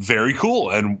was very cool.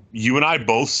 And you and I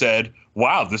both said,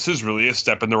 wow, this is really a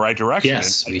step in the right direction.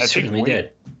 Yes, we certainly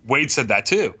did. Wade said that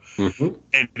too. Mm-hmm.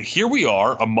 And here we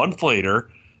are a month later,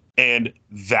 and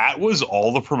that was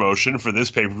all the promotion for this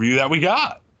pay-per-view that we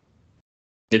got.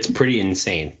 It's pretty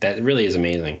insane. That really is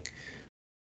amazing.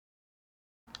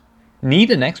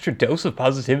 Need an extra dose of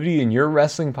positivity in your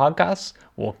wrestling podcasts?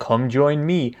 Well, come join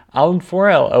me, Alan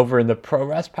Forel, over in the Pro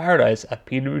Wrest Paradise at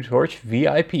PW Torch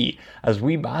VIP as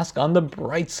we bask on the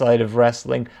bright side of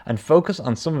wrestling and focus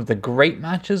on some of the great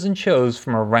matches and shows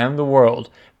from around the world,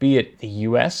 be it the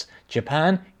US,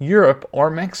 Japan, Europe,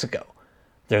 or Mexico.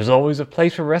 There's always a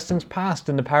place for wrestling's past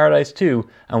in the Paradise too,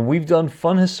 and we've done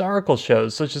fun historical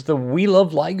shows such as the We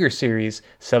Love Liger series,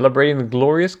 celebrating the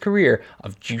glorious career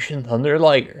of Jushin Thunder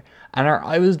Liger, and our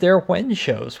I Was There When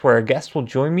shows, where a guest will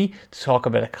join me to talk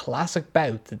about a classic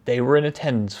bout that they were in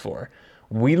attendance for.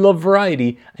 We love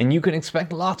variety, and you can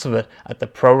expect lots of it at the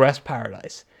Pro Wrest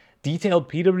Paradise. Detailed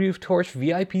PW Torch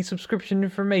VIP subscription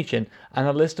information and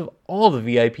a list of all the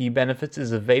VIP benefits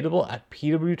is available at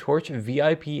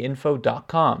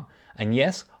pwtorchvipinfo.com. And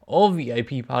yes, all VIP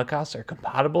podcasts are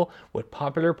compatible with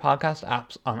popular podcast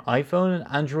apps on iPhone and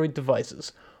Android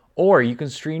devices, or you can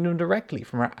stream them directly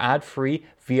from our ad-free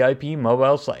VIP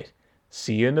mobile site.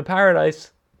 See you in the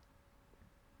Paradise.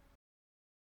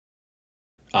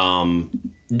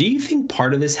 Do you think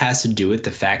part of this has to do with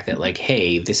the fact that, like,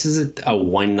 hey, this is a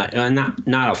one night,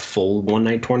 not a full one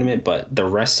night tournament, but the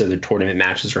rest of the tournament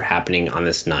matches are happening on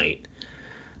this night?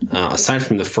 Aside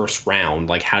from the first round,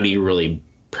 like, how do you really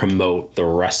promote the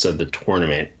rest of the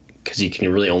tournament? Because you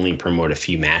can really only promote a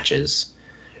few matches.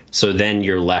 So then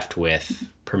you're left with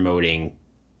promoting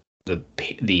the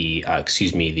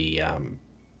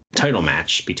title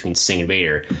match between Sting and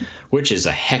Vader, which is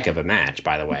a heck of a match,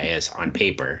 by the way, as on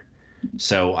paper.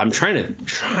 So I'm trying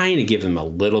to give them a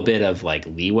little bit of like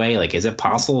leeway. Like, is it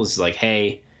possible? It's like,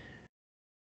 hey,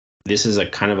 this is a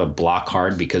kind of a block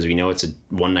card because we know it's a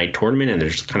one night tournament, and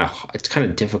it's kind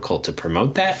of difficult to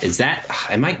promote that.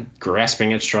 Am I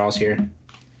grasping at straws here?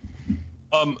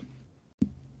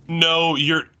 No,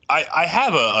 I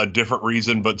have a different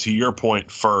reason, but to your point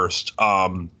first,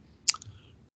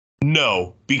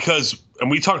 no, because, and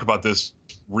we talked about this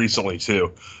recently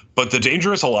too, but the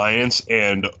Dangerous Alliance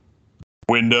and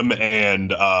Wyndham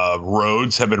and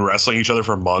Rhodes have been wrestling each other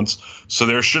for months, so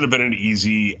there should have been an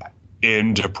easy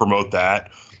in to promote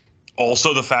that.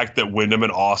 Also, the fact that Wyndham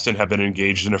and Austin have been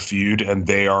engaged in a feud and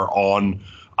they are on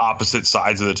opposite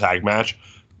sides of the tag match,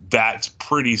 that's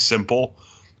pretty simple.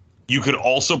 You could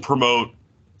also promote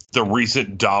the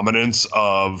recent dominance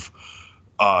of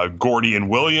Gordy and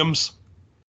Williams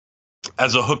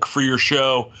as a hook for your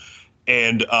show.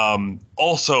 And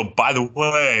also, by the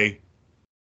way,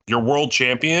 your world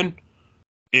champion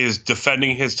is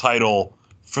defending his title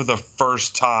for the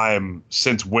first time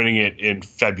since winning it in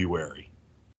February.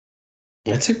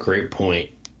 That's a great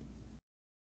point.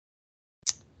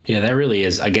 Yeah, that really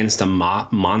is against a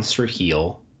monster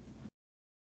heel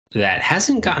that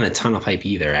hasn't gotten a ton of hype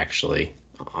either, actually.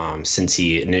 Since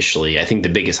he initially, I think the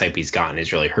biggest hype he's gotten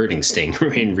is really hurting Sting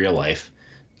in real life.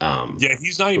 Yeah,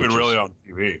 he's not even really on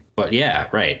TV. But yeah,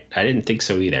 right. I didn't think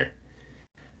so either.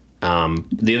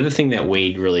 The other thing that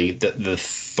Wade really, the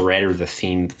thread or the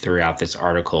theme throughout this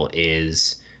article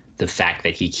is the fact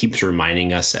that he keeps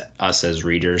reminding us as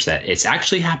readers that it's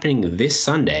actually happening this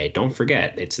Sunday. Don't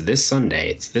forget, it's this Sunday.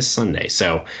 It's this Sunday.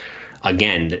 So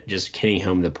again, just hitting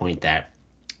home the point that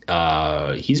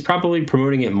he's probably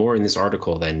promoting it more in this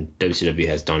article than WCW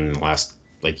has done in the last,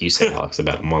 like you said, Alex,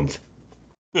 about a month.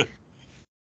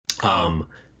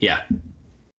 Yeah.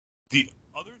 The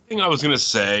other thing I was going to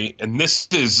say, and this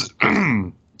is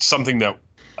something that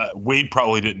Wade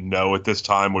probably didn't know at this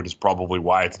time, which is probably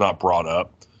why it's not brought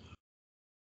up.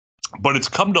 But it's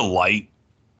come to light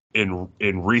in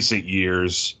recent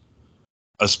years,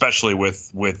 especially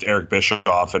with Eric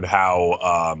Bischoff, and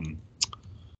how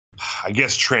I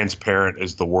guess transparent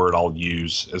is the word I'll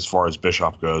use as far as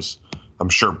Bischoff goes. I'm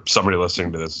sure somebody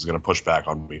listening to this is going to push back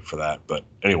on me for that. But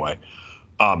anyway,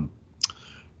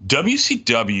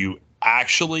 WCW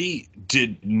actually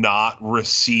did not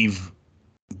receive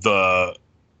the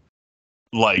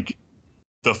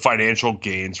financial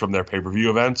gains from their pay-per-view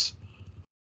events.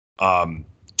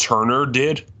 Turner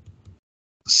did.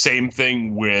 Same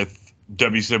thing with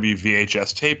WCW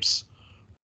VHS tapes.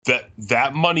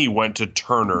 That money went to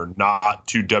Turner, not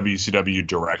to WCW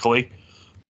directly.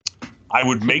 I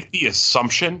would make the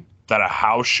assumption that a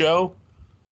house show,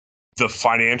 the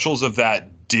financials of that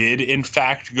did in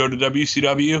fact go to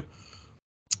WCW.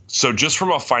 So just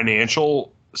from a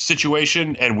financial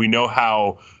situation, and we know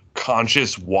how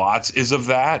conscious Watts is of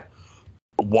that,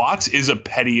 Watts is a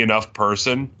petty enough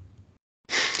person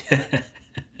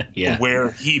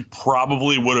where he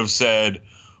probably would have said,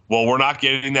 well, we're not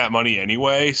getting that money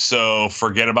anyway, so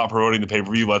forget about promoting the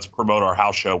pay-per-view. Let's promote our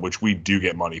house show, which we do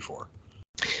get money for.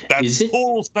 That's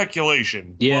total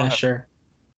speculation. Yeah, sure.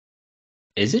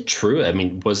 Is it true? I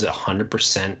mean, was it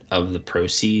 100% of the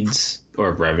proceeds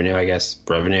or revenue, I guess,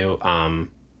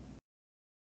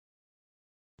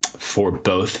 for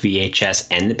both VHS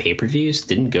and the pay-per-views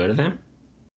didn't go to them?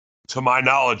 To my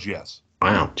knowledge, yes.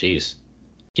 Wow, geez.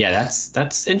 Yeah,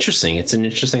 that's interesting. It's an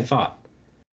interesting thought.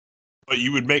 But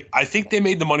I think they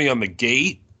made the money on the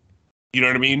gate, you know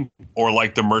what I mean? Or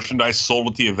like the merchandise sold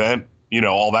at the event,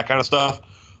 all that kind of stuff.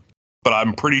 But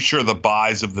I'm pretty sure the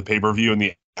buys of the pay-per-view and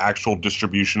the actual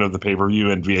distribution of the pay-per-view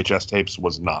and VHS tapes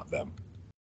was not them.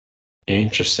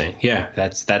 Interesting. Yeah,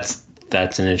 that's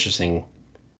an interesting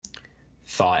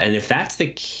thought. And if that's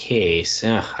the case,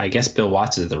 I guess Bill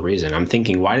Watts is the reason. I'm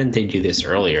thinking, why didn't they do this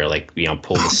earlier?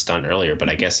 Pull the stunt earlier, but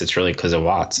I guess it's really because of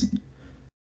Watts.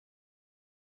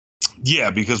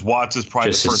 Yeah, because Watts is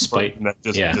probably the first person that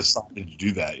just decided to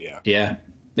do that. Yeah.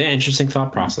 Interesting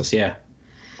thought process. Yeah.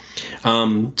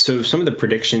 So some of the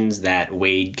predictions that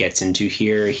Wade gets into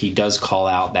here, he does call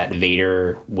out that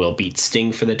Vader will beat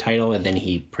Sting for the title, and then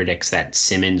he predicts that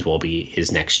Simmons will be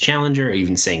his next challenger,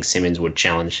 even saying Simmons would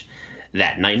challenge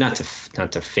that night, not to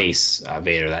face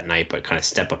Vader that night, but kind of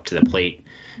step up to the plate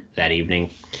that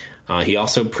evening. He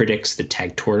also predicts the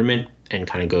tag tournament and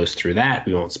kind of goes through that.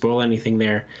 We won't spoil anything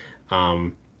there.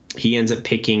 He ends up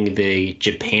picking the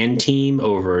Japan team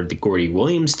over the Gordy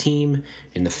Williams team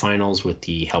in the finals with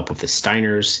the help of the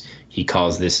Steiners. He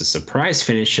calls this a surprise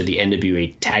finish, so the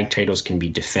NWA tag titles can be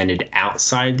defended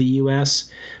outside the U.S.,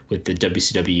 with the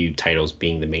WCW titles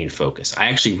being the main focus. I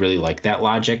actually really like that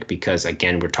logic because,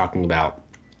 again, we're talking about,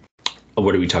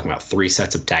 what are we talking about? 3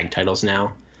 sets of tag titles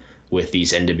now with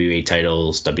these NWA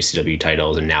titles, WCW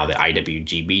titles, and now the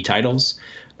IWGB titles.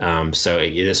 So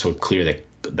this would clear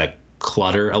the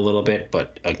clutter a little bit,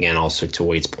 but again, also to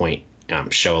Wade's point,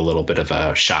 show a little bit of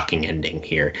a shocking ending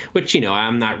here, which,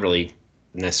 I'm not really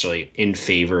necessarily in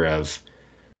favor of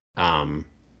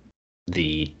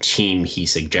the team he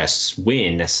suggests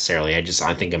win necessarily.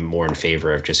 I think I'm more in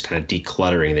favor of just kind of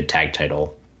decluttering the tag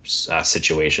title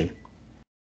situation.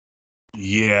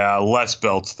 Yeah, less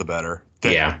belts the better.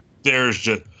 There's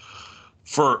just,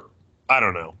 I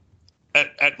don't know.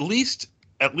 At least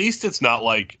it's not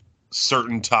like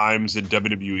certain times in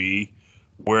WWE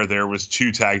where there was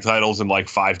 2 tag titles and like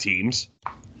 5 teams.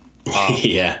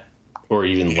 Or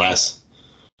even less.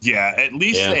 Yeah, at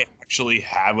least they actually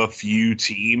have a few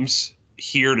teams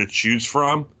here to choose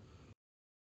from.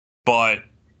 But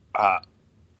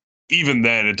even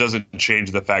then, it doesn't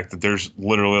change the fact that there's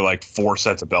literally like 4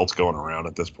 sets of belts going around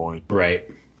at this point. Right.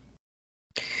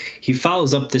 He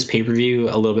follows up this pay-per-view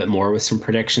a little bit more with some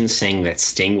predictions, saying that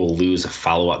Sting will lose a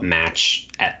follow-up match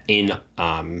at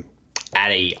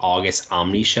a August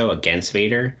Omni show against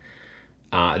Vader.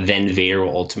 Then Vader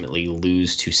will ultimately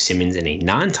lose to Simmons in a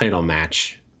non-title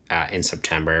match in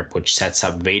September, which sets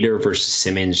up Vader versus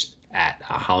Simmons at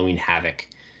Halloween Havoc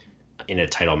in a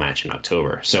title match in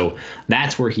October. So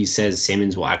that's where he says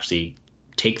Simmons will actually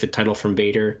take the title from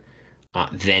Vader,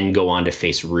 then go on to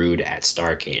face Rude at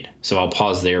Starrcade. So I'll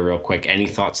pause there real quick. Any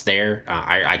thoughts there?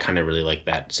 I kind of really like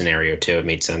that scenario too. It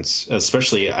made sense,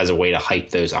 especially as a way to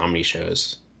hype those Omni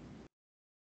shows.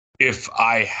 If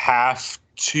I have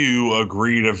to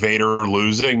agree to Vader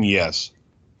losing, yes.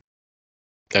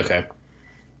 Okay.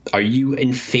 Are you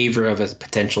in favor of a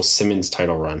potential Simmons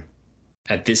title run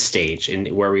at this stage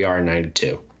in where we are in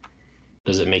 92?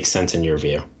 Does it make sense in your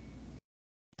view?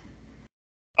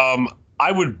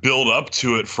 I would build up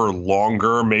to it for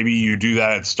longer. Maybe you do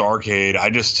that at Starrcade. I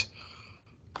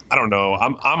don't know.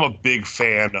 I'm a big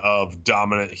fan of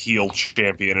dominant heel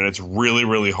champion, and it's really,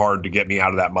 really hard to get me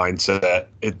out of that mindset.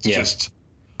 It's just,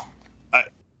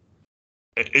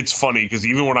 it's funny because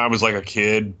even when I was like a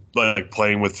kid, like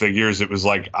playing with figures, it was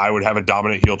like I would have a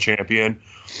dominant heel champion,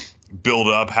 build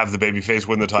up, have the babyface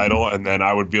win the title, and then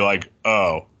I would be like,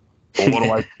 oh, well, what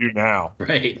do I do now?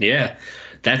 Right. Yeah.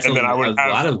 That's a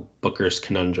lot of Booker's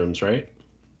conundrums, right?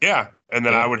 Yeah. And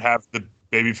then I would have the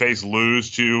babyface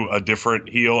lose to a different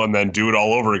heel and then do it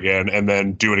all over again and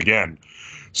then do it again.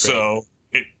 So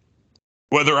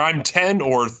whether I'm 10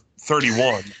 or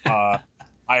 31, I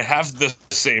have the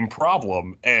same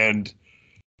problem. And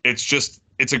it's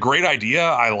a great idea.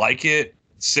 I like it.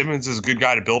 Simmons is a good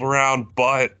guy to build around,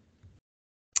 but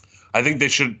I think they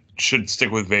should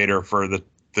stick with Vader for the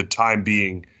time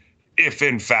being, if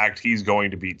in fact he's going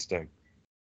to beat Sting.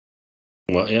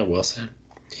 Well, yeah, well said.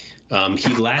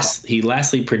 He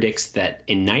lastly predicts that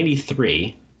in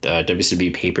 '93, the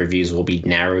WCW pay-per-views will be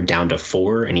narrowed down to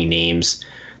 4, and he names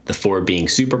the 4 being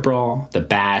Super Brawl, the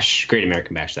Bash, Great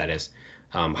American Bash, that is,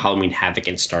 Halloween Havoc,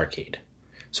 and Starrcade.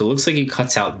 So it looks like he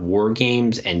cuts out War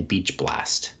Games and Beach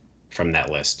Blast from that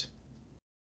list.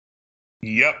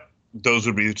 Yep, those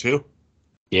would be the 2.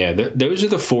 Yeah, those are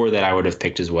the 4 that I would have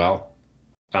picked as well.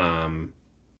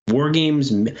 War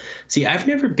Games. See, I've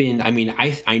never been. I mean,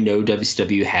 I know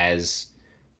WCW has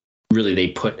really, they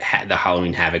put the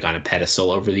Halloween Havoc on a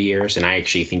pedestal over the years, and I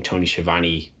actually think Tony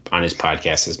Schiavone on his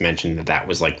podcast has mentioned that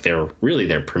was like their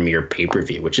premier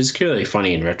pay-per-view, which is clearly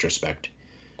funny in retrospect.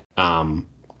 I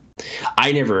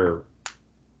don't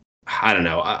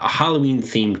know, a Halloween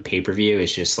themed pay-per-view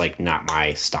is just like not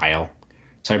my style.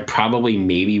 So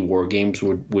maybe War Games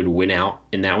would win out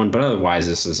in that one, but otherwise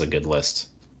this is a good list.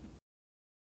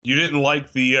 You didn't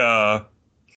like the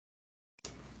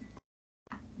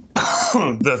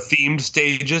themed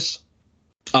stages?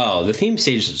 Oh, the themed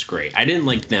stages is great. I didn't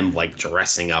like them like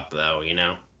dressing up though, you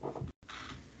know.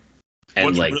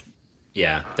 And the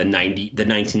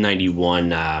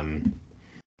 1991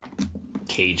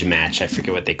 cage match, I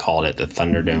forget what they called it, the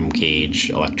Thunderdome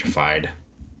cage electrified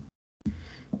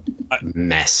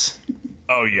mess.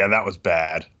 Oh yeah, that was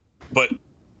bad. But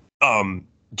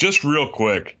just real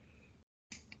quick,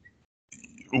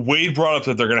 Wade brought up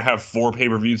that they're going to have 4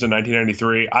 pay-per-views in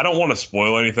 1993. I don't want to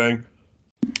spoil anything,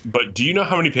 but do you know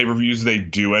how many pay-per-views they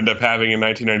do end up having in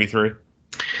 1993?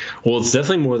 Well, it's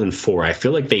definitely more than 4. I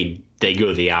feel like they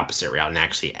go the opposite route and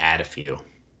actually add a few.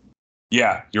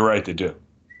 Yeah, you're right, they do.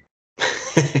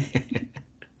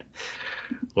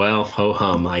 Well,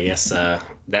 ho-hum, I guess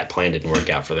that plan didn't work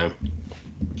out for them.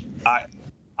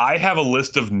 I have a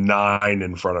list of 9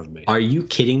 in front of me. Are you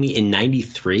kidding me? In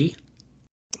 93?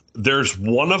 There's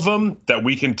one of them that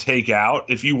we can take out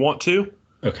if you want to.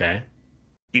 Okay.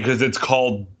 Because it's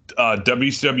called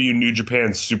WCW New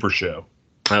Japan Super Show.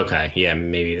 Okay, yeah,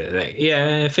 maybe.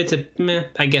 If it's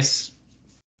I guess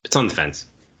it's on the fence.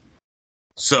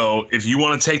 So if you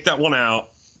want to take that one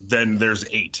out, then there's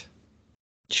 8.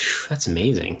 That's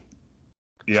amazing.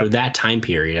 Yep. For that time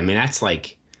period. I mean, that's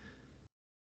like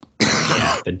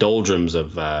the doldrums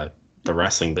of the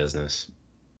wrestling business.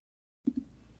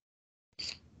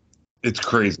 It's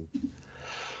crazy.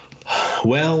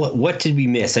 Well, what did we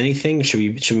miss? Anything? Should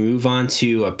we move on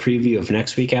to a preview of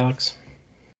next week, Alex?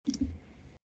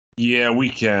 Yeah, we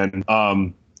can.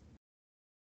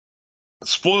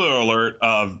 Spoiler alert,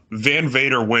 Van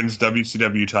Vader wins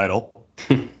WCW title.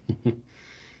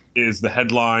 Is the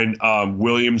headline.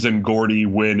 Williams and Gordy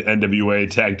win NWA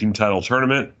Tag Team Title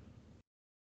Tournament.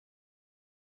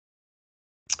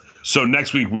 So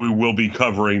next week we will be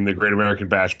covering the Great American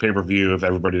Bash pay-per-view, if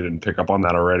everybody didn't pick up on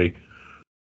that already.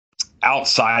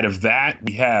 Outside of that,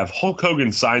 we have Hulk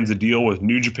Hogan signs a deal with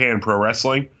New Japan Pro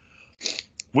Wrestling,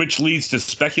 which leads to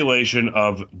speculation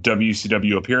of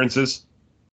WCW appearances.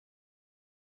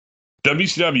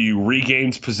 WCW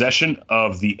regains possession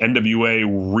of the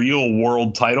NWA Real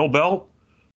World title belt,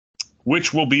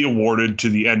 which will be awarded to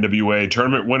the NWA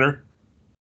tournament winner.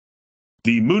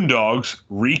 The Moondogs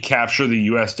recapture the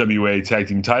USWA tag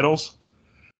team titles.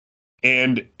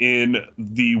 And in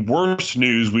the worst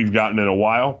news we've gotten in a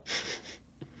while,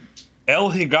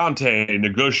 El Gigante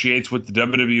negotiates with the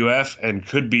WWF and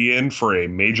could be in for a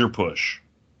major push.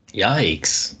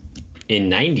 Yikes. In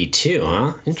 92,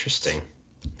 huh? Interesting.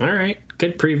 All right.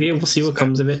 Good preview. We'll see what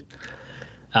comes of it.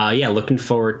 Looking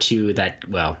forward to that.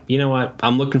 Well, you know what?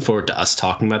 I'm looking forward to us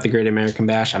talking about the Great American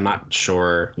Bash. I'm not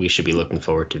sure we should be looking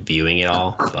forward to viewing it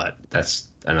all, but that's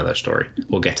another story.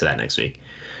 We'll get to that next week.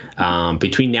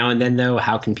 Between now and then, though,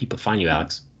 how can people find you,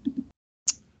 Alex?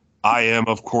 I am,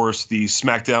 of course, the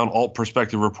SmackDown Alt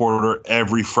Perspective reporter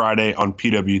every Friday on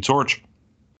PW Torch.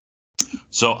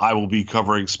 So I will be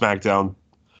covering SmackDown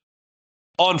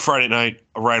on Friday night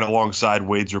right alongside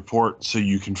Wade's report, so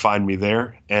you can find me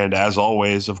there. And as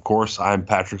always, of course, I'm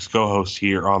Patrick's co-host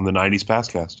here on the 90s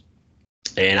Passcast.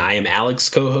 And I am Alex,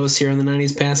 co-host here on the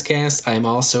 90s Passcast. I am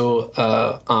also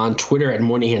on Twitter at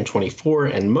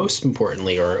Moynihan24, and most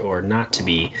importantly, or not to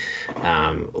be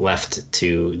left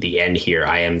to the end here,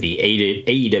 I am the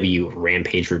AEW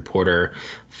Rampage reporter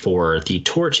for the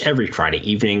Torch every Friday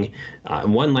evening.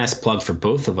 One last plug for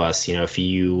both of us. You know, if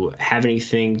you have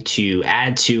anything to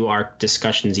add to our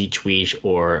discussions each week,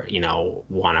 or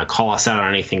want to call us out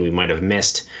on anything we might have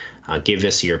missed, give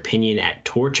us your opinion at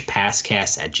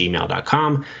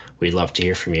torchpasscast@gmail.com. We'd love to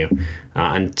hear from you.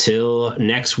 Until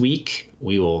next week,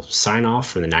 we will sign off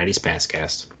from the 90s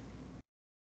Passcast.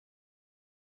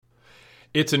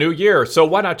 It's a new year, so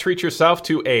why not treat yourself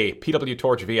to a PW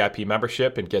Torch VIP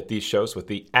membership and get these shows with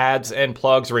the ads and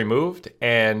plugs removed,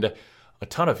 and a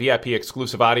ton of VIP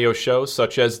exclusive audio shows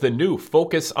such as the new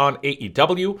Focus on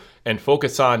AEW and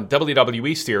Focus on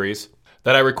WWE series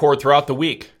that I record throughout the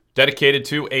week, dedicated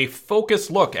to a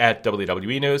focused look at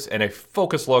WWE news and a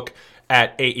focused look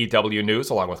at AEW news,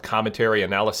 along with commentary,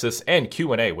 analysis, and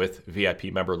Q&A with VIP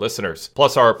member listeners.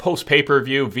 Plus our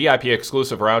post-pay-per-view VIP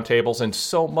exclusive roundtables and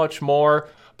so much more.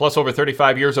 Plus over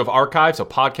 35 years of archives of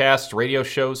podcasts, radio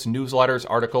shows, newsletters,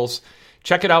 articles.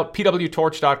 Check it out,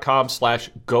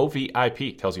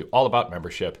 pwtorch.com/govip. Tells you all about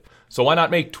membership. So why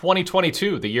not make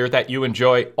 2022 the year that you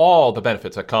enjoy all the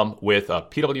benefits that come with a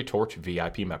PW Torch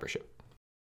VIP membership?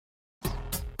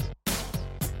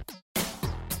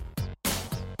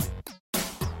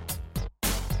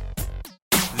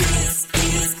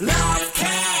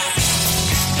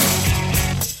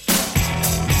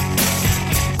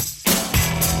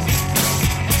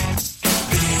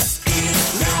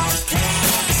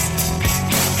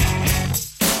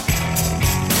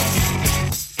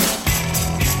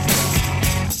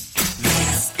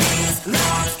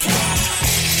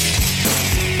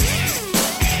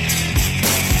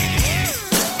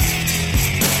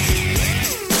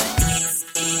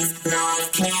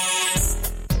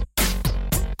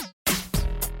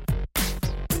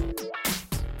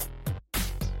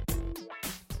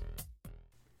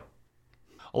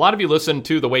 A lot of you listen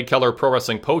to the Wade Keller Pro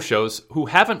Wrestling post shows who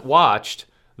haven't watched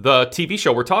the TV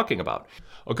show we're talking about.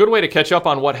 A good way to catch up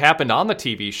on what happened on the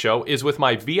TV show is with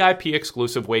my VIP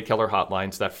exclusive Wade Keller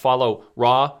hotlines that follow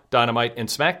Raw, Dynamite, and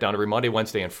SmackDown every Monday,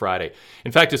 Wednesday, and Friday.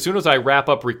 In fact, as soon as I wrap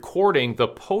up recording the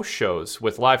post shows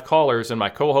with live callers and my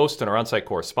co-host and our on-site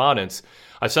correspondents,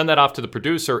 I send that off to the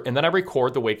producer, and then I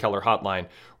record the Wade Keller hotline,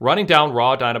 running down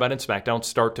Raw, Dynamite, and SmackDown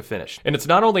start to finish. And it's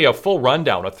not only a full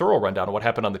rundown, a thorough rundown of what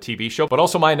happened on the TV show, but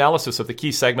also my analysis of the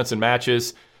key segments and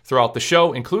matches throughout the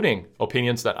show, including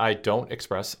opinions that I don't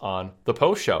express on the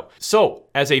post show. So,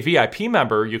 as a VIP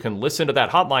member, you can listen to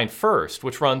that hotline first,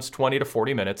 which runs 20 to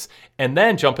 40 minutes, and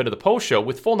then jump into the post show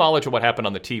with full knowledge of what happened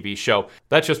on the TV show.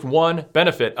 That's just one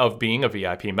benefit of being a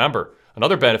VIP member.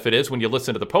 Another benefit is when you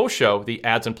listen to the post show, the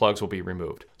ads and plugs will be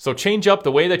removed. So change up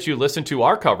the way that you listen to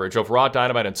our coverage of Raw,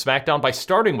 Dynamite, and SmackDown by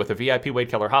starting with a VIP Wade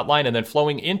Keller hotline and then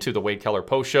flowing into the Wade Keller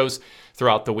post shows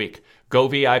throughout the week. Go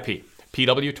VIP.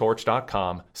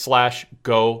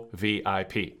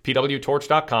 pwtorch.com/govip.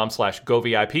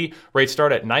 pwtorch.com/govip. Rates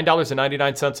start at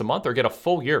 $9.99 a month or get a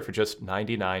full year for just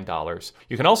 $99.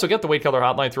 You can also get the Wade Keller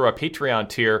hotline through our Patreon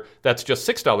tier. That's just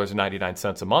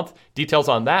 $6.99 a month. Details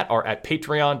on that are at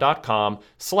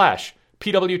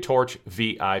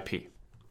patreon.com/pwtorchvip.